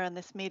attention here on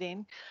this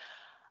meeting.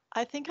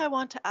 I think I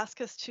want to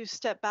ask us to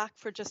step back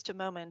for just a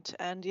moment.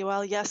 And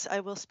while, yes, I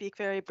will speak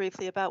very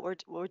briefly about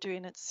what we're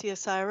doing at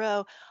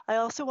CSIRO, I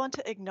also want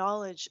to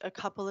acknowledge a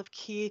couple of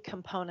key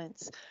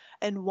components.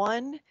 And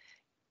one,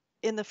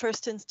 in the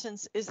first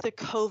instance, is the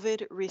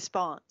COVID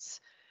response.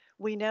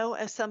 We know,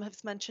 as some have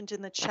mentioned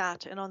in the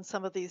chat and on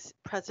some of these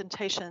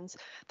presentations,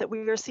 that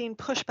we are seeing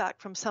pushback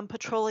from some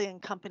petroleum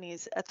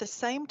companies. At the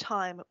same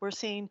time, we're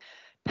seeing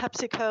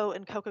PepsiCo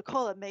and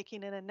Coca-Cola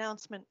making an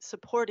announcement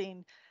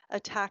supporting a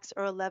tax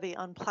or a levy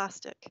on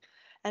plastic.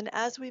 And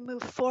as we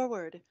move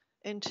forward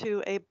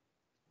into a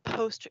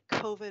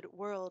post-COVID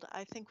world,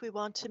 I think we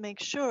want to make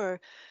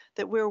sure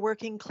that we're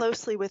working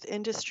closely with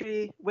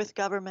industry, with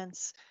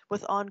governments,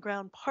 with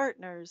on-ground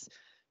partners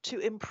to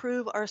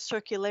improve our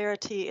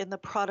circularity in the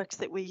products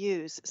that we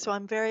use. So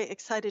I'm very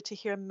excited to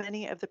hear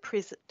many of the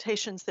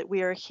presentations that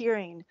we are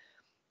hearing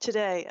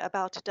today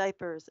about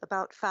diapers,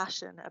 about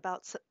fashion,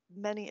 about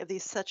many of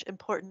these such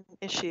important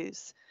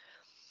issues.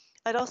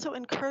 I'd also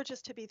encourage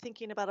us to be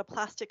thinking about a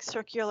plastic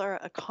circular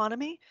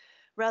economy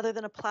rather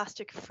than a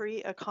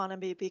plastic-free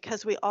economy,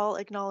 because we all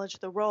acknowledge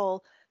the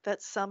role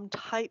that some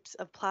types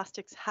of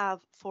plastics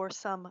have for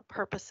some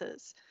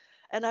purposes.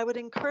 And I would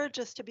encourage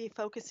us to be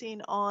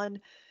focusing on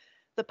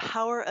the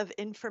power of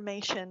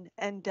information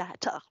and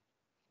data.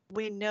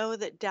 We know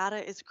that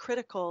data is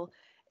critical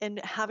in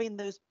having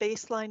those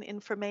baseline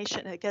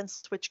information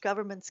against which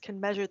governments can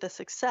measure the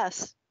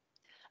success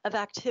of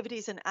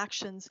activities and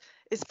actions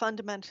is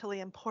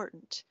fundamentally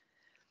important.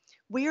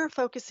 We are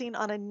focusing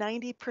on a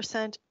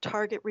 90%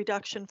 target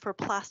reduction for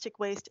plastic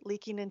waste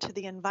leaking into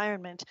the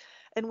environment,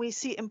 and we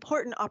see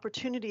important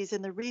opportunities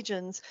in the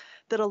regions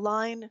that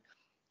align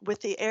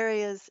with the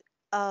areas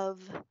of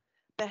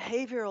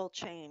behavioral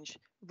change,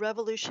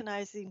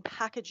 revolutionizing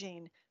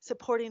packaging,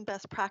 supporting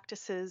best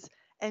practices,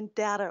 and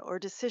data or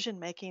decision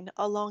making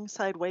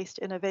alongside waste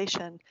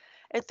innovation.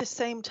 At the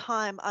same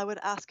time, I would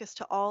ask us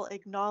to all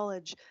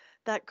acknowledge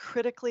that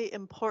critically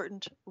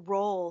important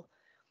role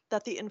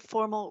that the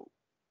informal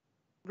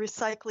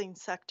recycling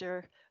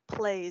sector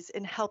plays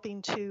in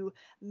helping to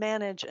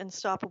manage and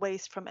stop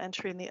waste from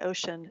entering the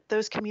ocean.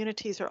 Those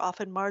communities are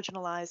often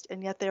marginalized,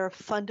 and yet they are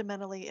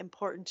fundamentally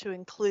important to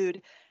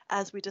include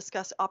as we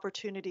discuss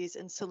opportunities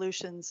and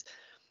solutions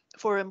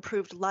for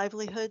improved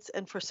livelihoods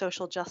and for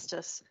social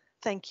justice.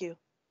 Thank you.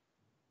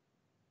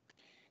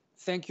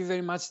 Thank you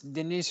very much,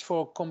 Denise,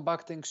 for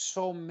compacting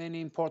so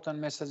many important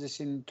messages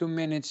in 2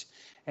 minutes.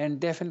 And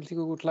definitely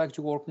we would like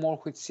to work more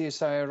with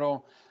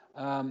CSIRO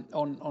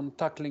on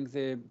tackling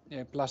the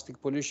plastic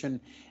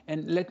pollution.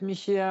 And let me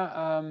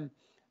here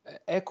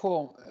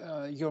echo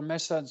your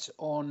message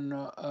on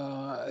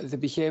the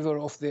behavior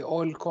of the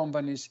oil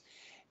companies.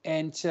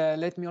 And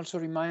let me also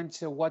remind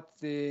what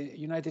the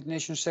United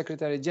Nations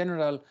Secretary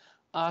General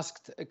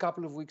asked a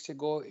couple of weeks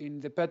ago in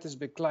the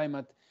Petersburg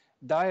Climate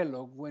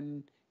Dialogue,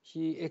 when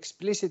he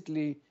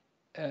explicitly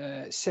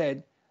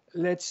said,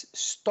 let's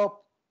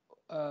stop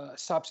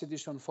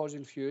subsidies on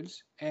fossil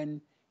fuels.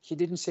 And he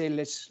didn't say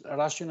let's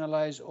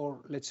rationalize or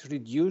let's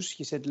reduce.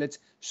 He said let's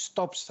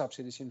stop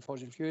subsidies in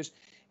fossil fuels.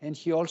 And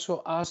he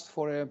also asked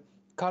for a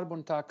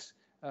carbon tax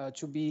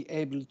to be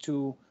able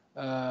to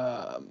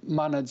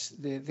manage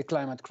the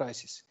climate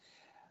crisis.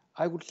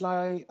 I would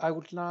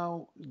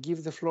now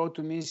give the floor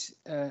to Ms.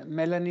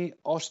 Melanie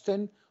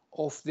Austin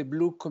of the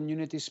Blue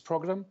Communities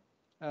Program.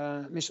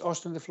 Ms.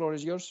 Austin, the floor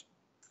is yours.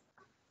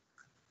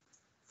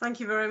 Thank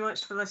you very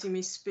much for letting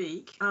me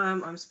speak.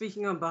 I'm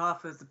speaking on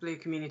behalf of the Blue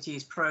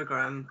Communities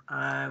Program.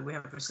 We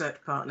have research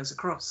partners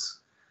across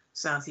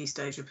Southeast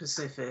Asia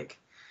Pacific.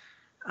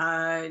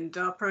 And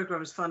our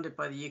program is funded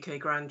by the UK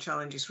Grand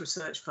Challenges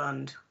Research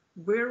Fund.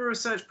 We're a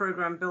research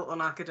program built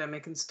on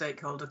academic and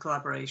stakeholder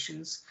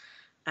collaborations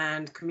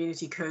and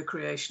community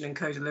co-creation and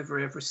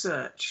co-delivery of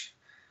research.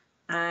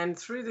 And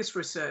through this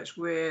research,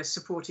 we're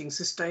supporting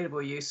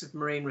sustainable use of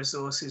marine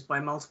resources by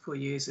multiple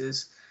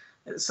users,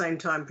 at the same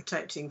time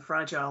protecting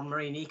fragile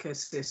marine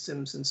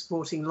ecosystems and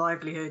supporting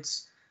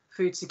livelihoods,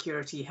 food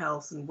security,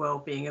 health and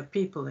well-being of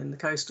people in the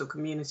coastal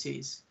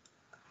communities.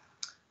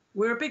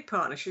 We're a big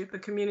partnership, a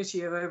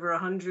community of over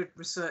 100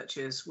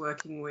 researchers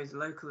working with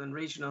local and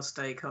regional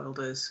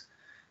stakeholders.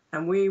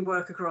 And we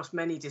work across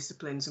many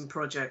disciplines and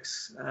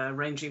projects,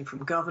 ranging from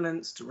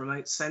governance to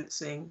remote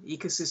sensing,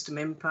 ecosystem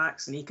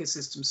impacts and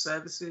ecosystem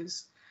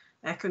services,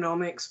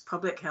 economics,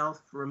 public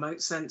health,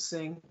 remote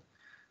sensing,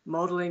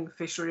 modeling,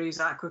 fisheries,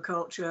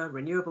 aquaculture,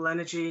 renewable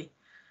energy,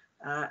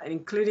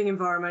 including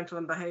environmental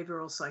and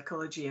behavioral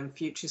psychology and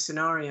future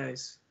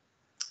scenarios.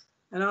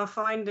 And our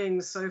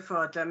findings so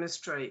far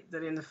demonstrate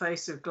that in the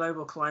face of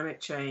global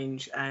climate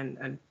change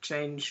and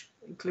change,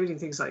 including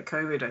things like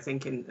COVID, I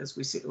think, as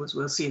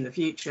we'll see in the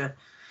future,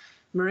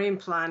 marine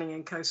planning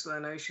and coastal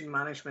and ocean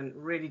management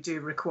really do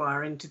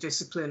require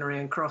interdisciplinary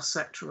and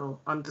cross-sectoral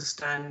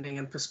understanding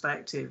and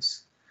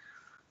perspectives.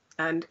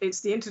 And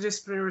it's the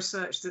interdisciplinary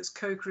research that's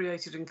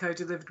co-created and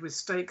co-delivered with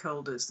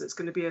stakeholders that's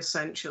going to be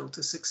essential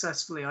to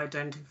successfully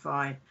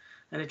identify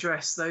and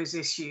address those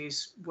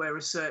issues where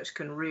research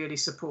can really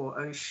support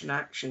ocean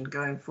action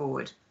going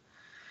forward.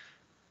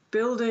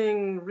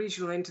 Building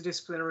regional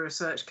interdisciplinary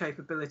research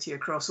capability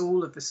across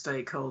all of the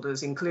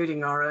stakeholders,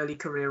 including our early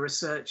career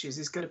researchers,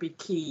 is going to be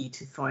key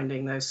to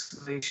finding those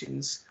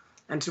solutions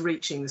and to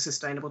reaching the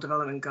Sustainable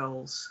Development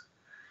Goals.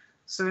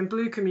 So in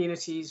Blue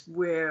Communities,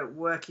 we're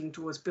working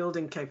towards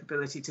building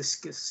capability to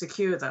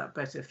secure that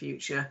better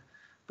future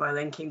by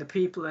linking the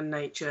people and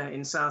nature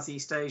in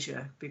Southeast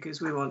Asia,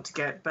 because we want to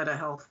get better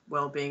health,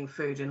 well-being,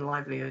 food and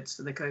livelihoods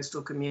for the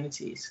coastal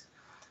communities.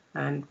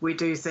 And we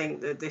do think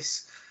that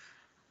this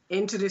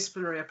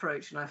interdisciplinary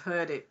approach, and I've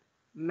heard it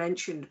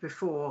mentioned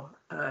before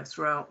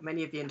throughout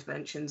many of the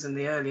interventions and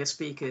the earlier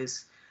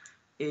speakers,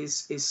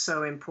 is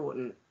so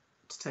important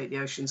to take the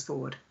oceans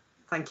forward.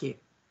 Thank you.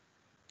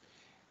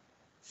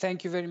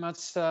 Thank you very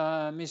much,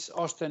 Ms.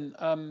 Austin.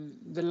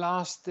 The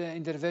last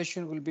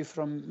intervention will be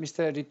from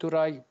Mr.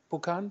 Riturai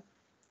Pukan.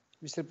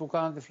 Mr.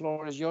 Pukan, the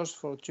floor is yours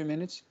for 2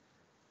 minutes.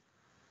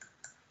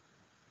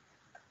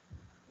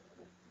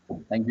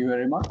 Thank you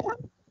very much.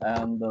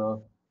 And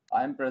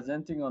I'm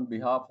presenting on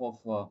behalf of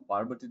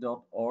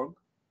Parvati.org,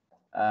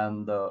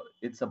 and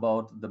it's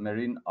about the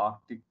Marine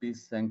Arctic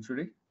Peace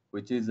Sanctuary,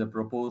 which is a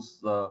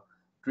proposed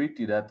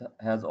treaty that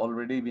has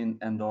already been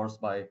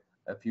endorsed by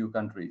a few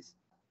countries.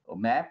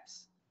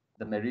 MAPS,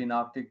 the Marine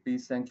Arctic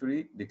Peace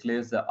Sanctuary,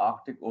 declares the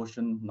Arctic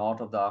Ocean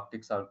north of the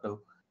Arctic Circle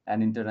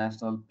an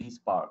international peace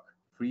park,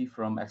 free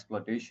from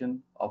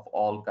exploitation of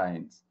all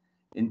kinds,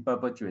 in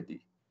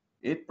perpetuity.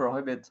 It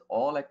prohibits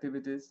all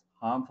activities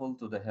harmful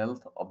to the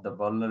health of the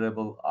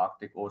vulnerable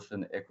Arctic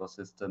Ocean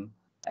ecosystem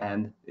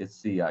and its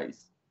sea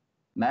ice.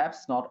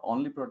 MAPS not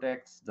only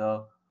protects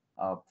the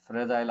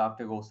fragile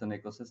Arctic Ocean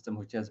ecosystem,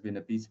 which has been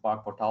a peace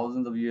park for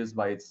thousands of years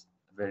by its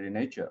very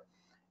nature,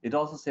 it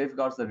also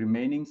safeguards the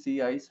remaining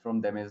sea ice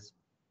from damage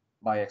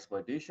by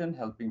exploitation,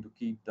 helping to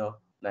keep the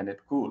planet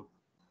cool.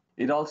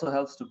 It also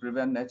helps to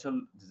prevent natural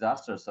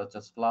disasters such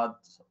as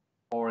floods,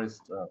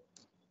 forest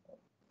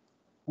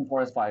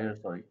fires,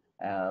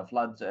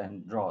 floods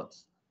and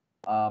droughts.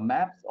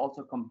 MAPS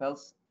also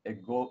compels a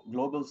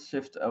global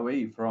shift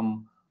away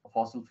from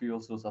fossil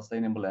fuels to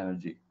sustainable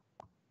energy.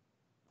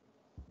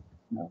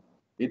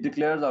 It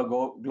declares our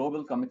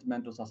global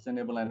commitment to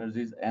sustainable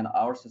energies and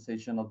our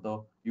cessation of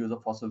the use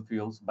of fossil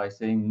fuels by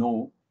saying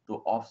no to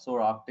offshore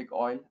Arctic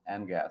oil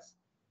and gas.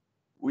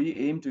 We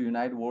aim to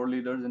unite world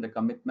leaders in the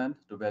commitment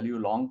to value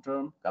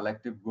long-term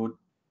collective good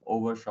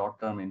over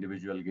short-term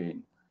individual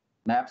gain.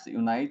 MAPS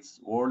unites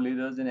world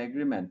leaders in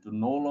agreement to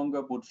no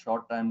longer put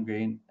short-term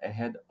gain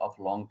ahead of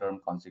long-term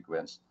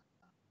consequence.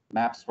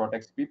 MAPS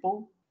protects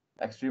people.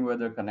 Extreme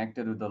weather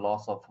connected with the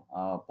loss of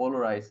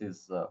polar ice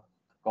is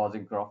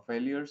causing crop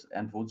failures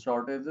and food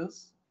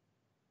shortages.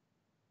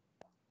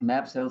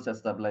 MAPS helps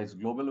stabilize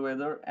global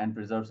weather and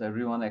preserves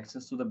everyone's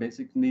access to the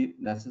basic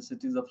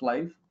necessities of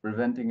life,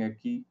 preventing a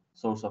key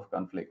source of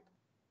conflict.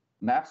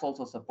 MAPS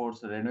also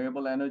supports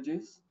renewable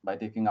energies by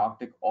taking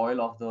Arctic oil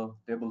off the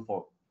table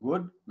for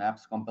good.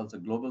 MAPS compels a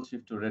global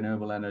shift to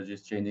renewable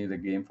energies, changing the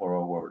game for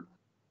our world.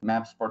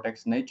 MAPS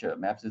protects nature.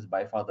 MAPS is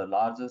by far the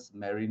largest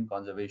marine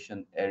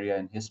conservation area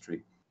in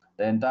history.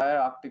 The entire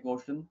Arctic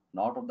Ocean,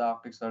 north of the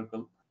Arctic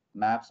Circle,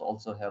 MAPS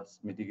also helps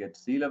mitigate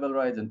sea level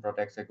rise and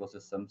protects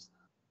ecosystems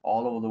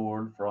all over the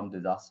world from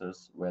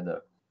disastrous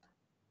weather.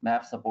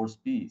 MAPS supports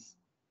peace.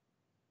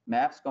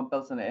 MAPS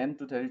compels an end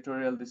to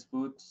territorial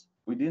disputes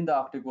within the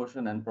Arctic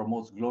Ocean and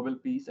promotes global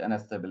peace and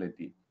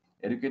stability.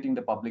 Educating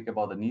the public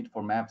about the need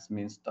for MAPS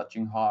means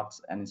touching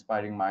hearts and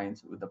inspiring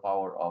minds with the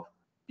power of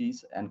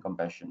peace and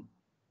compassion.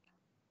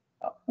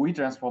 We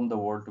transform the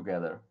world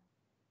together.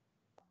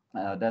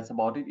 That's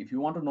about it. If you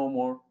want to know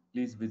more,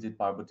 please visit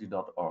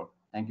Parvati.org.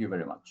 Thank you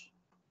very much.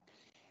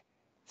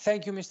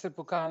 Thank you, Mr.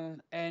 Pukan.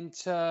 And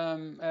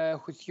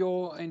with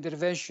your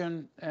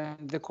intervention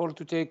and the call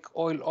to take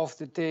oil off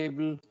the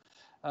table,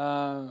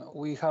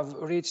 we have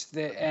reached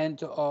the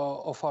end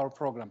of our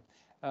program.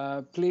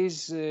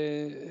 Please,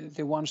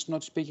 the ones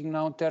not speaking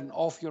now, turn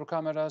off your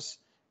cameras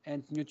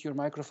and mute your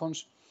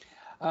microphones.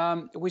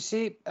 We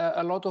see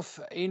a lot of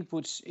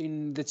inputs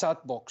in the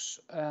chat box,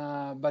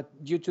 but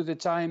due to the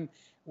time,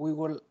 we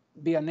will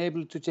be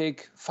unable to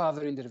take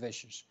further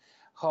interventions.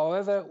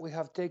 However, we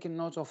have taken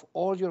note of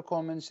all your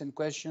comments and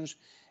questions,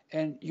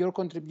 and your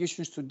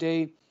contributions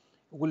today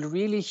will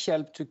really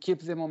help to keep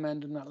the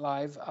momentum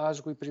alive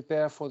as we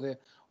prepare for the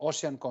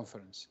Ocean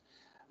Conference.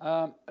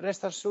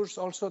 Rest assured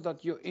also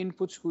that your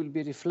inputs will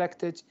be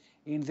reflected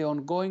in the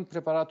ongoing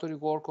preparatory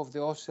work of the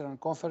Ocean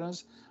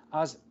Conference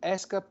as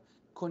ESCAP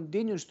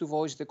continues to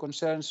voice the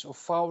concerns of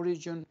our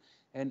region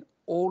and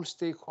all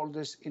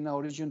stakeholders in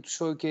our region to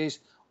showcase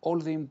all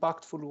the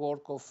impactful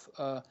work of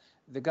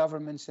the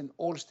governments and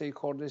all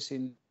stakeholders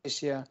in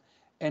Asia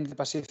and the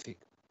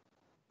Pacific.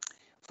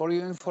 For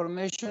your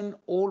information,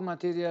 all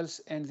materials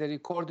and the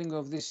recording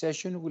of this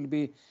session will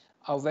be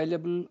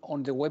available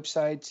on the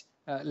website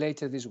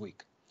later this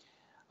week.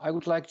 I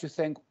would like to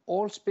thank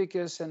all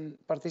speakers and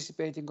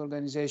participating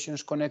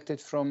organizations connected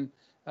from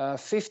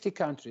 50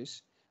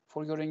 countries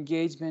for your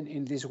engagement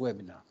in this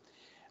webinar.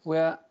 We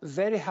are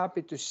very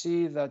happy to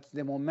see that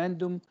the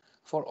momentum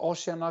for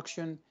ocean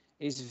action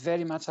is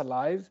very much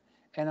alive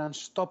and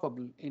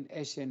unstoppable in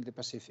Asia and the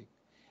Pacific.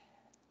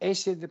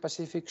 Asia and the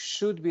Pacific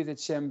should be the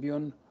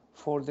champion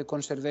for the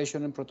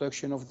conservation and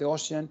protection of the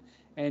ocean,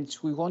 and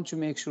we want to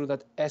make sure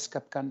that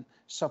ESCAP can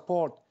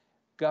support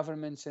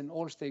governments and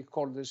all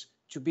stakeholders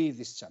to be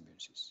these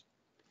champions.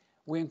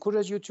 We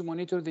encourage you to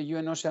monitor the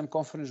UN Ocean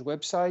Conference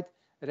website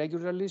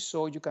regularly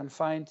so you can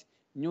find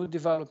new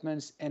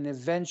developments and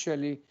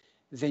eventually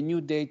the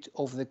new date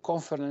of the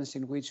conference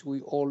in which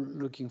we all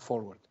looking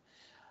forward.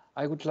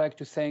 I would like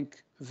to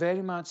thank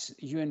very much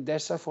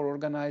UNDESA for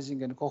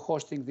organizing and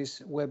co-hosting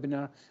this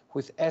webinar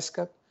with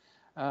ESCAP.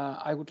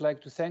 I would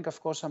like to thank,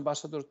 of course,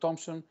 Ambassador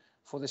Thompson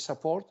for the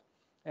support,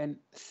 and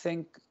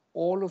thank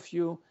all of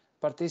you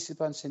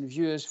participants and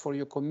viewers for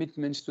your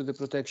commitments to the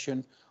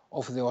protection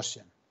of the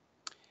ocean.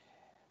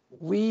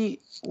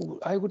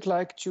 I would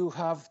like to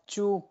have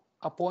two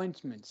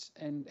appointments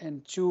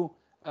and two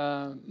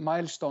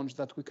milestones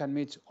that we can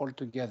meet all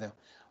together.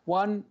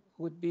 One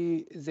would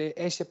be the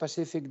Asia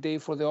Pacific Day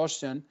for the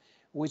Ocean,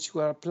 which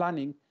we are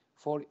planning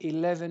for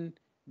 11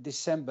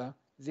 December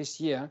this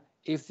year,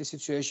 if the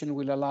situation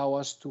will allow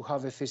us to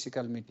have a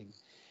physical meeting.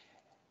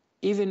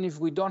 Even if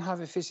we don't have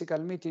a physical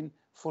meeting,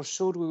 for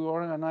sure we will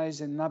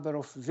organize a number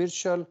of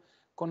virtual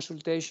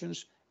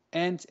consultations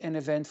and an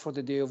event for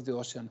the Day of the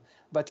Ocean.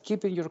 But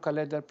keep in your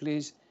calendar,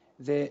 please,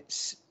 the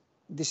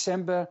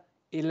December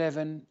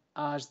 11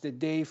 as the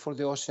Day for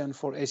the Ocean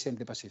for Asia and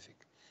the Pacific.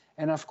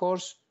 And of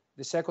course,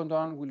 the second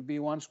one will be,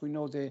 once we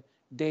know the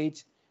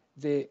date,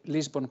 the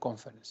Lisbon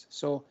Conference.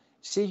 So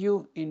see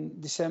you in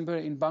December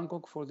in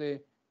Bangkok for the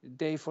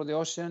Day for the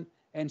Ocean,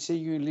 and see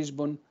you in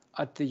Lisbon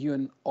at the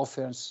UN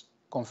Offers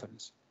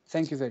Conference.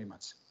 Thank you very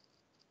much.